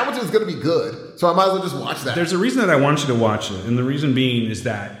like, Hamilton's going to be good, so I might as well just watch that. There's a reason that I want you to watch it, and the reason being is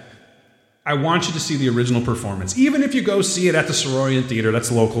that I want you to see the original performance. Even if you go see it at the Sororian Theater,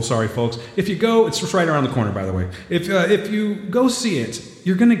 that's local, sorry folks. If you go, it's right around the corner, by the way. If you go see it,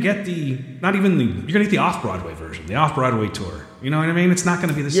 you're going to get you're going to get the off-Broadway version, the off-Broadway tour. You know what I mean? It's not going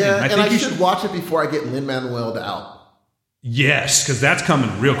to be the same. Yeah, I should watch it before I get Lin-Manuel out. Yes, because that's coming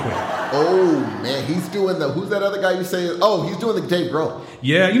real quick. Oh, man. He's doing who's that other guy you say? Oh, he's doing the Dave Grohl.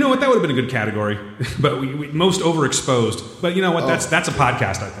 Yeah, you know what? That would have been a good category. But we most overexposed. But you know what? That's a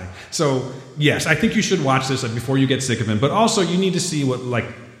podcast, I think. So, yes, I think you should watch this before you get sick of him. But also, you need to see what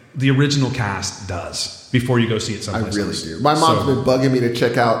the original cast does before you go see it someplace else. I really do. My mom's been bugging me to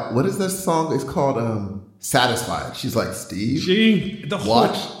check out, what is this song? It's called Satisfied. She's like, Steve,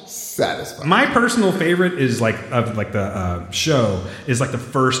 watch Satisfied. My personal favorite is the show is the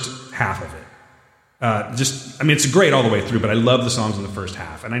first half of it. It's great all the way through, but I love the songs in the first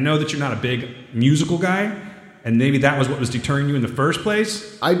half. And I know that you're not a big musical guy, and maybe that was what was deterring you in the first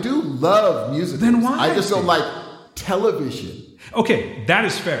place. I do love musicals. Then why? I just don't like television. Okay, that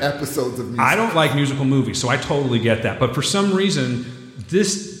is fair. Episodes of musicals. I don't like musical movies, so I totally get that. But for some reason,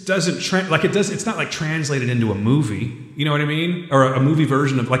 this doesn't it's not translated into a movie. You know what I mean? Or a movie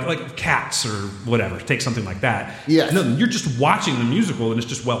version of like Cats or whatever. Take something like that. Yeah. No, you're just watching the musical and it's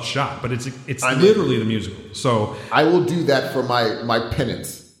just well shot, but it's literally the musical. So I will do that for my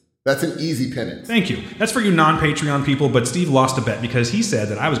penance. That's an easy penance. Thank you. That's for you non-Patreon people, but Steve lost a bet because he said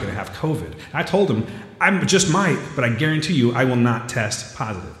that I was going to have COVID. I told him, I just might, but I guarantee you I will not test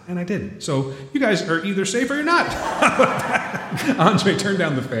positive. And I didn't. So you guys are either safe or you're not. Andre, turn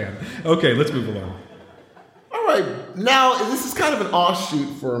down the fan. Okay, let's move along. All right. Now, this is kind of an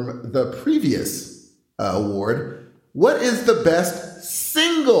offshoot from the previous award. What is the best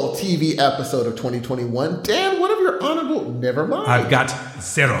single TV episode of 2021? Dan, what of your honorable? Never mind. I've got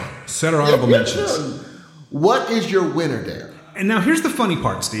zero honorable mentions. What is your winner, Dan? And now here's the funny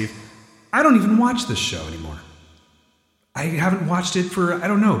part, Steve. I don't even watch this show anymore. I haven't watched it for, I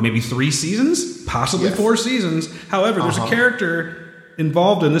don't know, maybe 3 seasons? Possibly 4 seasons. However, there's a character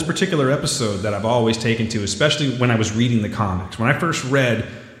involved in this particular episode that I've always taken to, especially when I was reading the comics. When I first read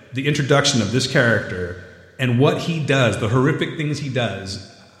the introduction of this character and what he does, the horrific things he does,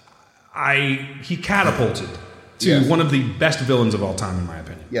 he catapulted to one of the best villains of all time, in my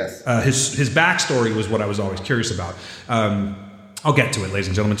opinion. Yes. His backstory was what I was always curious about. I'll get to it, ladies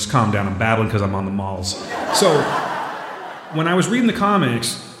and gentlemen. Just calm down. I'm babbling because I'm on the malls. So when I was reading the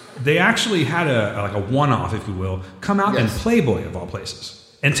comics, they actually had a one-off, if you will, come out in Playboy, of all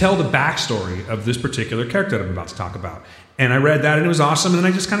places, and tell the backstory of this particular character that I'm about to talk about. And I read that, and it was awesome, and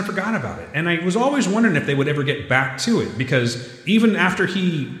then I just kind of forgot about it. And I was always wondering if they would ever get back to it, because even after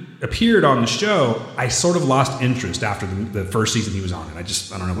he appeared on the show, I sort of lost interest after the first season he was on it.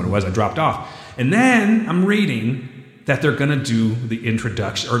 I don't know what it was. I dropped off. And then I'm reading that they're going to do the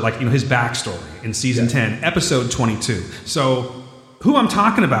introduction, or his backstory in season 10, episode 22. So who I'm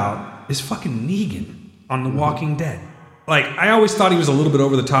talking about is fucking Negan on The Walking Dead. I always thought he was a little bit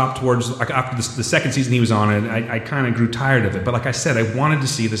over the top towards, after the second season he was on it, I kind of grew tired of it. But like I said, I wanted to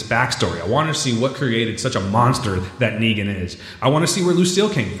see this backstory. I wanted to see what created such a monster that Negan is. I want to see where Lucille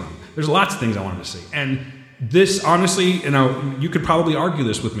came from. There's lots of things I wanted to see. And this, honestly, you could probably argue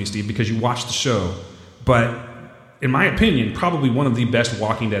this with me, Steve, because you watched the show. But in my opinion, probably one of the best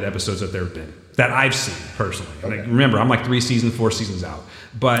Walking Dead episodes that there have been, that I've seen personally. Okay. And remember, I'm 4 seasons out.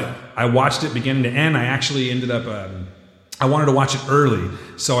 But I watched it beginning to end. I actually ended up, I wanted to watch it early,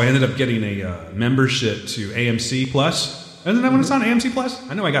 so I ended up getting a membership to AMC Plus. Isn't that when it's on AMC Plus?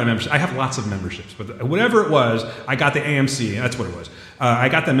 I know I got a membership. I have lots of memberships, but whatever it was, I got the AMC. That's what it was. I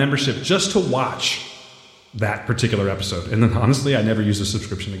got the membership just to watch that particular episode. And then honestly, I never used a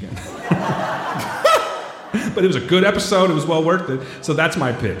subscription again. But it was a good episode. It was well worth it. So that's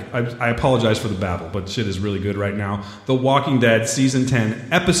my pick. I apologize for the babble, but shit is really good right now. The Walking Dead, Season 10,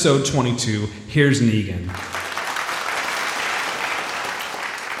 Episode 22. Here's Negan.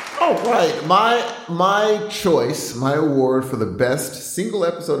 All right. My choice, my award for the best single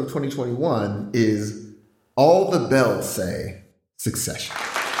episode of 2021 is All the Bells Say, Succession.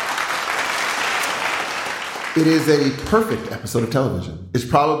 It is a perfect episode of television. It's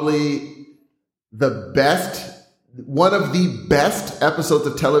probably one of the best episodes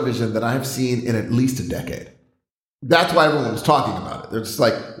of television that I have seen in at least a decade. That's why everyone was talking about it. They're just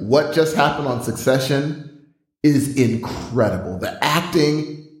like, what just happened on Succession is incredible. The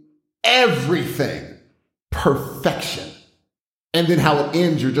acting, everything, perfection. And then how it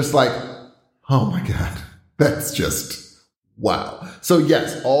ends, you're just like, oh my God, that's just wow. So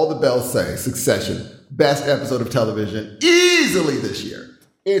yes, All the Bells Say, Succession, best episode of television easily this year.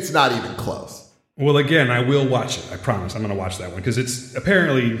 It's not even close. Well, again, I will watch it. I promise. I'm going to watch that one because it's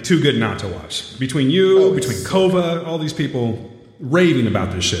apparently too good not to watch. Between you, between Kova, all these people raving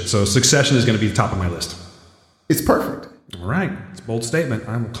about this shit. So Succession is going to be the top of my list. It's perfect. All right. It's a bold statement.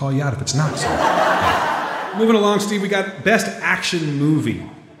 I will call you out if it's not so. Moving along, Steve, we got Best Action Movie.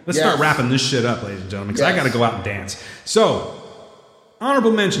 Let's start wrapping this shit up, ladies and gentlemen, because I got to go out and dance. So,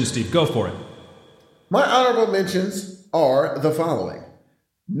 honorable mention, Steve. Go for it. My honorable mentions are the following.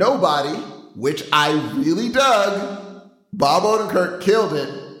 Nobody, which I really dug. Bob Odenkirk killed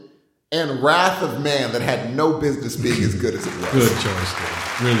it. And Wrath of Man that had no business being as good as it was. Good choice,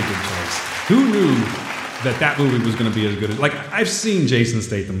 dude. Really good choice. Who knew that movie was going to be as good as... Like, I've seen Jason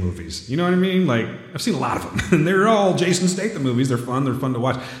Statham movies. You know what I mean? Like, I've seen a lot of them. And they're all Jason Statham movies. They're fun to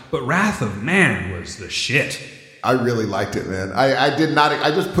watch. But Wrath of Man was the shit. I really liked it, man. I did not...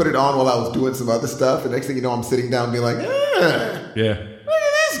 I just put it on while I was doing some other stuff. And next thing you know, I'm sitting down being like, yeah.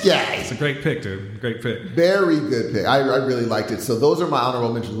 This guy. It's a great pick, dude. Great pick. Very good pick. I really liked it. So those are my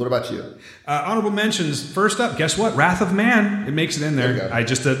honorable mentions. What about you? Honorable mentions. First up, guess what? Wrath of Man. It makes it in there. I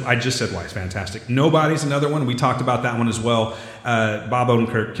just said why it's fantastic. Nobody's another one. We talked about that one as well. Bob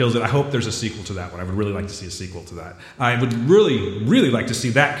Odenkirk kills it. I hope there's a sequel to that one. I would really like to see a sequel to that. I would really, really like to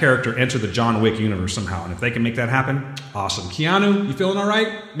see that character enter the John Wick universe somehow. And if they can make that happen, awesome. Keanu, you feeling all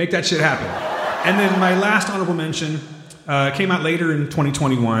right? Make that shit happen. And then my last honorable mention came out later in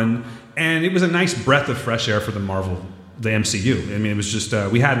 2021, and it was a nice breath of fresh air for the MCU. I mean, it was just,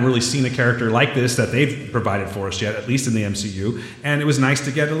 we hadn't really seen a character like this that they've provided for us yet, at least in the MCU, and it was nice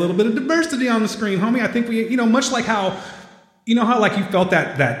to get a little bit of diversity on the screen, homie. I think we, much like how, like you felt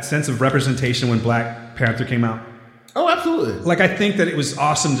that sense of representation when Black Panther came out? Oh, absolutely. Like, I think that it was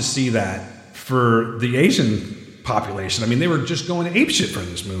awesome to see that for the Asian population. I mean, they were just going apeshit for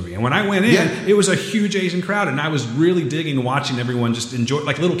this movie. And when I went in, it was a huge Asian crowd, and I was really digging watching everyone just enjoy,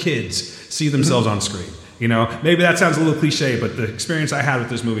 like little kids, see themselves on screen. Maybe that sounds a little cliche, but the experience I had with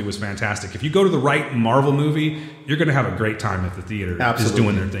this movie was fantastic. If you go to the right Marvel movie, you're going to have a great time at the theater. Is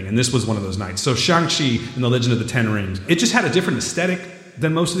doing their thing. And this was one of those nights. So Shang-Chi and the Legend of the Ten Rings, it just had a different aesthetic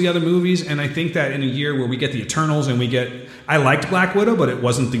than most of the other movies. And I think that in a year where we get the Eternals and I liked Black Widow, but it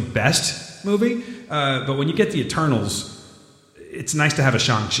wasn't the best movie. But when you get the Eternals, it's nice to have a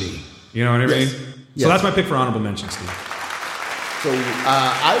Shang-Chi. You know what I mean? So that's my pick for honorable mention, Steve. So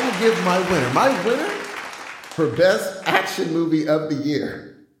I will give my winner. My winner for best action movie of the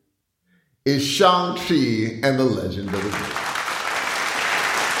year is Shang-Chi and the Legend of the Ten.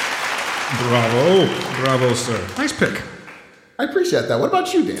 Bravo, sir. Nice pick. I appreciate that. What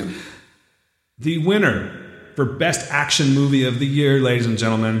about you, Dan? The winner for best action movie of the year, ladies and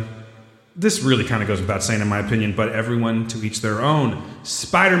gentlemen, this really kind of goes without saying in my opinion, but everyone to each their own.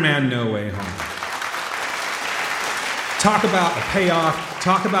 Spider-Man No Way Home. Talk about a payoff.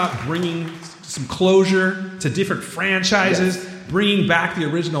 Talk about bringing some closure to different franchises, bringing back the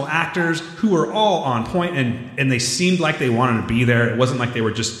original actors who were all on point, and they seemed like they wanted to be there. It wasn't like they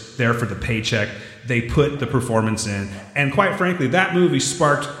were just there for the paycheck. They put the performance in. And quite frankly, that movie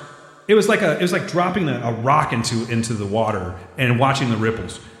sparked... It was like dropping a rock into the water and watching the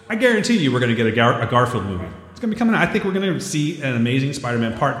ripples. I guarantee you we're going to get a Garfield movie. It's going to be coming out. I think we're going to see an Amazing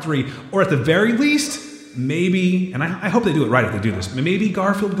Spider-Man Part 3. Or at the very least, maybe, and I hope they do it right if they do this, maybe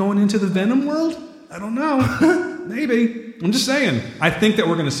Garfield going into the Venom world? I don't know. Maybe. I'm just saying. I think that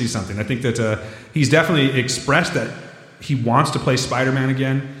we're going to see something. I think that he's definitely expressed that he wants to play Spider-Man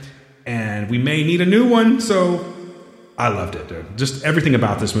again. And we may need a new one, so... I loved it, dude. Just everything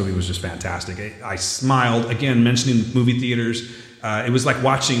about this movie was just fantastic. I smiled, again, mentioning movie theaters. It was like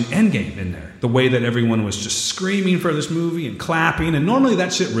watching Endgame in there. The way that everyone was just screaming for this movie and clapping. And normally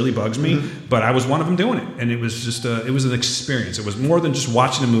that shit really bugs me, but I was one of them doing it. And it was just, it was an experience. It was more than just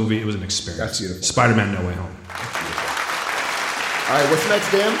watching a movie. It was an experience. That's beautiful. Spider-Man No Way Home. All right, what's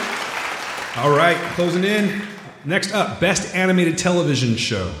next, Dan? All right, closing in. Next up, Best Animated Television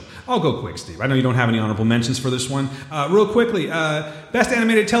Show. I'll go quick, Steve. I know you don't have any honorable mentions for this one. Real quickly, Best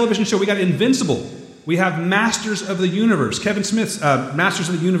Animated Television Show, we got Invincible. We have Masters of the Universe. Kevin Smith's Masters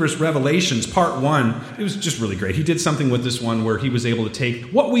of the Universe Revelations, Part 1. It was just really great. He did something with this one where he was able to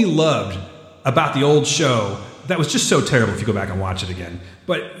take what we loved about the old show that was just so terrible if you go back and watch it again.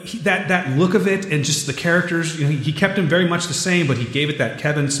 But that look of it and just the characters, he kept them very much the same, but he gave it that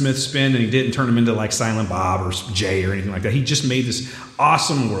Kevin Smith spin, and he didn't turn them into like Silent Bob or Jay or anything like that. He just made this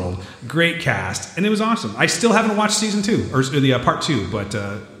awesome world, great cast, and it was awesome. I still haven't watched season 2 or the part 2, but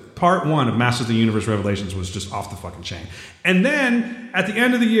part 1 of Masters of the Universe Revelations was just off the fucking chain. And then at the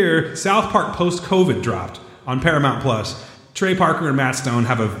end of the year, South Park Post-COVID dropped on Paramount Plus. Trey Parker and Matt Stone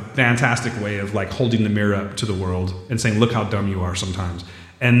have a fantastic way of like holding the mirror up to the world and saying, look how dumb you are sometimes.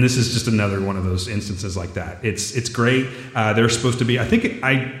 And this is just another one of those instances like that. It's great. They're supposed to be, I think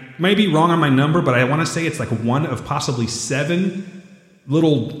I may be wrong on my number, but I want to say it's like one of possibly 7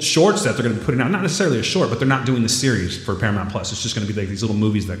 little shorts that they're going to be putting out. Not necessarily a short, but they're not doing the series for Paramount Plus. It's just going to be like these little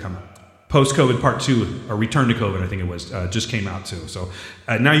movies that come out. Post-COVID Part 2, or Return to COVID, I think it was, just came out too. So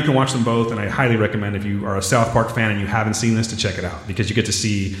now you can watch them both, and I highly recommend if you are a South Park fan and you haven't seen this to check it out, because you get to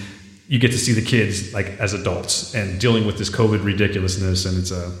see the kids like as adults and dealing with this COVID ridiculousness, and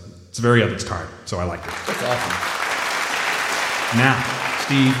it's very of its time. So I like it. That's awesome. Now,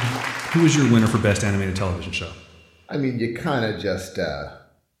 Steve, who is your winner for Best Animated Television Show? I mean, you kind of just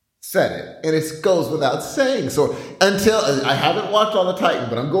said it, and it goes without saying. So until I haven't watched All the Titan,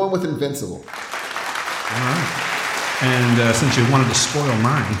 but I'm going with Invincible. All right. And since you wanted to spoil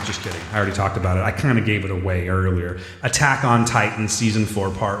mine, just kidding. I already talked about it. I kind of gave it away earlier. Attack on Titan Season 4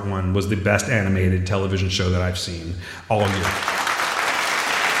 Part 1 was the best animated television show that I've seen all year.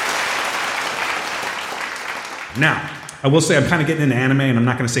 Now, I will say I'm kind of getting into anime, and I'm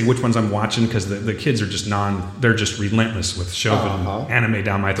not going to say which ones I'm watching because the kids are just they're just relentless with shoving anime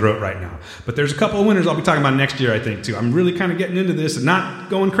down my throat right now. But there's a couple of winners I'll be talking about next year, I think, too. I'm really kind of getting into this and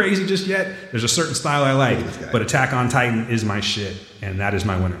not going crazy just yet. There's a certain style I like, but Attack on Titan is my shit, and that is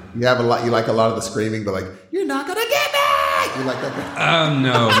my winner. You like a lot of the screaming, but like, you're not going to get me! You like that?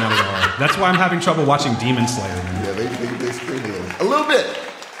 No, not at all. That's why I'm having trouble watching Demon Slayer. Yeah, they scream a little bit.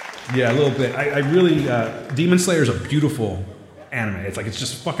 Yeah, a little bit. I really, Demon Slayer is a beautiful anime. It's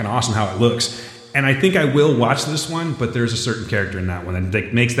just fucking awesome how it looks. And I think I will watch this one, but there's a certain character in that one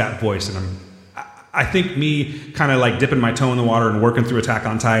that makes that voice. And I think me kind of like dipping my toe in the water and working through Attack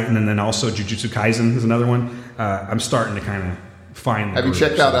on Titan, and then also Jujutsu Kaisen is another one. I'm starting to kind of find. Have you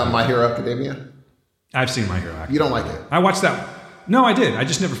checked out My Hero Academia? I've seen My Hero Academia. You don't like it? I watched that. No, I did. I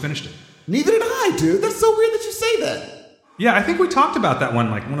just never finished it. Neither did I, dude. That's so weird that you say that. Yeah, I think we talked about that one,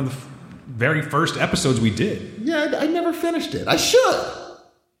 like one of the very first episodes we did. Yeah, I never finished it. I should.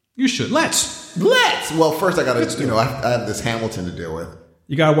 You should. Let's. Well, first I got to, I have this Hamilton to deal with.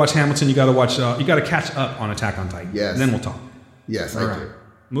 You got to watch Hamilton. You got to watch. You got to catch up on Attack on Titan. Yes. And then we'll talk. Yes, All I right. do.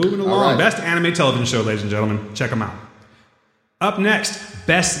 Moving along. Best anime television show, ladies and gentlemen. Check them out. Up next,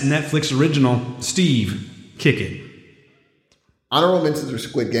 best Netflix original. Steve, kick it. Honorable mentions are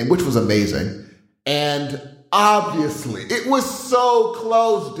Squid Game, which was amazing. And obviously, it was so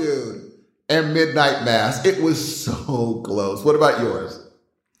close, dude. And Midnight Mass. It was so close. What about yours?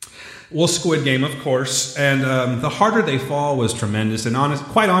 Well, Squid Game, of course. And The Harder They Fall was tremendous. And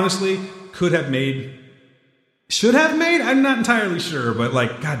quite honestly, should have made, I'm not entirely sure. But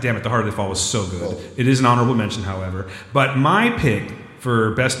God damn it, The Harder They Fall was so good. It is an honorable mention, however. But my pick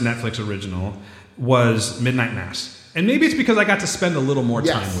for best Netflix original was Midnight Mass. And maybe it's because I got to spend a little more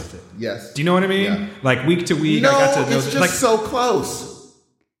time with it. Yes. Do you know what I mean? Yeah. Like week to week, I got to know. It's just so close.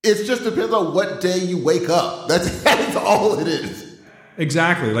 It just depends on what day you wake up. That's all it is.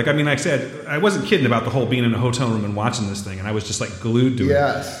 Exactly. Like I said, I wasn't kidding about the whole being in a hotel room and watching this thing, and I was just like glued to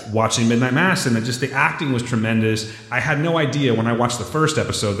it, watching Midnight Mass, and the acting was tremendous. I had no idea when I watched the first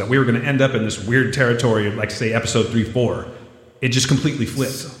episode that we were going to end up in this weird territory of, like, say, episode 3-4. It just completely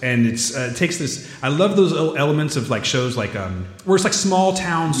flipped, and it takes this. I love those elements of like shows like where it's like small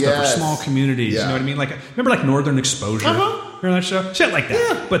town stuff or small communities. You know what I mean? Like remember like Northern Exposure? Remember that show? Shit like that.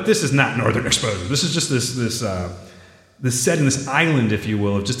 Yeah. But this is not Northern Exposure. This is just this setting, this island, if you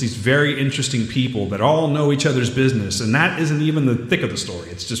will, of just these very interesting people that all know each other's business, and that isn't even the thick of the story.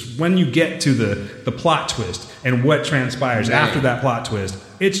 It's just when you get to the plot twist and what transpires after that plot twist.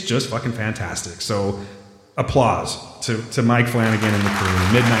 It's just fucking fantastic. So applause to Mike Flanagan and the crew.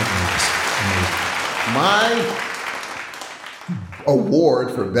 Midnight Mass. Amazing. My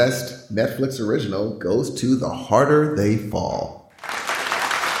award for best Netflix original goes to The Harder They Fall.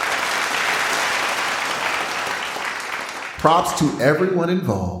 Props to everyone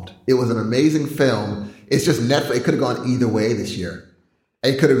involved. It was an amazing film. It's just Netflix. It could have gone either way this year.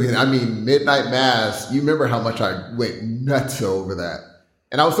 It could have been, Midnight Mass. You remember how much I went nuts over that.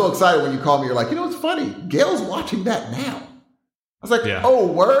 And I was so excited when you called me. You're like, it's funny. Gail's watching that now. I was like, oh,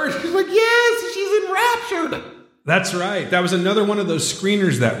 word? She's like, yes, she's enraptured. That's right. That was another one of those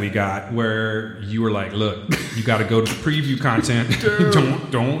screeners that we got where you were like, look, you got to go to the preview content.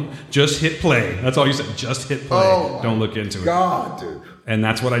 don't just hit play. That's all you said. Just hit play. Don't look into it. God, dude. And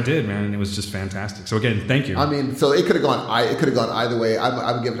that's what I did, man. And it was just fantastic. So again, thank you. So it could have gone. Either way.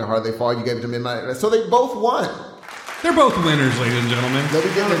 I would give it to Harder They Fall. You gave it to Midnight. So they both won. They're both winners, ladies and gentlemen. They'll be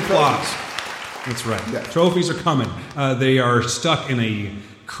getting applause. That's right. Yeah. Trophies are coming. They are stuck in a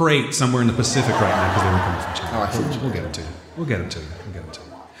crate somewhere in the Pacific right now because they were coming from China. We'll get it to you. We'll get it to you.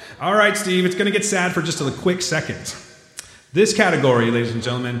 All right, Steve. It's going to get sad for just a quick second. This category, ladies and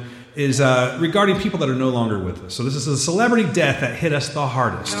gentlemen, is regarding people that are no longer with us. So this is a celebrity death that hit us the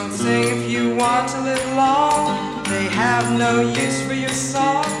hardest. Don't say if you want to live long, they have no use for your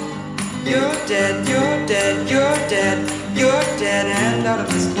song. You're dead, you're dead, you're dead, you're dead and out of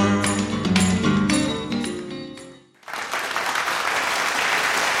this world.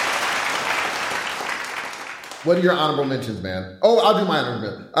 What are your honorable mentions, man? Oh, I'll do my honorable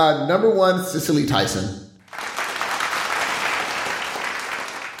mention. Number 1, Cicely Tyson.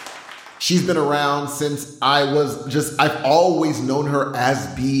 She's been around since I've always known her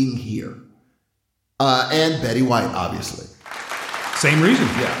as being here. And Betty White, obviously. Same reason.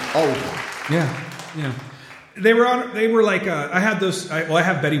 Yeah. Oh, yeah. They were like, I have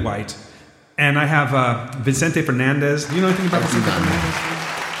Betty White, and I have Vicente Fernandez. Do you know anything about Vicente Fernandez?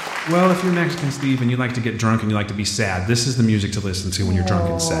 Well, if you're Mexican, Steve, and you like to get drunk and you like to be sad, this is the music to listen to when you're drunk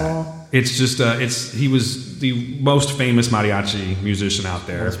and sad. It's just, he was the most famous mariachi musician out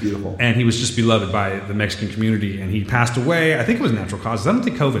there. That's beautiful. And he was just beloved by the Mexican community, and he passed away. I think it was natural causes. I don't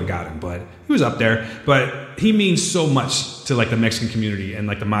think COVID got him, but he was up there. But he means so much to like the Mexican community and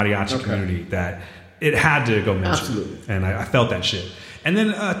like the mariachi community that it had to go mention. Absolutely. And I felt that shit. And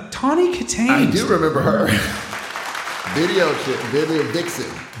then Tawny Kitaen. I do remember her. Video vixen.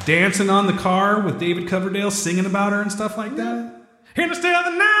 Dancing on the car with David Coverdale, singing about her and stuff like that. In the still of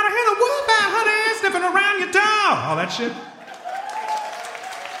the night, I hear the wolf out, honey, sniffing around your door. All that shit.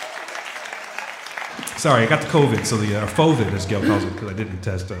 Sorry, I got the COVID, so the FOVID, as Gail calls it, because I didn't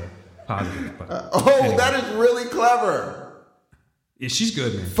test positive. But anyway. That is really clever. Yeah, she's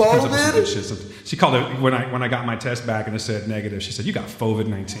good, man. FOVID? She called it when I got my test back and it said negative. She said, "You got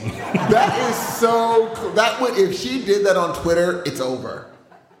FOVID-19." That is so cool. If she did that on Twitter, it's over.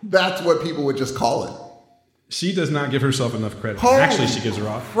 That's what people would just call it. She does not give herself enough credit. Holy Actually, she gives her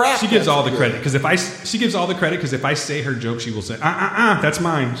all. Crap, she gives all the good. credit because she gives all the credit because if I say her joke, she will say, that's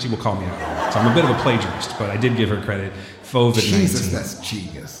mine. She will call me out. So I'm a bit of a plagiarist, but I did give her credit. FOVID-19. Jesus, that's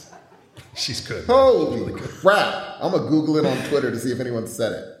genius. She's good. Holy crap! I'm gonna Google it on Twitter to see if anyone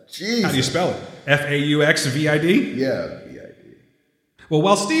said it. Jesus. How do you spell it? FAUXVID? Yeah, VID. Well,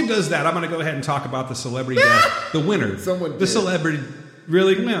 while Steve does that, I'm going to go ahead and talk about the celebrity death. The winner. Someone the did. Celebrity.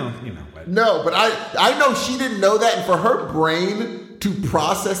 Really? Well, you know what. No, but I know she didn't know that, and for her brain to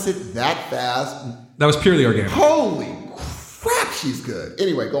process it that fast. That was purely organic. Holy crap, she's good.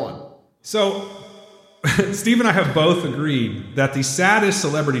 Anyway, go on. So, Steve and I have both agreed that the saddest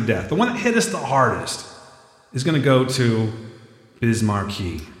celebrity death, the one that hit us the hardest, is going to go to Biz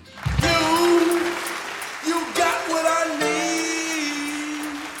Markie. You got what I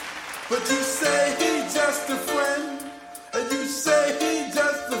need, but you say he's just a friend, and you say he's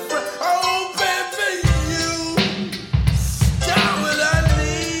just a friend. Oh, baby, you got what I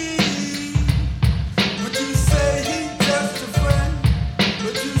need, but you say he's just a friend,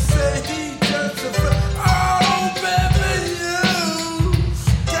 but you say he's just a friend. Oh, baby, you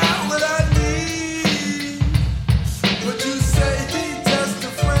got what I need, but you say he's just a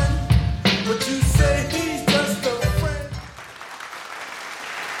friend. But you say he's just a friend.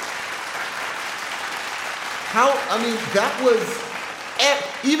 That was,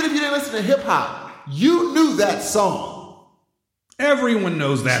 even if you didn't listen to hip hop, you knew that song. Everyone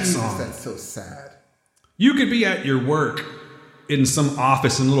knows that song. That's so sad. You could be at your work in some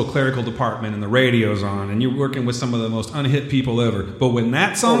office in a little clerical department and the radio's on and you're working with some of the most unhip people ever. But when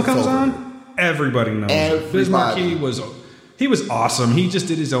that song comes on, everybody knows it. Biz Markie was awesome. He just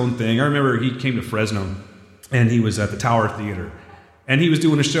did his own thing. I remember he came to Fresno and he was at the Tower Theater. And he was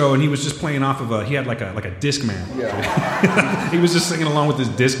doing a show, and he was just playing off of he had like a Discman. Yeah. He was just singing along with his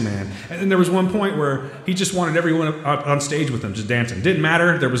Discman. And then there was one point where he just wanted everyone on stage with him, just dancing. Didn't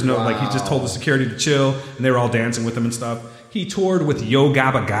matter. There was no, he just told the security to chill, and they were all dancing with him and stuff. He toured with Yo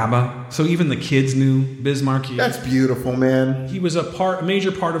Gabba Gabba, so even the kids knew Biz Markie. That's beautiful, man. He was a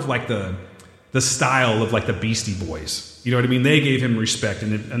major part of like the style of like the Beastie Boys. You know what I mean? They gave him respect,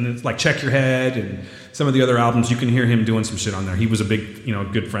 and it's like Check Your Head and some of the other albums. You can hear him doing some shit on there. He was a big,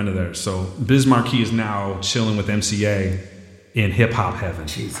 good friend of theirs. So Biz Markie is now chilling with MCA in hip hop heaven.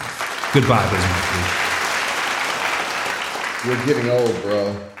 Jesus. Goodbye, Biz Markie. We're getting old,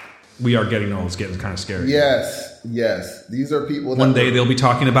 bro. We are getting old. It's getting kind of scary. Yes. These are people that one day they'll be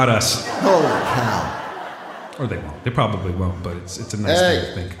talking about us. Holy cow. Or they won't. They probably won't, but it's a nice thing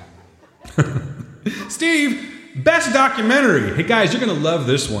to think. Steve, best documentary. Hey guys, you're going to love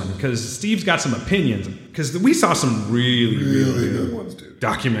this one because Steve's got some opinions. Because we saw some really good ones, dude.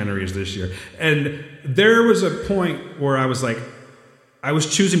 Documentaries this year. And there was a point where I was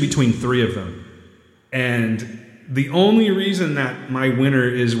choosing between three of them. And the only reason that my winner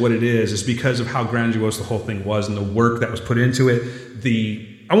is what it is because of how grandiose the whole thing was and the work that was put into it.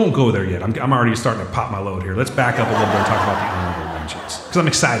 I won't go there yet. I'm already starting to pop my load here. Let's back up a little bit and talk about the honorable mentions. Because I'm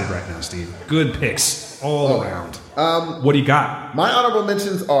excited right now, Steve. Good picks all around. What do you got? My honorable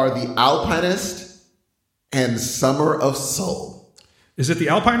mentions are The Alpinist and Summer of Soul. Is it The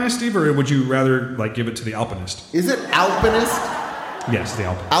Alpinist, Steve, or would you rather give it to The Alpinist? Is it Alpinist? Yes, The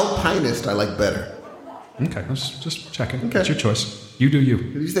Alpinist. Alpinist I like better. Okay, just checking. Okay. It's your choice. You do you.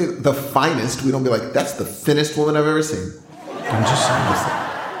 If you say the finest, we don't be like, that's the thinnest woman I've ever seen. I'm just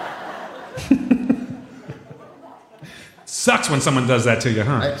saying. Sucks when someone does that to you,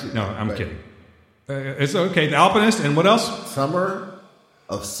 huh? Actually, no, I'm kidding. It's okay. The Alpinist, and what else? Summer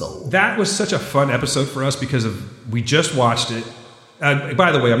of Soul. That was such a fun episode for us because we just watched it.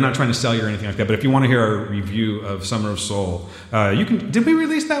 By the way, I'm not trying to sell you or anything like that, but if you want to hear our review of Summer of Soul, you can. Did we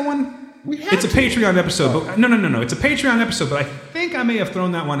release that one? It's a Patreon episode. But no. It's a Patreon episode, but I think I may have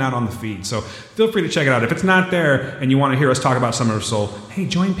thrown that one out on the feed. So feel free to check it out. If it's not there and you want to hear us talk about Summer of Soul, hey,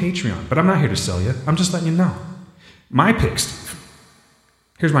 join Patreon. But I'm not here to sell you. I'm just letting you know. My picks, Steve.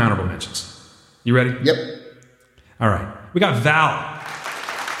 Here's my honorable mentions. You ready? Yep. All right. We got Val.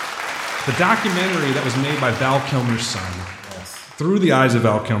 The documentary that was made by Val Kilmer's son. Through the eyes of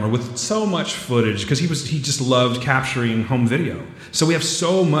Val Kilmer, with so much footage, because he just loved capturing home video. So we have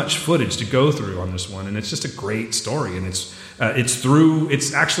so much footage to go through on this one, and it's just a great story. And it's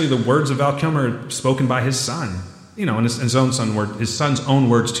actually the words of Val Kilmer spoken by his son, and his son's own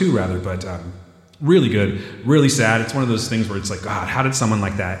words too, rather. But really good, really sad. It's one of those things where it's like, God, how did someone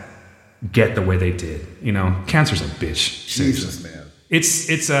like that get the way they did? Cancer's a bitch. Jesus, man.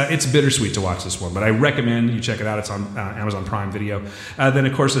 It's bittersweet to watch this one, but I recommend you check it out. It's on Amazon Prime Video. Then,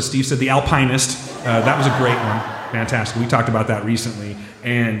 of course, as Steve said, The Alpinist. That was a great one. Fantastic. We talked about that recently.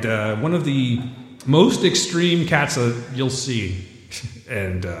 And one of the most extreme cats you'll see.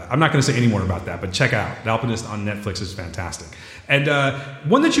 And I'm not going to say any more about that, but check out The Alpinist on Netflix. Is fantastic. And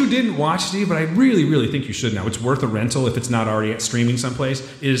one that you didn't watch, Steve, but I really, really think you should now. It's worth a rental if it's not already streaming someplace,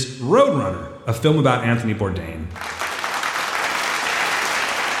 is Roadrunner, a film about Anthony Bourdain.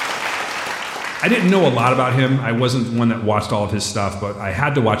 I didn't know a lot about him. I wasn't one that watched all of his stuff, but I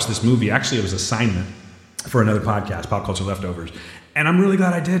had to watch this movie. Actually, it was assignment for another podcast, Pop Culture Leftovers. And I'm really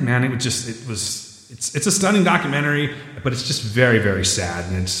glad I did, man. It's a stunning documentary, but it's just very, very sad.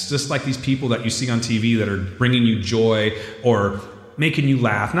 And it's just like these people that you see on TV that are bringing you joy or making you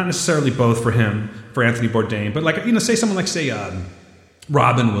laugh. Not necessarily both for Anthony Bourdain, but say someone like,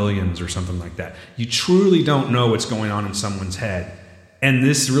 Robin Williams or something like that. You truly don't know what's going on in someone's head. And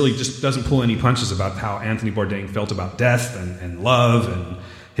this really just doesn't pull any punches about how Anthony Bourdain felt about death and love and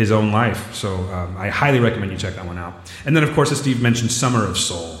his own life. So I highly recommend you check that one out. And then, of course, as Steve mentioned, Summer of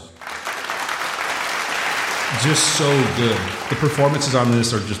Soul. Just so good. The performances on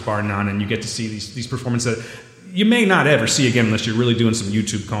this are just bar none, and you get to see these performances that you may not ever see again unless you're really doing some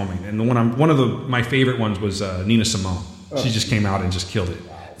YouTube combing. And one of my favorite ones was Nina Simone. She just came out and just killed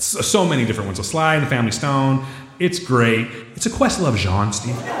it. So many different ones. A Sly and the Family Stone. It's great. It's a Questlove Jean,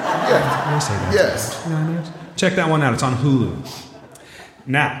 Steve. Yeah. I say that. Yes. You know what I mean? Check that one out. It's on Hulu.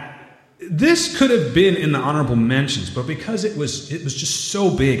 Now, this could have been in the honorable mentions, but because it was just so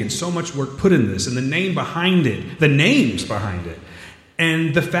big and so much work put in this, and the names behind it,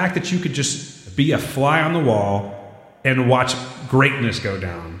 and the fact that you could just be a fly on the wall and watch greatness go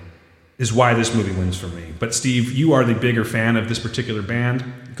down is why this movie wins for me. But Steve, you are the bigger fan of this particular band.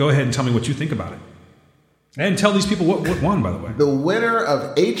 Go ahead and tell me what you think about it. And tell these people what won, by the way. The winner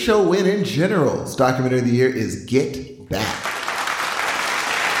of HON in General's Documentary of the Year is Get Back.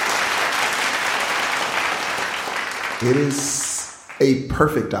 It is a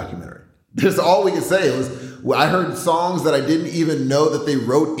perfect documentary. That's all we can say. I heard songs that I didn't even know that they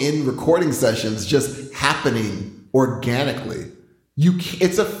wrote in recording sessions just happening organically.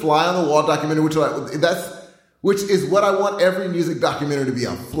 It's a fly on the wall documentary, which is what I want every music documentary to be,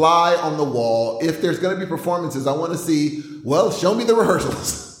 a fly on the wall. If there's going to be performances, I want to see, show me the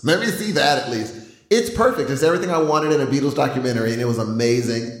rehearsals. Let me see that at least. It's perfect. It's everything I wanted in a Beatles documentary, and it was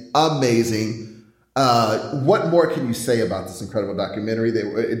amazing. Amazing. What more can you say about this incredible documentary?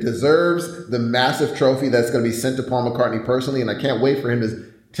 It deserves the massive trophy that's going to be sent to Paul McCartney personally, and I can't wait for him to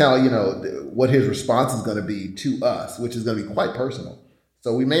tell, what his response is going to be to us, which is going to be quite personal.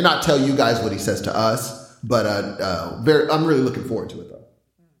 So we may not tell you guys what he says to us, but I'm really looking forward to it, though.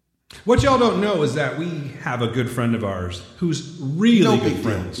 What y'all don't know is that we have a good friend of ours who's really good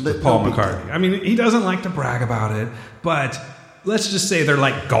friends with Paul McCartney. I mean, he doesn't like to brag about it, but let's just say they're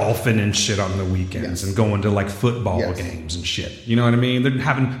like golfing and shit on the weekends and going to like football games and shit. You know what I mean? They're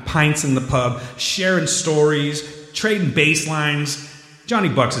having pints in the pub, sharing stories, trading bass lines. Johnny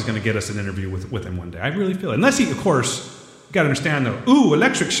Bucks is going to get us an interview with him one day. I really feel it. Unless he, of course, you got to understand though,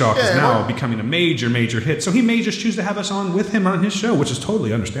 Electric Shock is now becoming a major, major hit. So he may just choose to have us on with him on his show, which is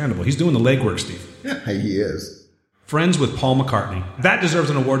totally understandable. He's doing the legwork, Steve. Hey, he is. Friends with Paul McCartney. That deserves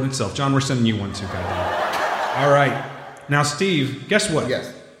an award in itself. John, we're sending you one too, goddamn. All right. Now, Steve, guess what?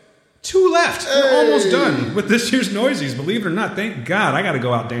 Yes. 2 left. We're almost done with this year's Noisies. Believe it or not, thank God I got to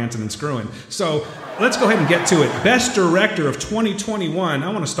go out dancing and screwing. So let's go ahead and get to it. Best Director of 2021. I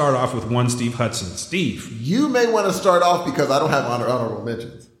want to start off with one Steve Hudson. Steve. You may want to start off because I don't have honorable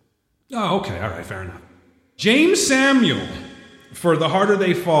mentions. Oh, okay. All right. Fair enough. James Samuel for The Harder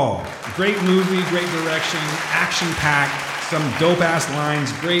They Fall. Great movie, great direction, action-packed. Some dope-ass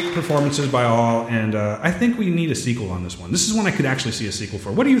lines, great performances by all, and I think we need a sequel on this one. This is one I could actually see a sequel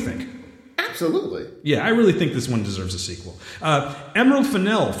for. What do you think? Absolutely. Yeah, I really think this one deserves a sequel. Emerald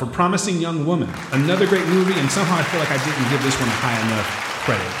Fennell for Promising Young Woman. Another great movie, and somehow I feel like I didn't give this one a high enough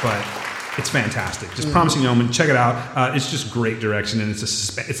credit, but it's fantastic. Just Promising Young Woman, check it out. It's just great direction, and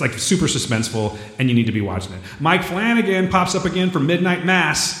it's like super suspenseful, and you need to be watching it. Mike Flanagan pops up again for Midnight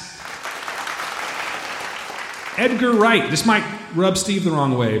Mass. Edgar Wright. This might rub Steve the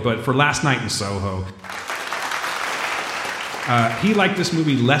wrong way, but for Last Night in Soho. He liked this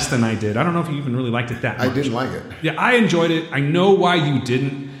movie less than I did. I don't know if he even really liked it that much. I didn't like it. Yeah, I enjoyed it. I know why you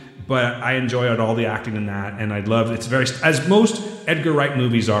didn't, but I enjoyed all the acting in that, and I love it. It's very, as most Edgar Wright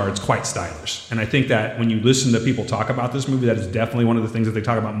movies are, it's quite stylish. And I think that when you listen to people talk about this movie, that is definitely one of the things that they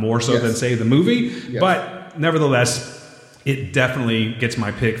talk about more so than, say, the movie. Yes. But nevertheless, it definitely gets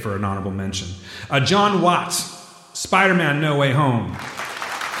my pick for an honorable mention. John Watts. Spider-Man No Way Home.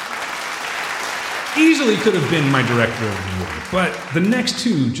 Easily could have been my director of the year, but the next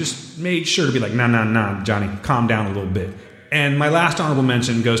two just made sure to be like, nah, Johnny, calm down a little bit. And my last honorable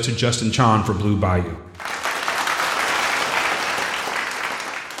mention goes to Justin Chon for Blue Bayou.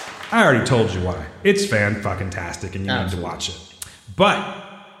 I already told you why. It's fan-fucking-tastic, and you need to watch it. But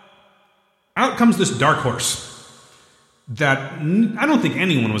out comes this dark horse that I don't think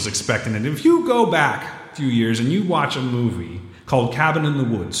anyone was expecting it. If you go back few years and you watch a movie called Cabin in the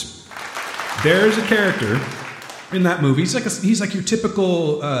Woods, there's a character in that movie. He's like your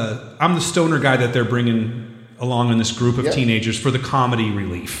typical I'm the stoner guy that they're bringing along in this group of teenagers for the comedy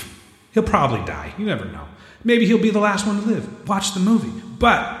relief. He'll probably die. You never know. Maybe he'll be the last one to live. Watch the movie.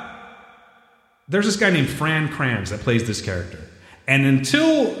 But there's this guy named Fran Kranz that plays this character. And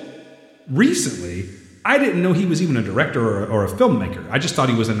until recently, I didn't know he was even a director or a filmmaker. I just thought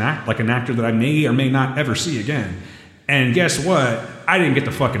he was an actor that I may or may not ever see again. And guess what? I didn't get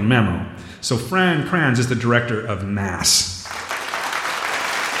the fucking memo. So Fran Kranz is the director of Mass.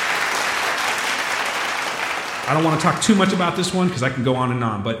 I don't want to talk too much about this one because I can go on and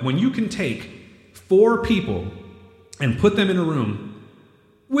on. But when you can take 4 people and put them in a room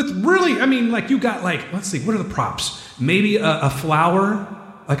with really, you got let's see, what are the props? Maybe a flower,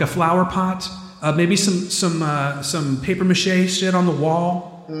 like a flower pot. Maybe some paper mache shit on the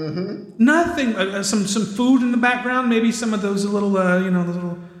wall. Mm-hmm. Nothing. Some food in the background. Maybe some of those little I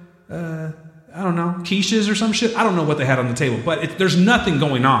don't know, quiches or some shit. I don't know what they had on the table, but there's nothing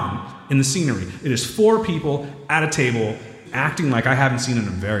going on in the scenery. It is 4 people at a table acting like I haven't seen in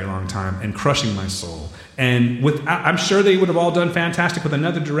a very long time and crushing my soul. And I'm sure they would have all done fantastic with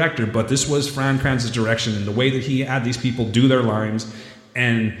another director, but this was Fran Kranz's direction and the way that he had these people do their lines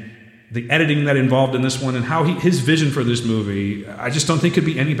and the editing that involved in this one and how his vision for this movie, I just don't think could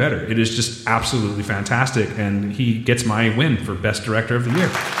be any better. It is just absolutely fantastic, and he gets my win for Best Director of the Year.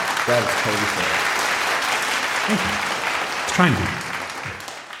 That is totally fair. Thank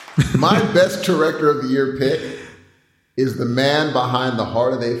you. My Best Director of the Year pick is the man behind The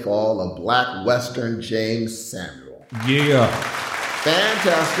Harder They Fall, a black Western, James Samuel. Yeah.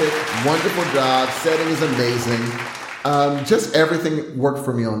 Fantastic, wonderful job. Setting is amazing. Just everything worked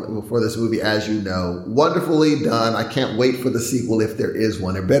for me for this movie, as you know. Wonderfully done. I can't wait for the sequel if there is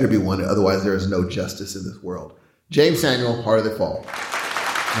one. There better be one, otherwise there is no justice in this world. James Samuel, Harder They Fall.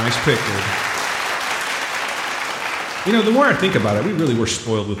 Nice pick, dude. The more I think about it, we really were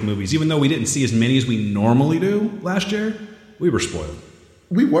spoiled with movies. Even though we didn't see as many as we normally do last year, we were spoiled.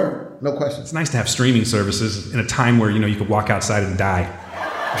 We were, no question. It's nice to have streaming services in a time where, you could walk outside and die.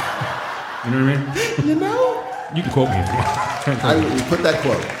 You know what I mean? You can quote me if you want. I will put that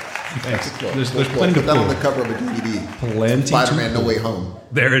quote. Thanks. There's plenty to put that on the cover of a DVD. Plenty. Spider-Man No Way Home.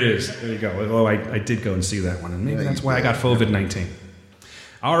 There it is. There you go. Oh, I did go and see that one, and maybe that's why I got COVID-19.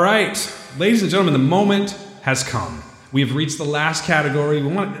 All right, ladies and gentlemen, the moment has come. We have reached the last category.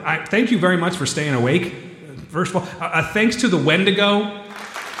 Thank you very much for staying awake. First of all, thanks to the Wendigo.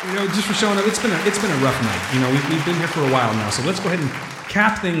 Just for showing up. It's been a rough night. We've been here for a while now, so let's go ahead and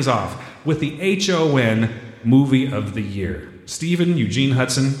cap things off with the HON Movie of the Year. Stephen Eugene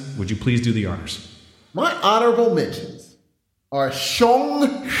Hudson, would you please do the honors? My honorable mentions are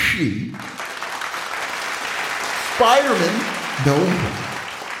Shang-Chi, Spider-Man No Way Home,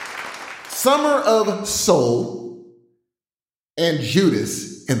 Summer of Soul, and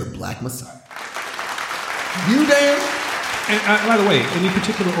Judas and the Black Messiah. You, Dan? And, by the way, any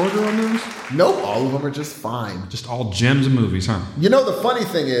particular order on those? Nope, all of them are just fine. Just all gems of movies, huh? You know, the funny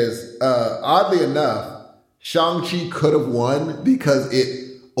thing is, oddly enough, Shang-Chi could have won because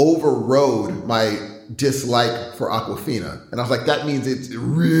it overrode my dislike for Awkwafina. And I was like, that means it's a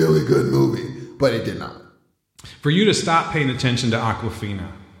really good movie. But it did not. For you to stop paying attention to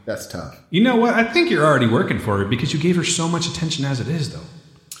Awkwafina. That's tough. You know what? I think you're already working for her because you gave her so much attention as it is, though.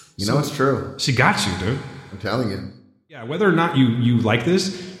 You know, it's true. She got you, dude. I'm telling you. Yeah, whether or not you like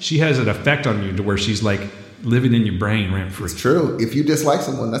this, she has an effect on you to where she's like living in your brain rent free. It's true. If you dislike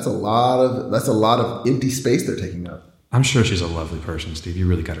someone, that's a lot of empty space they're taking up. I'm sure she's a lovely person, Steve. You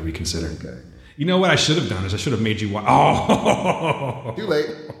really got to reconsider. Okay. You know what I should have done is I should have made you watch. Oh, too late.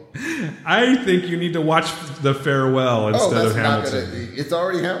 I think you need to watch The Farewell instead of Hamilton. It's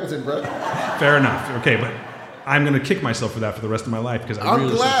already Hamilton, bro. Fair enough. Okay, but I'm going to kick myself for that for the rest of my life because I'm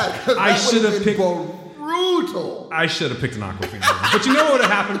glad. I should have picked. Brutal. I should have picked an Awkwafina. But you know what would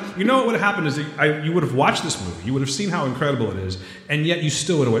have happened? You know what would have happened is you would have watched this movie. You would have seen how incredible it is, and yet you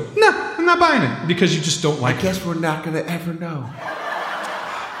still would have went, no, I'm not buying it because you just don't like it. I guess we're not going to ever know.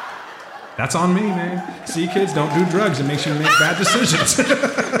 That's on me, man. See, kids, don't do drugs. It makes you make bad decisions.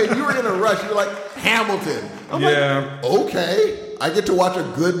 And you were in a rush. You were like, Hamilton. I'm like, okay. I get to watch a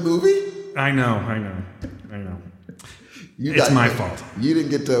good movie? I know. It's my fault. You didn't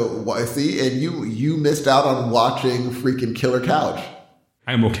get to see, and you missed out on watching freaking Killer Couch.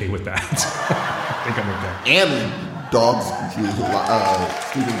 I'm okay with that. I think I'm okay. And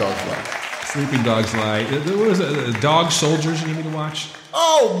Sleeping Dogs Lie. Sleeping Dogs Lie. What was it? Dog Soldiers you need me to watch?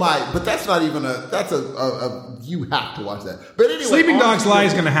 Oh my! But that's not even that's a you have to watch that. But anyway, Sleeping Dogs Lie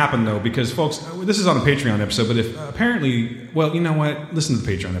is going to happen though because folks, this is on a Patreon episode. But if apparently, well, you know what? Listen to the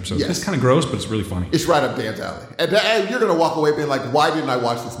Patreon episode. Yes. It's kind of gross, but it's really funny. It's right up Dan's alley, and you're going to walk away being like, "Why didn't I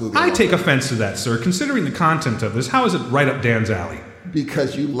watch this movie?" I take offense to that, sir. Considering the content of this, how is it right up Dan's alley?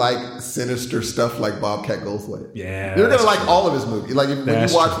 Because you like sinister stuff like Bobcat Goldthwait. Yeah, you're going to like all of his movies. Like when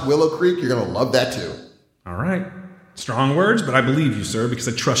you watch Willow Creek, you're going to love that too. All right. Strong words, but I believe you, sir, because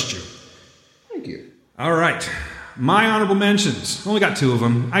I trust you. Thank you. All right. My honorable mentions. Only got 2 of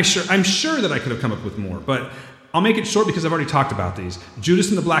them. I'm sure that I could have come up with more, but I'll make it short because I've already talked about these. Judas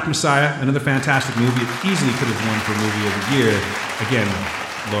and the Black Messiah, another fantastic movie. It easily could have won for movie of the year. Again,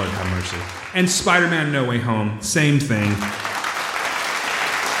 Lord have mercy. And Spider-Man No Way Home, same thing.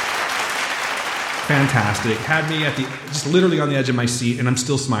 Fantastic. Had me just literally on the edge of my seat, and I'm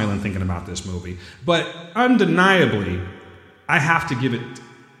still smiling thinking about this movie. But undeniably, I have to give it.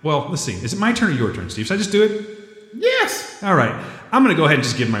 Well, let's see. Is it my turn or your turn, Steve? Should I just do it? Yes. All right. I'm going to go ahead and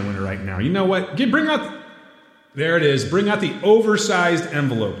just give my winner right now. You know what? Bring out. There it is. Bring out the oversized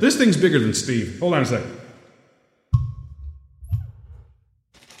envelope. This thing's bigger than Steve. Hold on a second.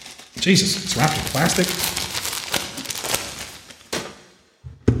 Jesus, it's wrapped in plastic.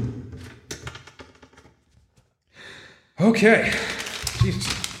 Okay. Jesus.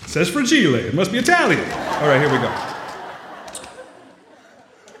 It says Fragile. It must be Italian. All right, here we go.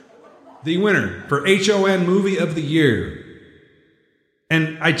 The winner for HON Movie of the Year.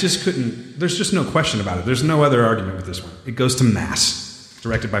 And I just couldn't, there's just no question about it. There's no other argument with this one. It goes to Mass,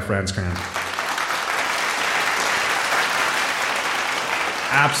 directed by Franz Kran.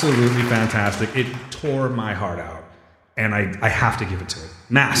 Absolutely fantastic. It tore my heart out. And I have to give it to it.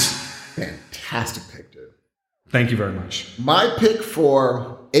 Mass. Fantastic pick, dude. Thank you very much. My pick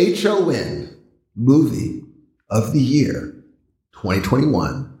for HON Movie of the Year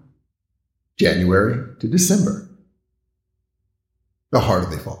 2021, January to December. The Harder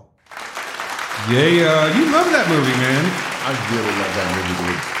They Fall. Yeah, you love that movie, man. I really love that movie,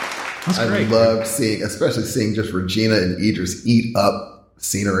 dude. That's great. I loved especially seeing just Regina and Idris eat up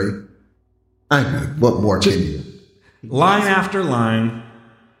scenery. I mean, what more can you? Line after line,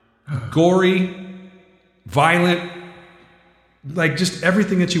 gory, violent, like just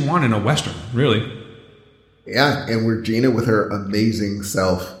everything that you want in a Western, really. Yeah, and Regina with her amazing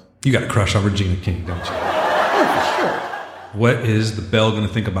self. You got a crush on Regina King, don't you? Oh, for sure. What is the Belle going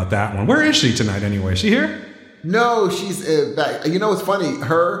to think about that one? Where is she tonight anyway? Is she here? No, she's back. You know what's funny?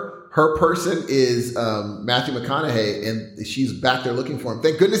 Her person is Matthew McConaughey, and she's back there looking for him.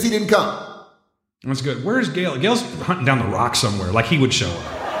 Thank goodness he didn't come. That's good. Where's Gale? Gale's hunting down the rock somewhere, like he would show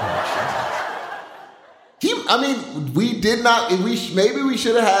up. Maybe we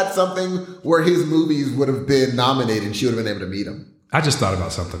should have had something where his movies would have been nominated and she would have been able to meet him. I just thought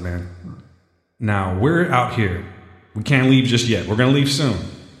about something, man. Now, we're out here. We can't leave just yet. We're going to leave soon.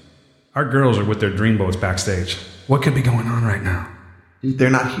 Our girls are with their dreamboats backstage. What could be going on right now? They're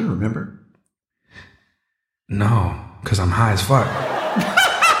not here, remember? No, because I'm high as fuck.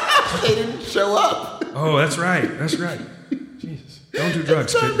 They didn't show up. Oh, that's right. Jesus. Don't do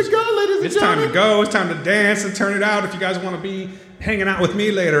drugs, It's time kids. to go, ladies and It's time gentlemen. to go. It's time to dance and turn it out. If you guys want to be hanging out with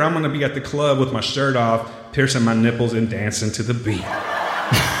me later, I'm going to be at the club with my shirt off, piercing my nipples and dancing to the beat.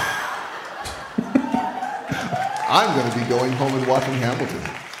 I'm going to be going home and watching Hamilton.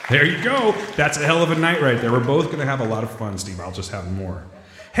 There you go. That's a hell of a night right there. We're both going to have a lot of fun, Steve. I'll just have more.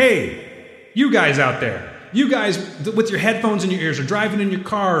 Hey, you guys out there. You guys with your headphones in your ears or driving in your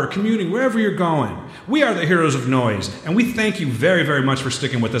car or commuting, wherever you're going. We are the Heroes of Noise, and we thank you very, very much for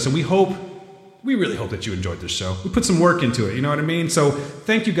sticking with us, and we really hope that you enjoyed this show. We put some work into it, you know what I mean? So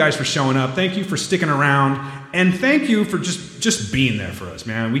thank you guys for showing up. Thank you for sticking around, and thank you for just being there for us,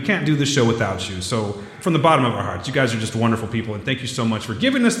 man. We can't do this show without you. So from the bottom of our hearts, you guys are just wonderful people, and thank you so much for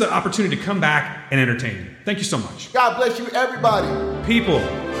giving us the opportunity to come back and entertain you. Thank you so much. God bless you, everybody. People,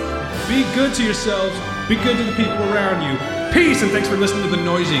 be good to yourselves. Be good to the people around you. Peace, and thanks for listening to The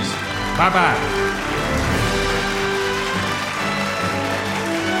Noisies. Bye-bye.